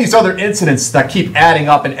Niger. All these other incidents that keep adding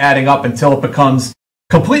up until it becomes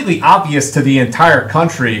completely obvious to the entire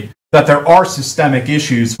country that there are systemic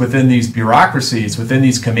issues within these bureaucracies, within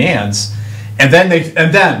these commands. And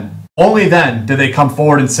then only then do they come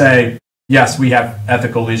forward and say, yes, we have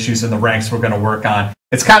ethical issues in the ranks we're going to work on.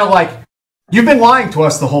 It's kind of like, you've been lying to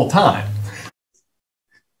us the whole time.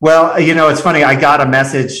 Well, it's funny. I got a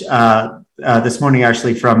message this morning,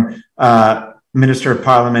 actually, from Minister of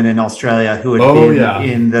Parliament in Australia who had been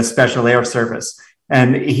in the Special Air Service.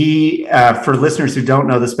 And he, for listeners who don't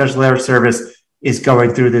know, the Special Air Service is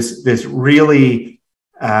going through this really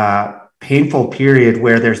painful period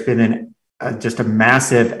where there's been just a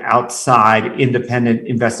massive outside independent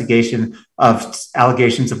investigation of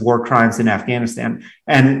allegations of war crimes in Afghanistan.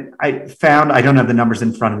 And I don't have the numbers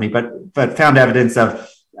in front of me, but found evidence of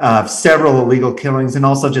several illegal killings and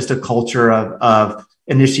also just a culture of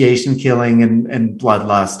initiation killing and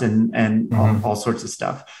bloodlust and all sorts of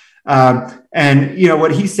stuff. And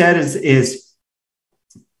what he said is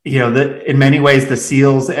that in many ways the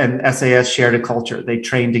SEALs and SAS shared a culture. They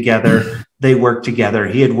trained together, they worked together.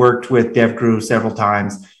 He had worked with DevGru several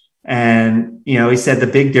times, and he said the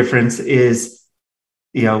big difference is,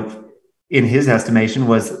 in his estimation,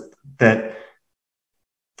 was that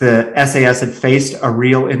the SAS had faced a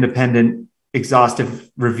real independent,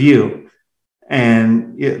 exhaustive review,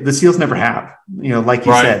 and the SEALs never have. Like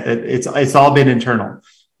you said, that it's all been internal.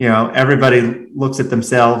 Everybody looks at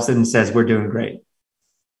themselves and says, we're doing great.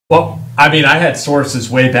 Well, I mean, I had sources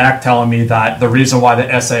way back telling me that the reason why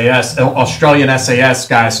the Australian SAS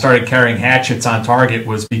guys started carrying hatchets on target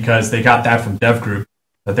was because they got that from Dev Group,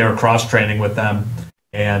 that they were cross-training with them.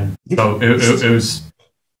 And so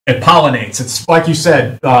it pollinates. It's like you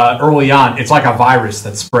said early on, it's like a virus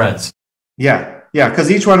that spreads. Yeah,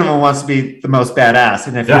 because each one of them wants to be the most badass.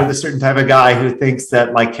 And if you're the certain type of guy who thinks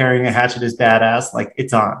that like carrying a hatchet is badass, like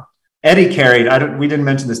it's on. Eddie carried, we didn't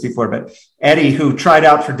mention this before, but Eddie, who tried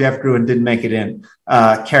out for DevGru and didn't make it in,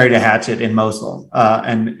 carried a hatchet in Mosul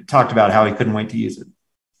and talked about how he couldn't wait to use it.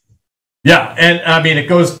 Yeah, and I mean, it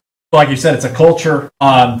goes, like you said, it's a culture.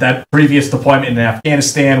 That previous deployment in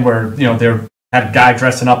Afghanistan where, they had a guy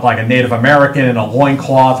dressing up like a Native American in a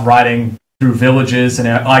loincloth riding through villages. And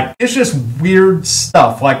it's just weird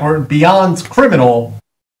stuff. Like, we're beyond criminal.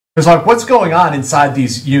 Because what's going on inside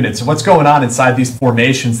these units? What's going on inside these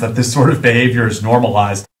formations that this sort of behavior is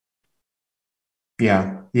normalized?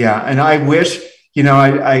 Yeah. And I wish,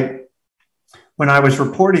 I when I was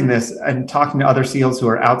reporting this and talking to other SEALs who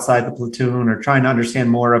are outside the platoon or trying to understand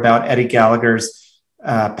more about Eddie Gallagher's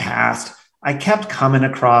past, I kept coming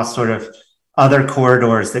across sort of other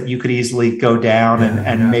corridors that you could easily go down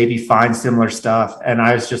and maybe find similar stuff. And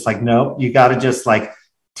I was just like, nope, you got to just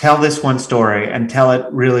tell this one story and tell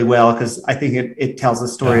it really well, because I think it tells the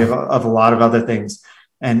story of a lot of other things.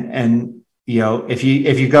 And if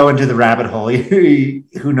you go into the rabbit hole,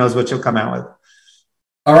 who knows what you'll come out with.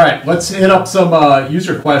 All right, let's hit up some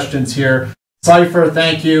user questions here. Cypher,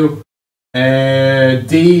 thank you. And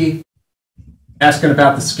D asking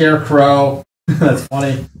about the scarecrow. That's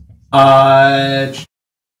funny.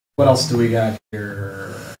 What else do we got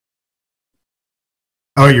here?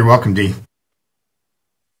 Oh, you're welcome, D.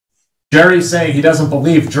 Jerry's saying he doesn't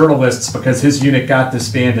believe journalists because his unit got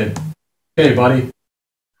disbanded. Okay, buddy.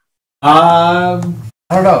 I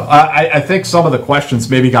don't know. I think some of the questions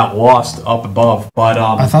maybe got lost up above, but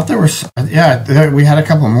I thought there was. Yeah, we had a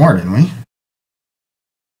couple more, didn't we?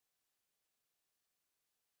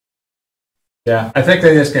 Yeah, I think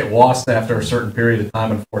they just get lost after a certain period of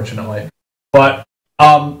time, unfortunately. But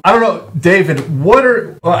I don't know, David.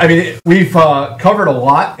 We've covered a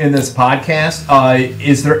lot in this podcast.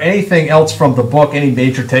 Is there anything else from the book? Any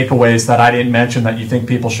major takeaways that I didn't mention that you think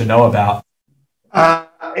people should know about?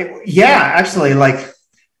 Yeah, actually,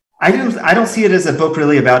 I don't see it as a book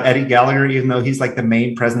really about Eddie Gallagher, even though he's like the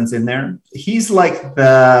main presence in there. He's like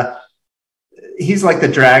the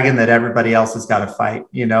dragon that everybody else has got to fight,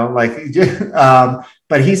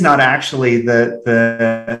 but he's not actually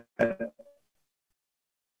the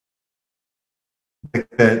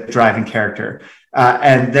driving character.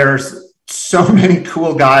 And there's so many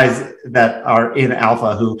cool guys that are in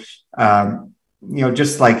Alpha who,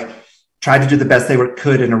 just like tried to do the best they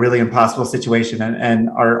could in a really impossible situation. And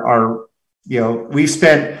are we've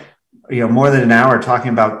spent, more than an hour talking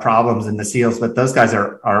about problems in the SEALs, but those guys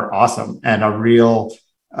are awesome and a real,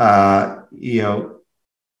 they're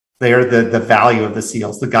the value of the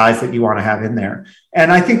SEALs, the guys that you want to have in there.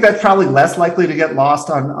 And I think that's probably less likely to get lost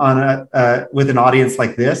with an audience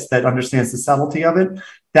like this that understands the subtlety of it.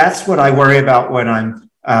 That's what I worry about when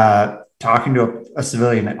I'm talking to a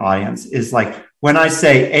civilian audience, is like, when I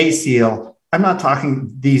say a SEAL, I'm not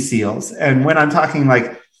talking the SEALs. And when I'm talking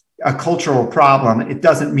like a cultural problem, it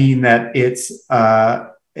doesn't mean that it's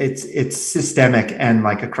systemic and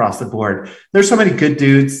like across the board. There's so many good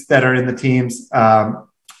dudes that are in the teams. And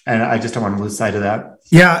I just don't want to lose sight of that.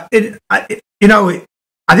 Yeah. I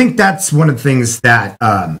think that's one of the things that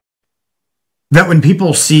when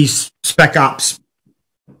people see spec ops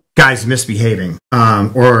guys misbehaving,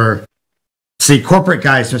 or see corporate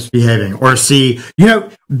guys misbehaving, or see,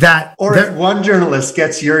 that, or if one journalist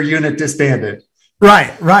gets your unit disbanded.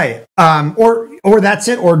 Right. Or that's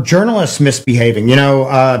it. Or journalists misbehaving,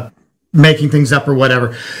 making things up or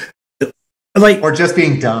whatever. Or just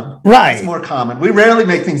being dumb. Right. It's more common. We rarely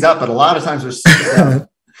make things up, but a lot of times we're super dumb.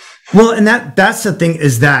 Well, and that's the thing,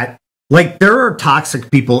 is that there are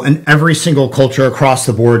toxic people in every single culture across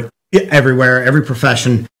the board, everywhere, every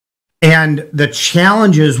profession. And the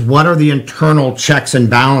challenge is, what are the internal checks and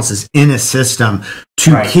balances in a system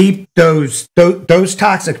to keep those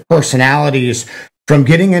toxic personalities from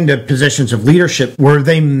getting into positions of leadership where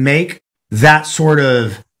they make that sort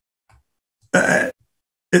of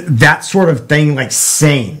thing like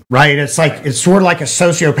sane, right? It's sort of like a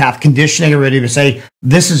sociopath conditioning everybody to say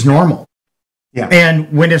this is normal. Yeah.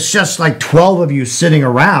 And when it's just like 12 of you sitting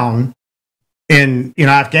around in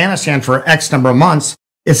Afghanistan for X number of months,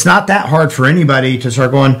 it's not that hard for anybody to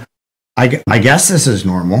start going, I guess this is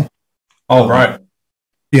normal. Oh, right.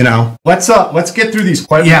 Let's get through these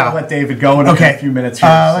questions. Yeah. I'll let David go in a few minutes here.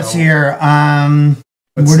 Let's see here.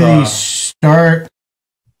 Where did he start?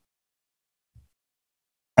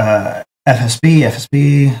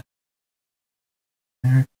 FSB.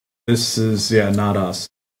 This is, not us.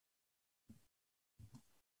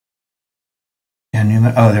 Yeah,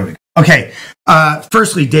 Newman. Oh, there we go. Okay.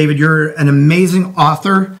 Firstly, David, you're an amazing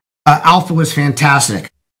author. Alpha was fantastic.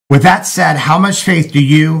 With that said, how much faith do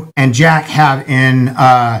you and Jack have in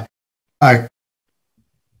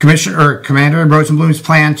Commander Rosenblum's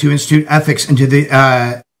plan to institute ethics into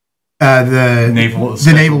the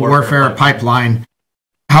naval warfare pipeline?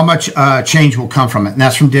 How much change will come from it? And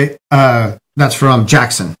that's from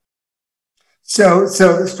Jackson. So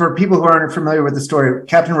for people who aren't familiar with the story,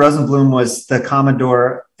 Captain Rosenblum was the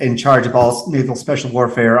Commodore in charge of all naval special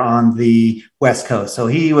warfare on the West Coast. So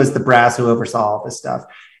he was the brass who oversaw all this stuff.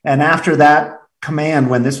 And after that command,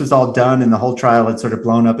 when this was all done and the whole trial had sort of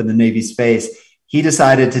blown up in the Navy's face, he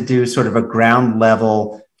decided to do sort of a ground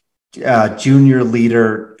level junior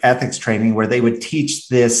leader ethics training where they would teach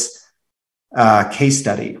this case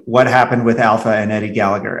study, what happened with Alpha and Eddie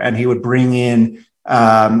Gallagher. And he would bring in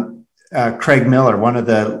Craig Miller, one of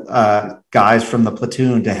the guys from the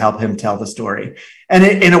platoon, to help him tell the story. And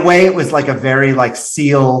in a way, it was like a very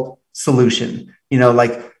SEAL solution,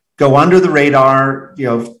 go under the radar,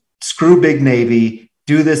 screw big Navy,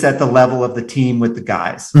 do this at the level of the team with the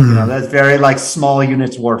guys. That's very like small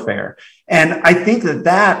units warfare. And I think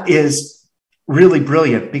that is really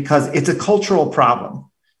brilliant because it's a cultural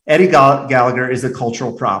problem. Eddie Gallagher is a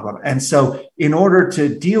cultural problem. And so in order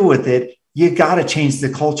to deal with it, you got to change the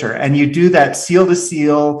culture. And you do that seal to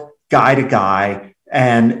seal, guy to guy,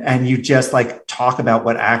 and you just like talk about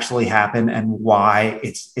what actually happened and why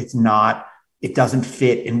it doesn't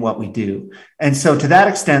fit in what we do. And so to that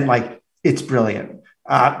extent, like it's brilliant.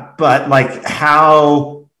 But like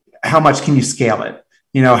how much can you scale it?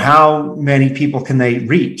 How many people can they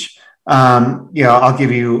reach? I'll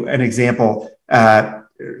give you an example.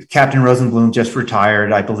 Captain Rosenblum just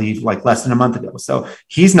retired, I believe, like less than a month ago. So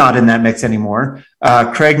he's not in that mix anymore.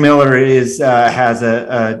 Craig Miller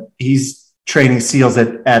he's training SEALs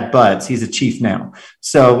at Buds. He's a chief now.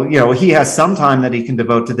 So, he has some time that he can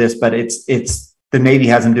devote to this, but it's the Navy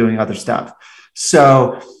has him doing other stuff.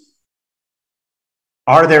 So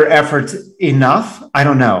are their efforts enough? I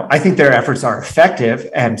don't know. I think their efforts are effective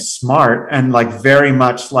and smart and like very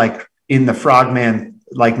much like in the frogman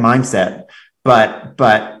like mindset. But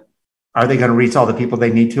are they going to reach all the people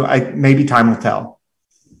they need to? Maybe time will tell.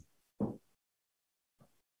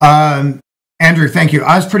 Andrew, thank you.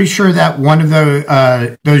 I was pretty sure that one of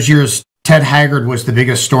those years, Ted Haggard was the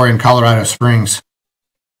biggest story in Colorado Springs.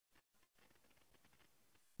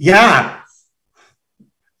 Yeah.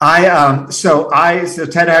 So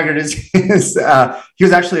Ted Haggard is he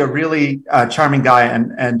was actually a really charming guy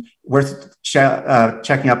and worth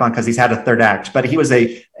checking up on because he's had a third act, but he was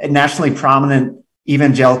a nationally prominent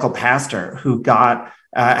evangelical pastor who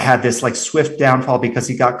had this like swift downfall because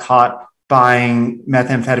he got caught buying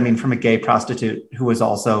methamphetamine from a gay prostitute who was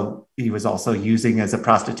also using as a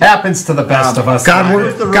prostitute. Happens to the best of us.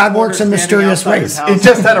 God works in mysterious ways. He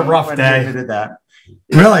just had a rough day.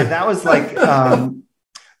 Really? That was like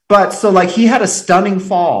but so like he had a stunning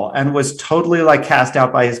fall and was totally like cast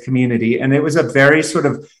out by his community. And it was a very sort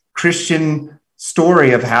of Christian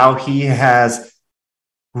story of how he has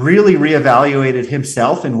really reevaluated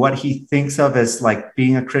himself and what he thinks of as like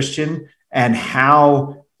being a Christian and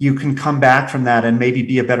how you can come back from that and maybe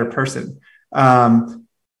be a better person,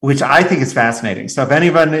 which I think is fascinating. So if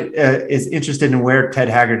anyone is interested in where Ted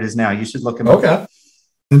Haggard is now, you should look him up. Okay.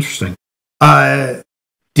 Interesting.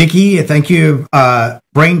 Dickie, thank you.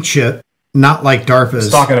 Brain chip, not like DARPA's.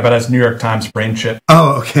 Talking about his New York Times brain chip.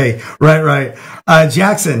 Oh, okay. Right.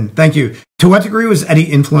 Jackson, thank you. To what degree was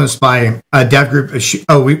Eddie influenced by Dev Group?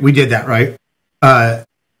 We did that, right?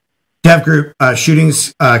 Dev Group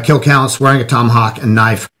shootings, kill counts, wearing a tomahawk and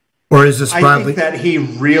knife. Or is this I think that he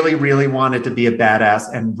really, really wanted to be a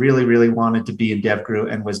badass and really, really wanted to be in Dev Group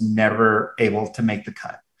and was never able to make the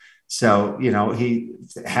cut. So, he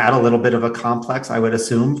had a little bit of a complex, I would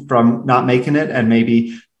assume, from not making it and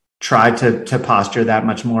maybe tried to posture that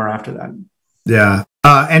much more after that. Yeah.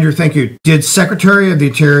 Andrew, thank you. Did Secretary of the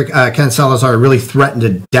Interior, Ken Salazar, really threaten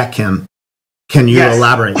to deck him? Can you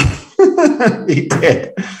elaborate? He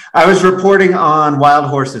did. I was reporting on wild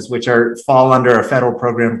horses, which fall under a federal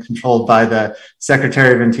program controlled by the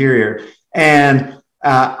Secretary of Interior. And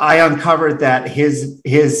I uncovered that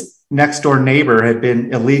his next door neighbor had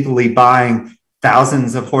been illegally buying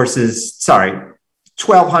thousands of horses,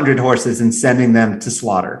 1,200 horses and sending them to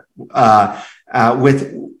slaughter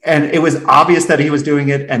and it was obvious that he was doing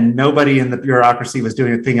it and nobody in the bureaucracy was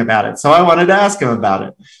doing a thing about it. So I wanted to ask him about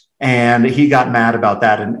it and he got mad about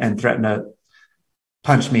that and threatened to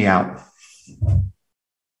punch me out.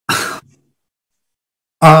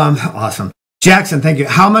 Awesome. Jackson, thank you.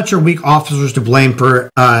 How much are weak officers to blame for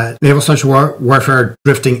naval social warfare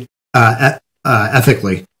drifting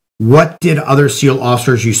ethically? What did other SEAL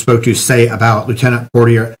officers you spoke to say about Lieutenant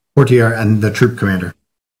Portier and the troop commander?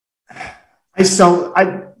 I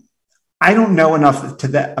don't know enough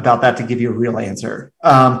about that to give you a real answer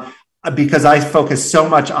because I focus so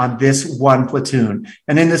much on this one platoon.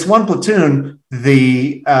 And in this one platoon,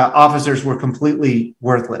 the officers were completely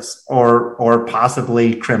worthless or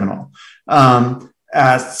possibly criminal. And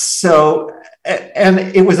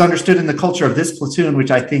it was understood in the culture of this platoon,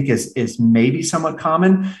 which I think is maybe somewhat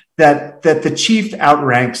common, that the chief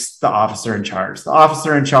outranks the officer in charge. The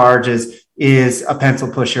officer in charge is a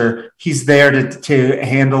pencil pusher. He's there to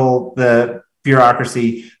handle the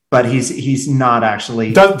bureaucracy, but he's not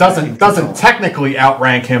actually doesn't technically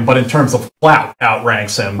outrank him, but in terms of clout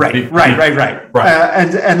outranks him. Right.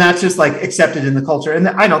 And that's just like accepted in the culture. And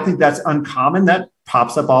I don't think that's uncommon. That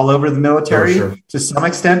pops up all over the military to some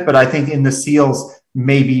extent, but I think in the SEALs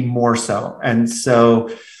maybe more so. And so,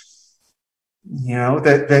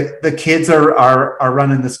 the kids are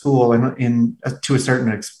running the school in to a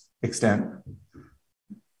certain extent.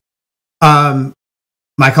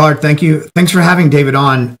 My Collard, thank you. Thanks for having David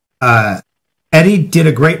on. Eddie did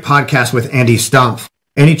a great podcast with Andy Stumpf.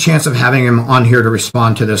 Any chance of having him on here to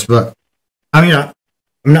respond to this book? I mean, I'm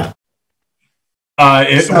not.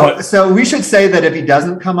 So we should say that if he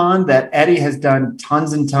doesn't come on, that Eddie has done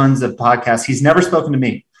tons and tons of podcasts. He's never spoken to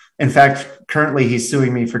me. In fact, currently he's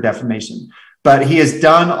suing me for defamation. But he has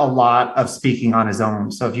done a lot of speaking on his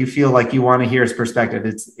own. So if you feel like you want to hear his perspective,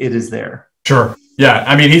 it is there. Sure. Yeah.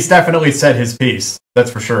 I mean, he's definitely said his piece.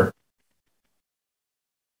 That's for sure.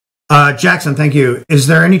 Jackson, thank you. Is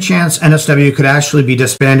there any chance NSW could actually be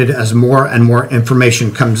disbanded as more and more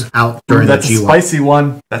information comes out during the G1? That's a spicy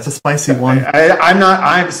one. That's a spicy one.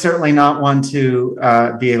 I'm certainly not one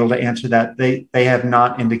to be able to answer that. They have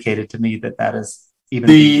not indicated to me that is even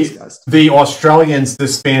being discussed. The Australians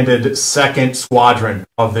disbanded 2nd Squadron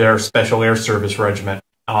of their Special Air Service Regiment.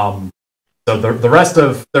 So the rest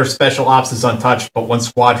of their special ops is untouched, but one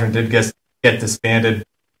squadron did get disbanded.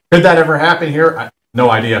 Could that ever happen here? No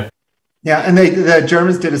idea. Yeah, and the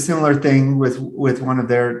Germans did a similar thing with one of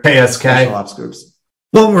their KSK special ops groups.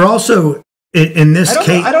 Well, we're also in this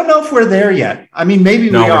case. I don't know if we're there yet. I mean, maybe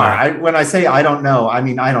we No, are. When I say I don't know, I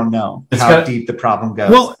mean I don't know how deep the problem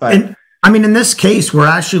goes. Well, in this case, we're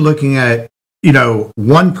actually looking at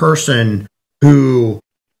one person who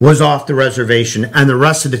was off the reservation, and the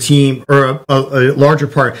rest of the team, or a larger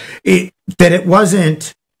part, that it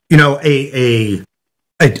wasn't a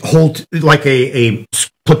whole, like a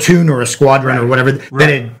platoon or a squadron or whatever that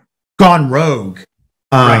had gone rogue.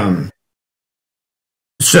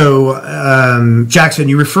 So, Jackson,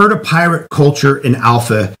 you refer to pirate culture in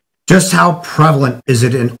Alpha. Just how prevalent is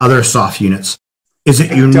it in other soft units? Is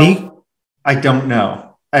it unique? I don't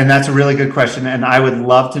know. And that's a really good question. And I would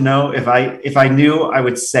love to know. If I knew, I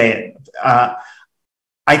would say it.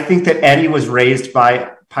 I think that Eddie was raised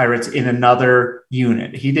by pirates in another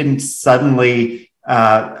unit. He didn't suddenly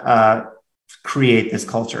create this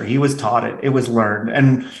culture. He was taught it. It was learned.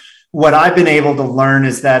 And what I've been able to learn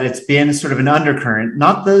is that it's been sort of an undercurrent,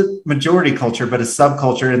 not the majority culture, but a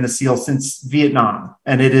subculture in the SEAL since Vietnam.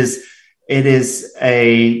 And it is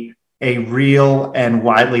a real and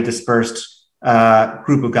widely dispersed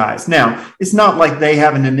group of guys. Now, it's not like they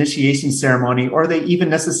have an initiation ceremony or they even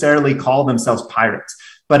necessarily call themselves pirates,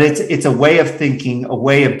 but it's a way of thinking, a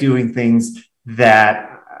way of doing things that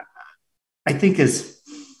I think is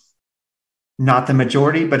not the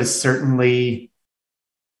majority, but is certainly,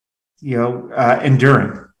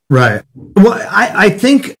 enduring. Right. Well, I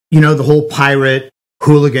think, the whole pirate,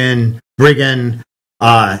 hooligan, brigand,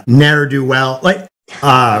 ne'er-do-well, like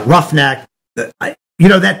roughneck,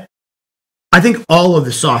 I think all of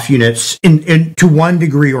the soft units in to one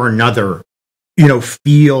degree or another,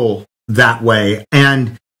 feel that way.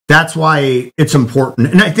 And that's why it's important.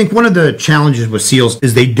 And I think one of the challenges with SEALs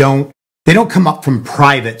is they don't come up from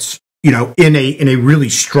privates, in a really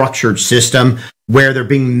structured system where they're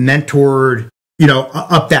being mentored,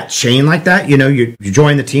 up that chain like that. You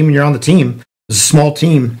join the team and you're on the team. It's a small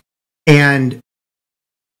team. And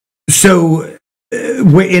so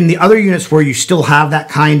in the other units where you still have that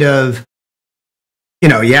kind of,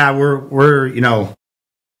 we're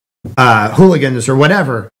hooligans or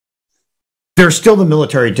whatever, there's still the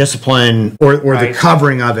military discipline or the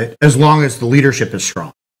covering of it as long as the leadership is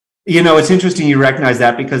strong. It's interesting you recognize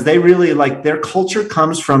that because they really their culture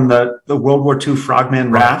comes from the World War II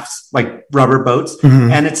frogman rafts, like rubber boats.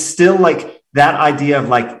 Mm-hmm. And it's still that idea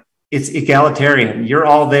of it's egalitarian. You're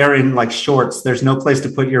all there in shorts. There's no place to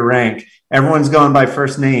put your rank. Everyone's going by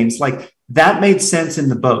first names. That made sense in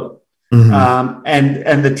the boat. Mm-hmm.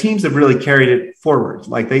 And the teams have really carried it forward.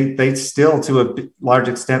 They still, to a large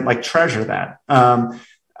extent, treasure that.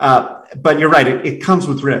 But you're right. It comes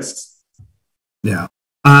with risks. Yeah.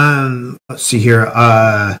 Let's see here.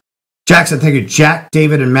 Jackson, thank you. Jack,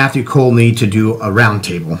 David, and Matthew Cole need to do a round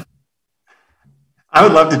table. I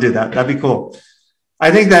would love to do that. That'd be cool.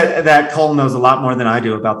 I think that Cole knows a lot more than I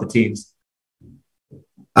do about the teams.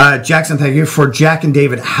 Jackson, thank you. For Jack and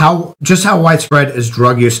David, how widespread is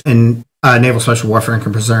drug use in naval special warfare in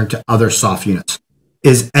comparison to other soft units?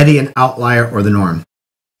 Is Eddie an outlier or the norm?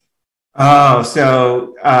 Oh,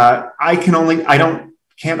 so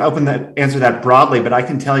can't answer that broadly, but I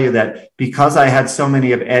can tell you that because I had so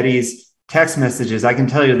many of Eddie's text messages, I can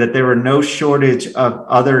tell you that there were no shortage of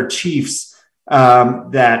other chiefs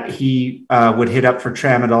that he would hit up for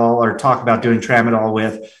tramadol or talk about doing tramadol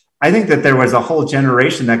with. I think that there was a whole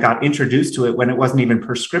generation that got introduced to it when it wasn't even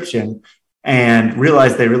prescription and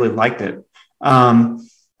realized they really liked it.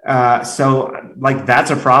 So like,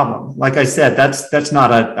 that's a problem. Like I said, that's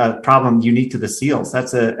not a problem unique to the SEALs.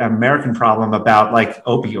 That's an American problem about like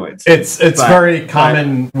opioids. It's very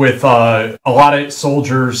common with a lot of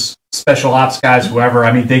soldiers, special ops guys, whoever.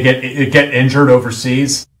 I mean, they get injured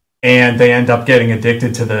overseas, and they end up getting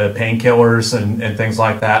addicted to the painkillers and things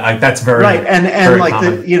like that. Like, that's very right. And very like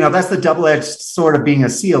common. that's the double-edged sword of being a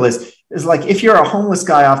SEAL is like, if you're a homeless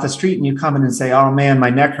guy off the street and you come in and say, oh man, my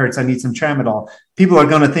neck hurts, I need some tramadol, people are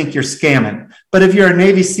going to think you're scamming. But if you're a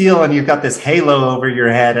Navy SEAL and you've got this halo over your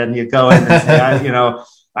head and you go in and say,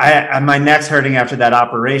 my neck's hurting after that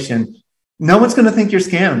operation, no one's going to think you're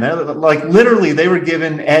scamming. They're, like, literally, they were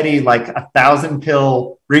giving Eddie like 1,000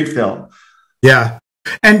 pill refill. Yeah.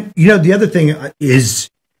 And, the other thing is,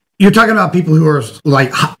 you're talking about people who are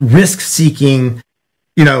like risk seeking.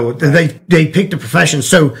 They picked a profession.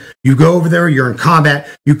 So you go over there, you're in combat,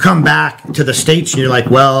 you come back to the States, and you're like,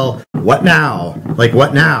 well, what now? Like,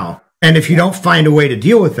 what now? And if you don't find a way to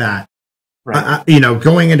deal with that, right.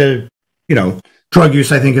 Going into, drug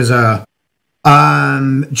use, I think is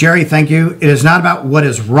Jerry, thank you. It is not about what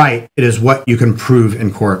is right. It is what you can prove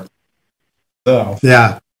in court. So,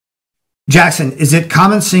 yeah. Jackson, is it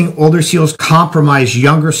common seeing older SEALs compromise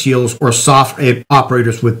younger SEALs or soft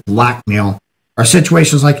operators with blackmail? Are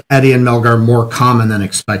situations like Eddie and Melgar more common than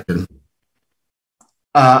expected?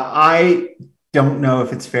 I don't know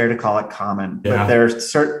if it's fair to call it common, but there's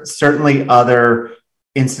certainly other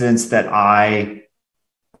incidents that I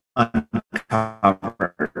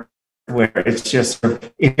uncovered where it's just,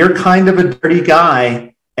 if you're kind of a dirty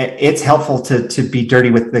guy, it's helpful to be dirty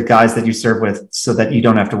with the guys that you serve with so that you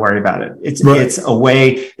don't have to worry about it. It's a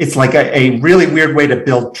way, it's like a really weird way to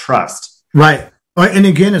build trust. Right. And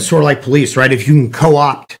again, it's sort of like police, right? If you can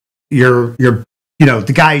co-opt your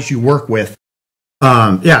the guys you work with.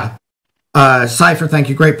 Cypher, thank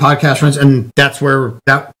you. Great podcast, friends. And that's where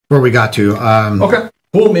we got to. Okay,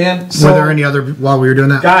 cool, man. So, were there any other while we were doing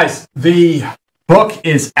that? Guys, the book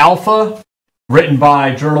is Alpha, written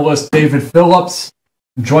by journalist David Phillips.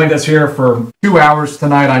 Joined us here for 2 hours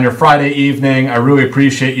tonight on your Friday evening. I really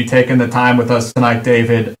appreciate you taking the time with us tonight,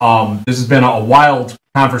 David. This has been a wild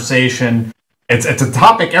conversation. It's a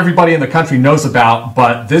topic everybody in the country knows about,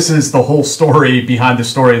 but this is the whole story behind the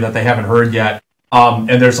story that they haven't heard yet.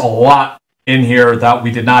 And there's a lot in here that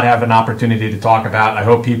we did not have an opportunity to talk about. I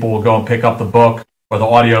hope people will go and pick up the book or the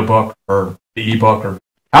audio book or the ebook or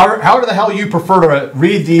however the hell you prefer to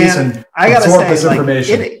read these and absorb this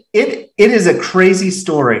information. It is a crazy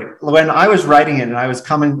story. When I was writing it and I was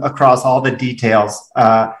coming across all the details,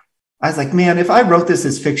 I was like, man, if I wrote this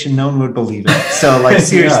as fiction, no one would believe it. So like,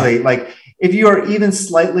 seriously, like, if you are even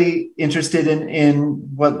slightly interested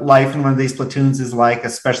in what life in one of these platoons is like,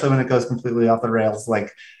 especially when it goes completely off the rails,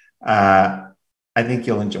 like, I think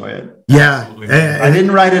you'll enjoy it. Yeah. I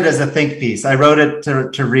didn't write it as a think piece. I wrote it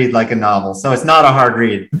to read like a novel. So it's not a hard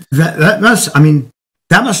read. That must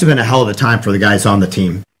have been a hell of a time for the guys on the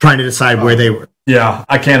team trying to decide where they were. Yeah,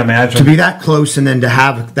 I can't imagine. To be that close and then to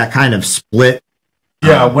have that kind of split.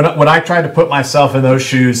 Yeah, when I tried to put myself in those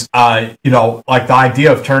shoes, like the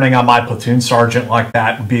idea of turning on my platoon sergeant like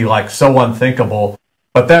that would be like so unthinkable.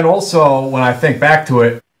 But then also, when I think back to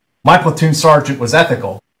it, my platoon sergeant was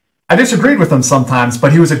ethical. I disagreed with him sometimes,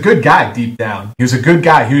 but he was a good guy deep down. He was a good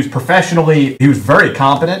guy. He was he was very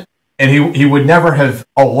competent, and he would never have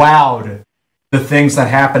allowed the things that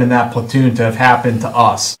happened in that platoon to have happened to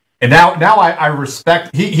us. And now I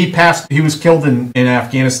respect, he was killed in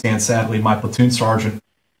Afghanistan, sadly, my platoon sergeant.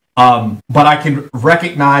 But I can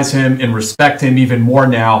recognize him and respect him even more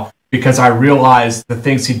now because I realize the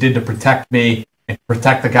things he did to protect me and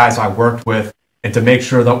protect the guys I worked with and to make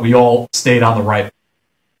sure that we all stayed on the right.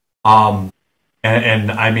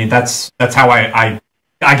 And I mean, that's how I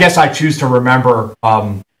guess I choose to remember,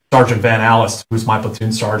 Sergeant Van Alist, who's my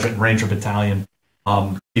platoon sergeant in Ranger Battalion,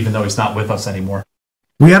 even though he's not with us anymore.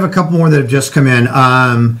 We have a couple more that have just come in.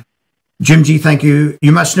 Jim G, thank you.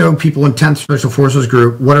 You must know people in 10th Special Forces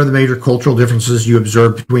Group. What are the major cultural differences you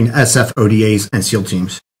observe between SF, ODAs, and SEAL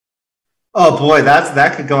teams? Oh boy,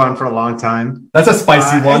 that could go on for a long time. That's a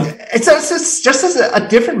spicy one. It's just as a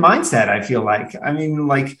different mindset, I feel like. I mean,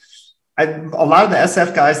 like, a lot of the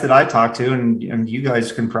SF guys that I talk to, and you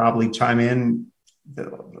guys can probably chime in,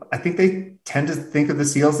 I think they tend to think of the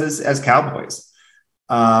SEALs as cowboys.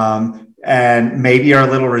 And maybe are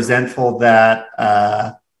a little resentful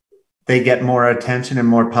that they get more attention and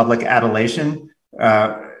more public adulation.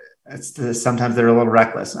 Sometimes they're a little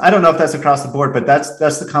reckless. I don't know if that's across the board, but that's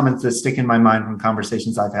the comments that stick in my mind from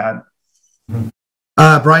conversations I've had.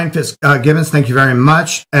 Brian Fitzgibbons, thank you very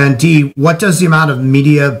much. And D, what does the amount of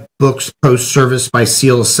media, books, post service by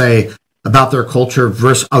SEALs say about their culture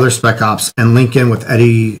versus other spec ops and link in with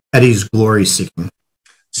Eddie's glory seeking?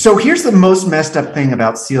 So here's the most messed up thing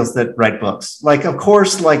about SEALs that write books. Like, of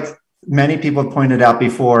course, like many people have pointed out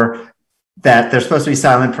before, that they're supposed to be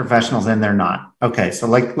silent professionals and they're not. Okay, so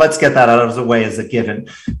like, let's get that out of the way as a given.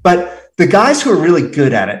 But the guys who are really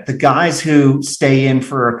good at it, the guys who stay in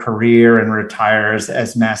for a career and retire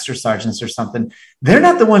as master sergeants or something, they're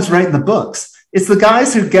not the ones writing the books. It's the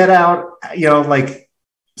guys who get out, like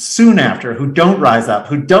soon after, who don't rise up,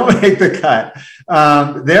 who don't make the cut.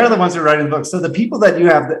 They're the ones who are writing the books. So the people that you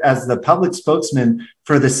have as the public spokesman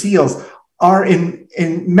for the SEALs are in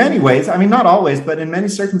many ways, I mean, not always, but in many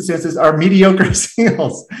circumstances are mediocre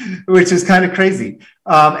SEALs, which is kind of crazy.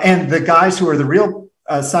 And the guys who are the real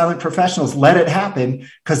silent professionals let it happen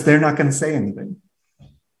because they're not going to say anything.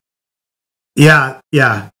 Yeah.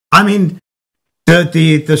 I mean,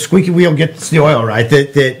 the squeaky wheel gets the oil, right?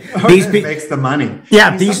 These makes the money. Yeah,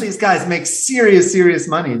 I mean, some of these guys make serious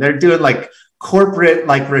money. They're doing like corporate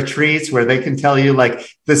like retreats where they can tell you like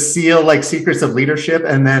the SEAL like secrets of leadership,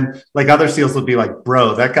 and then like other SEALs will be like,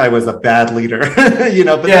 bro, that guy was a bad leader, but they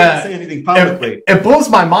don't say anything publicly. It blows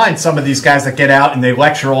my mind, some of these guys that get out and they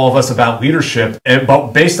lecture all of us about leadership,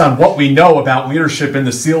 but based on what we know about leadership in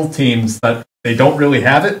the SEAL teams, that they don't really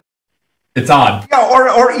have it. It's odd. Yeah,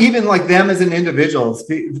 or even like them as an individuals.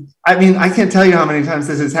 I mean, I can't tell you how many times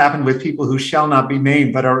this has happened with people who shall not be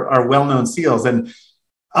named but are well-known SEALs, and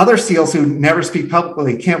other SEALs who never speak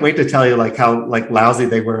publicly can't wait to tell you like how like lousy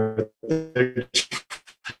they were. Like,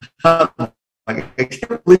 I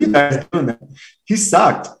can't believe you guys doing that. He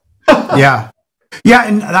sucked. Yeah,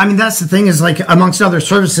 and I mean that's the thing is like amongst other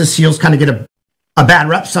services, SEALs kind of get a bad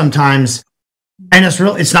rep sometimes, and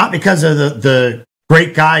it's not because of the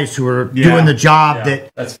great guys who are doing the job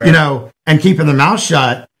and keeping their mouth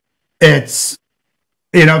shut. It's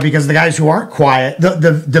because the guys who aren't quiet,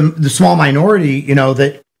 the small minority,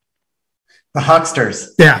 that the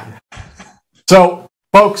hucksters. Yeah. So,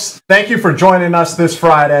 folks, thank you for joining us this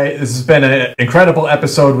Friday. This has been an incredible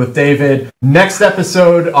episode with David. Next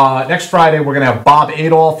episode, next Friday, we're going to have Bob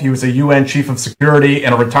Adolph. He was a UN Chief of Security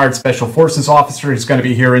and a retired Special Forces officer. He's going to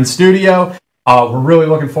be here in studio. We're really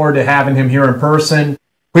looking forward to having him here in person.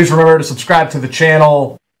 Please remember to subscribe to the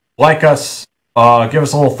channel, like us, give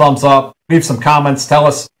us a little thumbs up, leave some comments, tell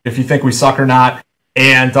us if you think we suck or not,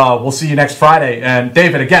 and we'll see you next Friday. And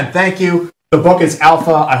David, again, thank you. The book is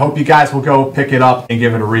Alpha. I hope you guys will go pick it up and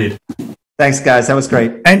give it a read. Thanks, guys. That was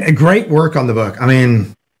great. And great work on the book. I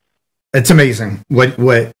mean, it's amazing what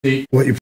you